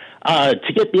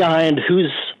 To get behind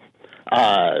who's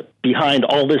behind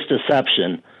all this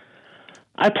deception,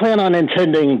 I plan on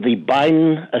attending the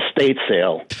Biden estate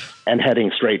sale and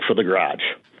heading straight for the garage.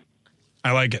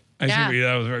 I like it. That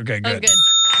was okay. Good. That was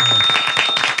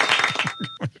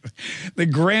good. The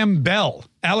Graham Bell,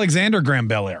 Alexander Graham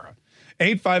Bell era.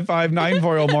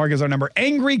 855-940-MARK is our number.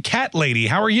 Angry Cat Lady,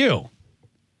 how are you?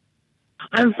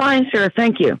 I'm fine, sir.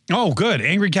 Thank you. Oh, good.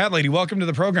 Angry Cat Lady, welcome to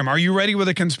the program. Are you ready with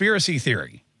a conspiracy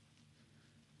theory?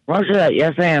 Roger that.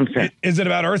 Yes, I am, sir. Is it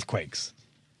about earthquakes?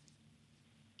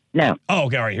 No. Oh,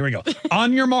 okay. All right, here we go.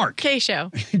 On your mark.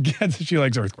 K-Show. She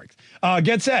likes earthquakes.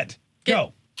 Get set.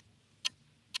 Go.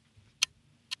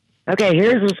 Okay,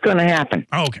 here's what's going to happen.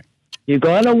 Oh, okay. You're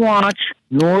going to watch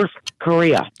North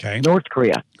Korea. Okay. North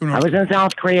Korea. I was in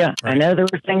South Korea. Right. I know there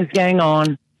were things going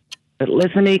on, but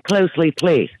listen to me closely,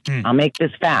 please. I'll make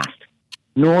this fast.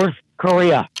 North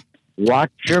Korea.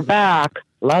 Watch your back.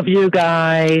 Love you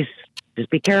guys. Just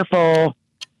be careful.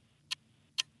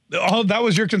 Oh, that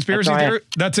was your conspiracy theory?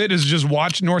 That's it? Is just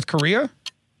watch North Korea?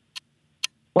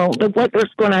 Well,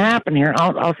 what's going to happen here,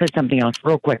 I'll say something else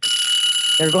real quick.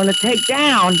 They're going to take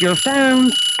down your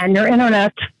phones and your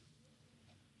internet.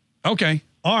 Okay.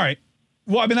 All right.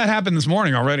 Well, I mean, that happened this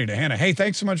morning already to Hannah. Hey,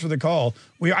 thanks so much for the call.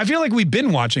 I feel like we've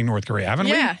been watching North Korea, haven't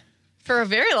we? Yeah, for a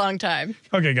very long time.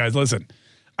 Okay, guys, listen.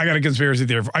 I got a conspiracy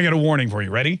theory. I got a warning for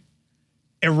you. Ready?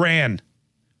 Iran.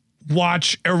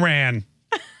 Watch Iran.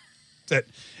 That's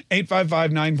it.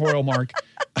 855-940-MARK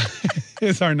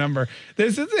is our number.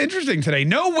 This is interesting today.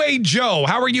 No Way Joe.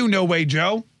 How are you, No Way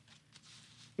Joe?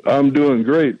 I'm doing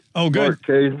great. Oh, good. Mark,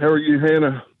 Kay, how are you,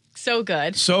 Hannah? So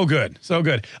good. So good. So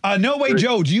good. No Way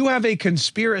Joe, do you have a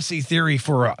conspiracy theory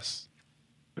for us?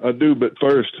 I do, but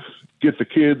first, get the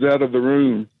kids out of the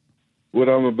room. What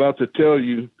I'm about to tell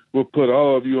you will put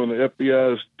all of you on the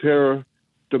FBI's terror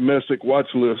domestic watch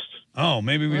list. Oh,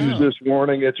 maybe we use this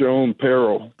warning at your own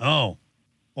peril. Oh.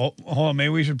 Well, hold on. Maybe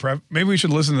we should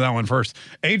listen to that one first.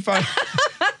 85.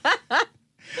 All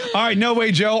right, No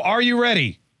Way Joe, are you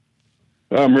ready?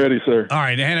 I'm ready, sir. All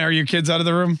right, Hannah, are your kids out of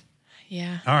the room?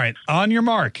 Yeah. All right, on your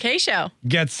mark. K-Show.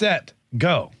 Get set.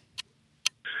 Go.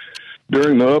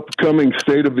 During the upcoming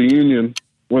State of the Union,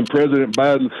 when President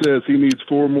Biden says he needs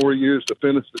 4 more years to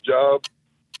finish the job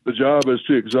is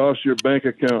to exhaust your bank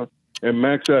account and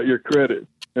max out your credit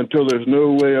until there's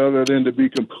no way other than to be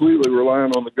completely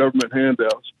reliant on the government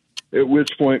handouts, at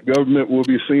which point government will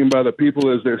be seen by the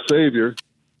people as their savior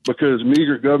because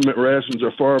meager government rations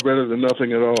are far better than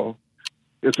nothing at all.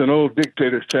 It's an old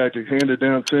dictator's tactic handed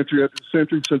down century after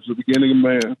century since the beginning of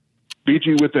man. Beat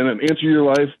you within an inch of your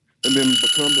life and then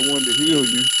become the one to heal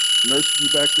you, nurse you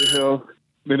back to health,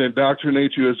 then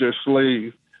indoctrinate you as their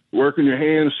slave, working your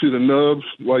hands to the nubs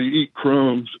while you eat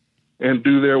crumbs and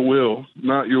do their will,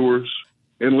 not yours,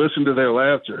 and listen to their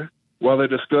laughter while they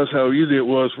discuss how easy it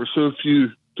was for so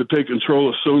few to take control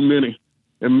of so many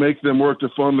and make them work to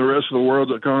fund the rest of the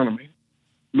world's economy.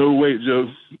 No, wait,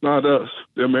 Joe, not us,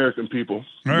 the American people.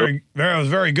 That was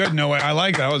very good. No way. I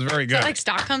like that. That was very good. Is that like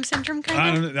Stockholm Syndrome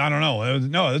kind of? I don't know.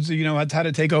 That's how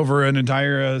to take over an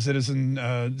entire citizen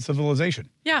civilization.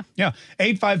 Yeah. Yeah.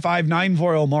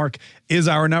 855-940-MARK is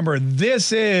our number.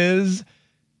 This is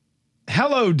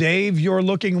Hello, Dave. You're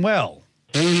looking well.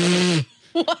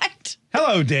 What?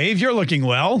 Hello, Dave. You're looking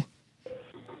well.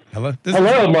 Hello.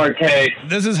 Hello, Mark K.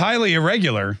 This is highly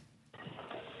irregular.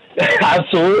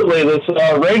 Absolutely. This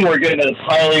rain we're getting is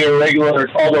highly irregular.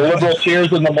 It's all the liberal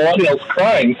cheers and the millennials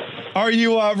crying. Are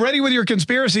you ready with your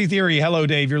conspiracy theory? Hello,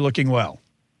 Dave. You're looking well.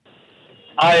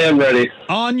 I am ready.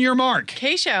 On your mark.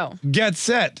 K-Show. Get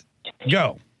set.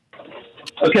 Go.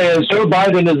 Okay, as Joe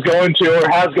Biden is going to or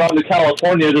has gone to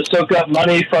California to soak up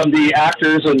money from the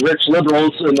actors and rich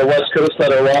liberals in the West Coast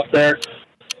that are up there,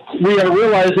 we are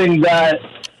realizing that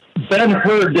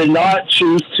Ben-Hur did not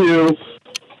choose to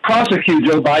prosecute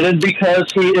Joe Biden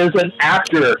because he is an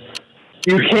actor.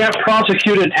 You can't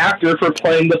prosecute an actor for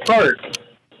playing the part.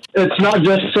 It's not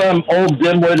just some old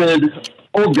dim-witted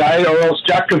old guy, or else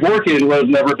Jack Kevorkian would have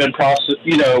never been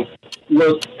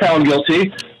was found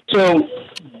guilty. So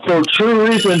the true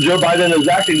reason Joe Biden is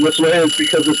acting this way is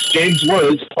because it's James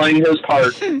Woods playing his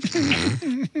part.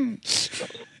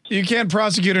 You can't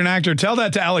prosecute an actor. Tell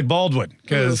that to Alec Baldwin,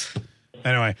 because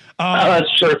anyway.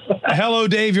 That's true. Hello,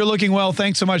 Dave. You're looking well.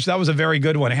 Thanks so much. That was a very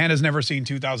good one. Hannah's never seen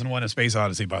 2001: A Space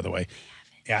Odyssey, by the way.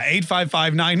 Yeah,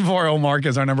 855-940-MARK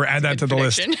is our number. Add that to the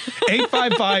list.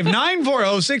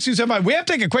 855-940-6275. We have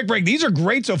to take a quick break. These are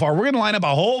great so far. We're going to line up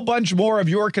a whole bunch more of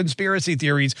your conspiracy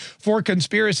theories for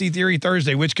Conspiracy Theory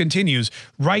Thursday, which continues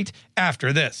right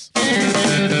after this.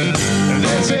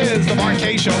 This is the Mark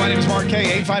K Show. My name is Mark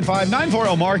K.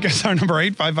 855-940-MARK is our number.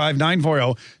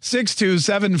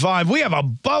 855-940-6275. We have a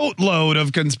boatload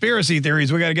of conspiracy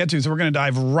theories we got to get to, so we're going to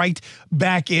dive right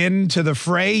back into the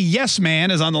fray. Yes Man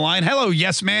is on the line. Hello,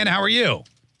 Yes Man. How are you?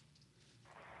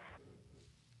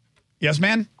 Yes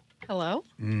Man? Hello?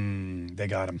 They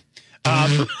got him.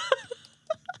 Hello?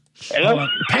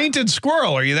 Painted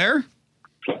Squirrel, are you there?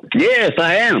 Yes,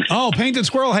 I am. Oh, Painted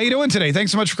Squirrel, how you doing today?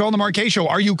 Thanks so much for calling the Mark K Show.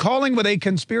 Are you calling with a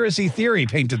conspiracy theory,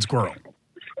 Painted Squirrel?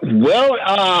 Well,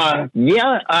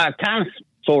 yeah, kind of,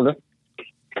 sort of.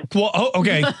 Well,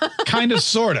 okay, kind of,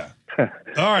 sort of. All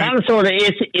right. Kind of, sort of.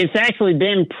 It's actually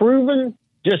been proven,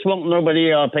 just won't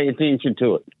nobody pay attention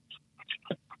to it.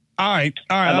 All right,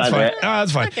 that's fine.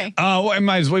 That's fine. Okay.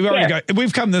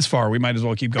 We've come this far. We might as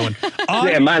well keep going.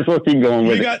 Might as well keep going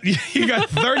with it. You got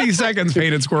 30 seconds,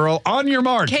 Painted Squirrel. On your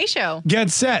mark. K-Show. Get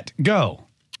set. Go.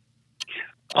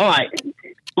 All right.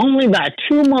 Only about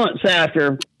 2 months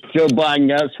after Joe Biden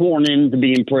got sworn in to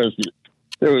being president,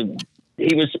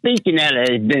 he was speaking at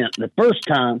an event the first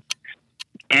time,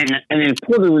 and an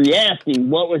reporter asked him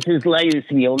what was his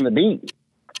legacy on the beat.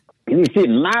 And he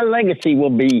said, "My legacy will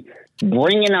be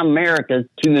bringing America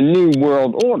to the new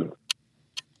world order."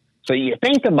 So you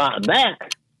think about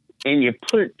that, and you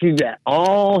put it to that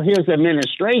all his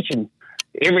administration,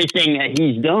 everything that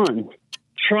he's done,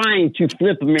 trying to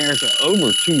flip America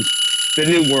over to the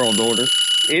new world order.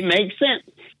 It makes sense.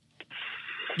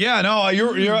 Yeah, no,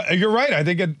 you're right. I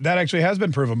think that actually has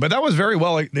been proven, but that was very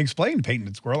well explained,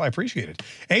 Painted Squirrel. I appreciate it.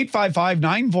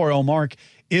 855-940-MARK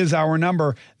is our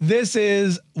number. This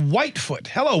is Whitefoot.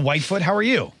 Hello, Whitefoot. How are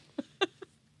you?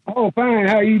 Oh, fine.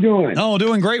 How are you doing? Oh,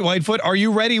 doing great, Whitefoot. Are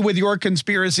you ready with your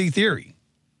conspiracy theory?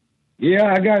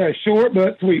 Yeah, I got a short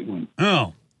but sweet one.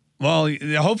 Oh, well,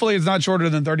 hopefully it's not shorter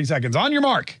than 30 seconds. On your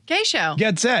mark. K-Show.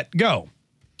 Get set. Go.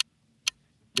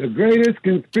 The greatest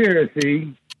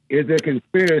conspiracy is a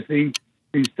conspiracy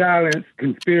to silence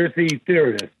conspiracy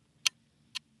theorists.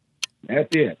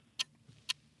 That's it.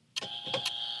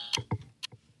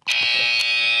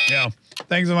 Yeah.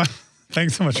 Thanks so much.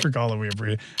 Thanks so much for calling. We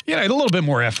appreciate it. Yeah, a little bit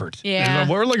more effort. Yeah.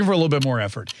 We're looking for a little bit more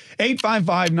effort.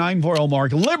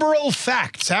 855-940-MARK. Liberal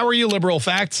Facts. How are you, Liberal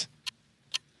Facts?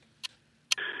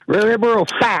 Liberal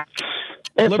Facts.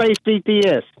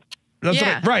 FACTS.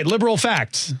 That's right. Liberal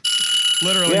Facts.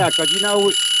 Literally. Yeah, because,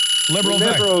 liberal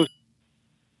liberals.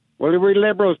 Well, we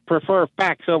liberals prefer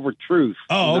facts over truth.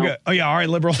 Oh, okay. Oh, yeah. All right,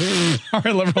 liberal. All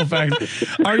right, Liberal Facts.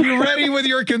 Are you ready with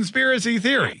your conspiracy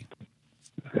theory?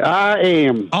 I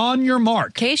am. On your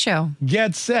mark. K-Show.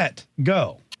 Get set.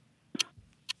 Go.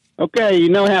 Okay, you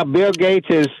know how Bill Gates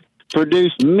has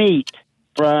produced meat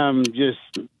from just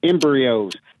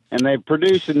embryos, and they're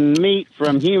producing meat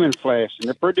from human flesh, and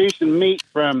they're producing meat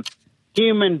from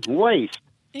human waste.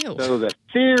 Ew. So the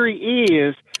theory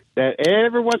is that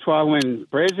every once in a while when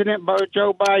President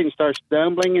Joe Biden starts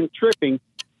stumbling and tripping,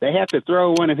 they have to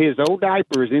throw one of his old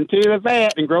diapers into the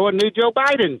vat and grow a new Joe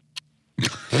Biden.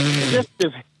 Just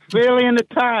to fill in the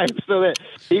time so that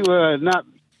he will not,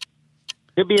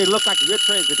 he'll look like a good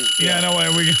president. Yeah, no way.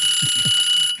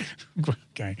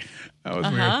 Okay. That was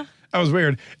weird. That was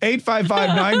weird.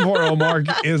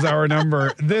 855-940-MARK is our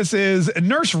number. This is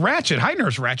Nurse Ratchet. Hi,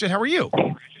 Nurse Ratchet. How are you?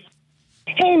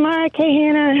 Hey, Mark. Hey,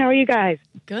 Hannah. How are you guys?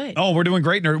 Good. Oh, we're doing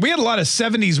great. We had a lot of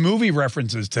 70s movie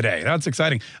references today. That's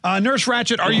exciting. Nurse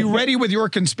Ratchet, are you ready with your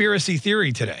conspiracy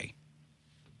theory today?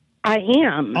 I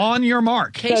am. On your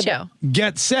mark. K-Show.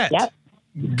 Get set. Yep.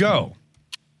 Go.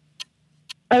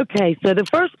 Okay, so the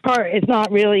first part is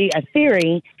not really a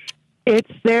theory.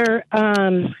 They're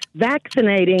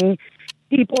vaccinating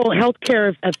people,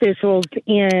 healthcare officials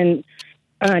in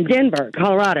Denver,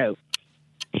 Colorado.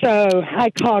 So I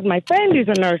called my friend who's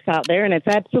a nurse out there, and it's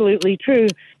absolutely true.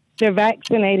 They're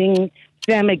vaccinating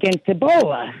them against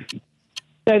Ebola.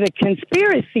 So the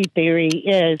conspiracy theory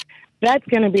is that's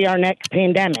going to be our next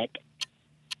pandemic.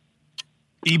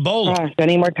 Ebola.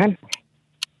 Any more time?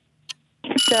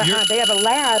 So, they have a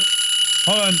lab.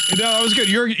 Hold on. No, that was good.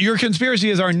 Your conspiracy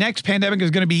is our next pandemic is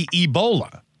going to be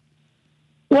Ebola.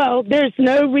 Well, there's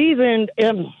no reason.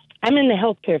 I'm in the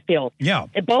healthcare field. Yeah.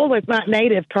 Ebola is not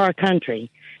native to our country.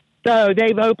 So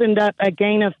they've opened up a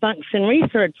gain-of-function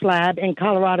research lab in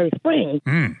Colorado Springs,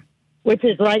 which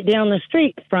is right down the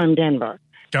street from Denver.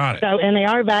 Got it. So, and they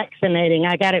are vaccinating.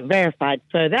 I got it verified.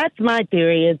 So that's my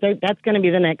theory. Is that's going to be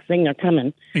the next thing they're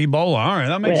coming. Ebola. All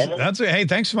right. Hey,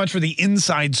 thanks so much for the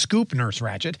inside scoop, Nurse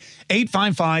Ratchet.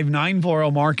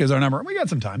 855-940-MARK is our number. We got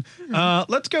some time.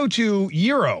 Let's go to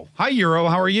Euro. Hi, Euro.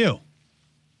 How are you?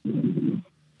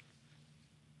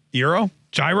 Euro?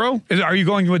 Gyro? Are you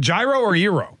going with Gyro or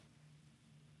Euro?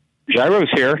 Gyro's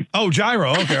here. Oh,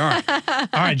 Gyro. Okay, all right. All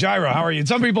right, Gyro, how are you?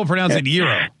 Some people pronounce it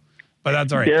Euro, but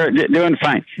that's all right. They're doing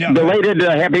fine. Yeah. Belated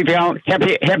happy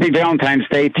Valentine's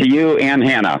Day to you and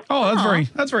Hannah. Oh,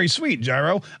 that's very sweet,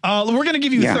 Gyro. We're going to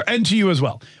give you, and to you as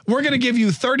well. We're going to give you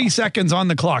 30 seconds on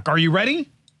the clock. Are you ready?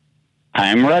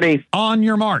 I'm ready. On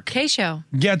your mark. K-Show.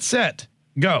 Get set.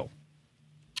 Go.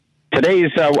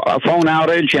 Today's phone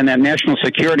outage and that national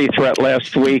security threat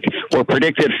last week were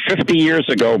predicted 50 years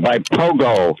ago by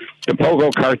Pogo, the Pogo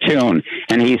cartoon.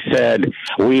 And he said,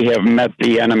 "We have met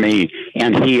the enemy,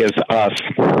 and he is us."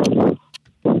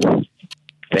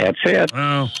 That's it.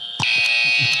 Oh.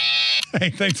 Hey,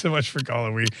 thanks so much for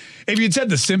calling. If you'd said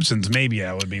The Simpsons, maybe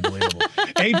that would be believable.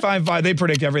 855, they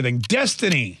predict everything.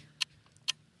 Destiny.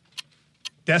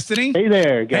 Destiny? Hey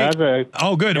there, guys. Hey.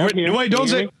 Oh, good. Wait, don't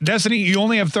say Destiny. You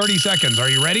only have 30 seconds. Are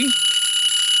you ready?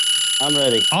 I'm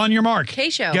ready. On your mark.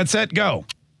 K-Show. Get set, go.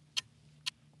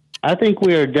 I think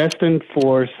we are destined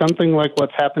for something like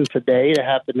what's happened today to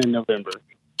happen in November.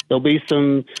 There'll be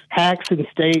some hacks in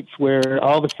states where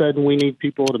all of a sudden we need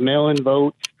people to mail in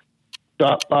votes,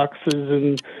 drop boxes,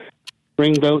 and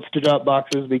bring votes to drop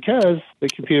boxes because the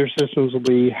computer systems will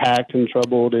be hacked and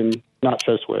troubled and not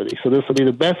trustworthy. So this will be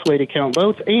the best way to count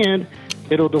votes, and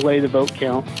it'll delay the vote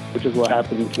count, which is what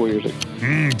happened 4 years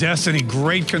ago. Destiny,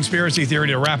 great conspiracy theory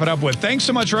to wrap it up with. Thanks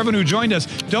so much for everyone who joined us.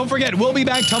 Don't forget, we'll be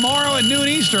back tomorrow at noon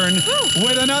Eastern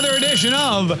with another edition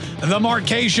of The Mark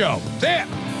K Show. See ya.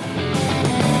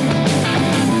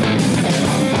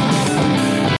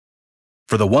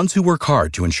 For the ones who work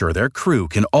hard to ensure their crew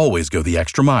can always go the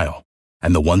extra mile,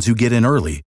 and the ones who get in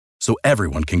early so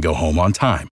everyone can go home on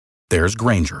time, there's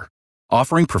Grainger,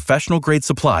 offering professional-grade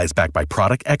supplies backed by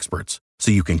product experts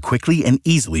so you can quickly and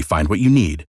easily find what you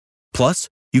need. Plus,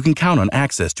 you can count on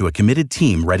access to a committed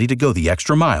team ready to go the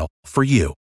extra mile for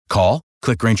you. Call,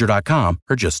 click Grainger.com,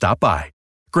 or just stop by.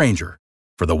 Grainger,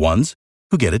 for the ones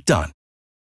who get it done.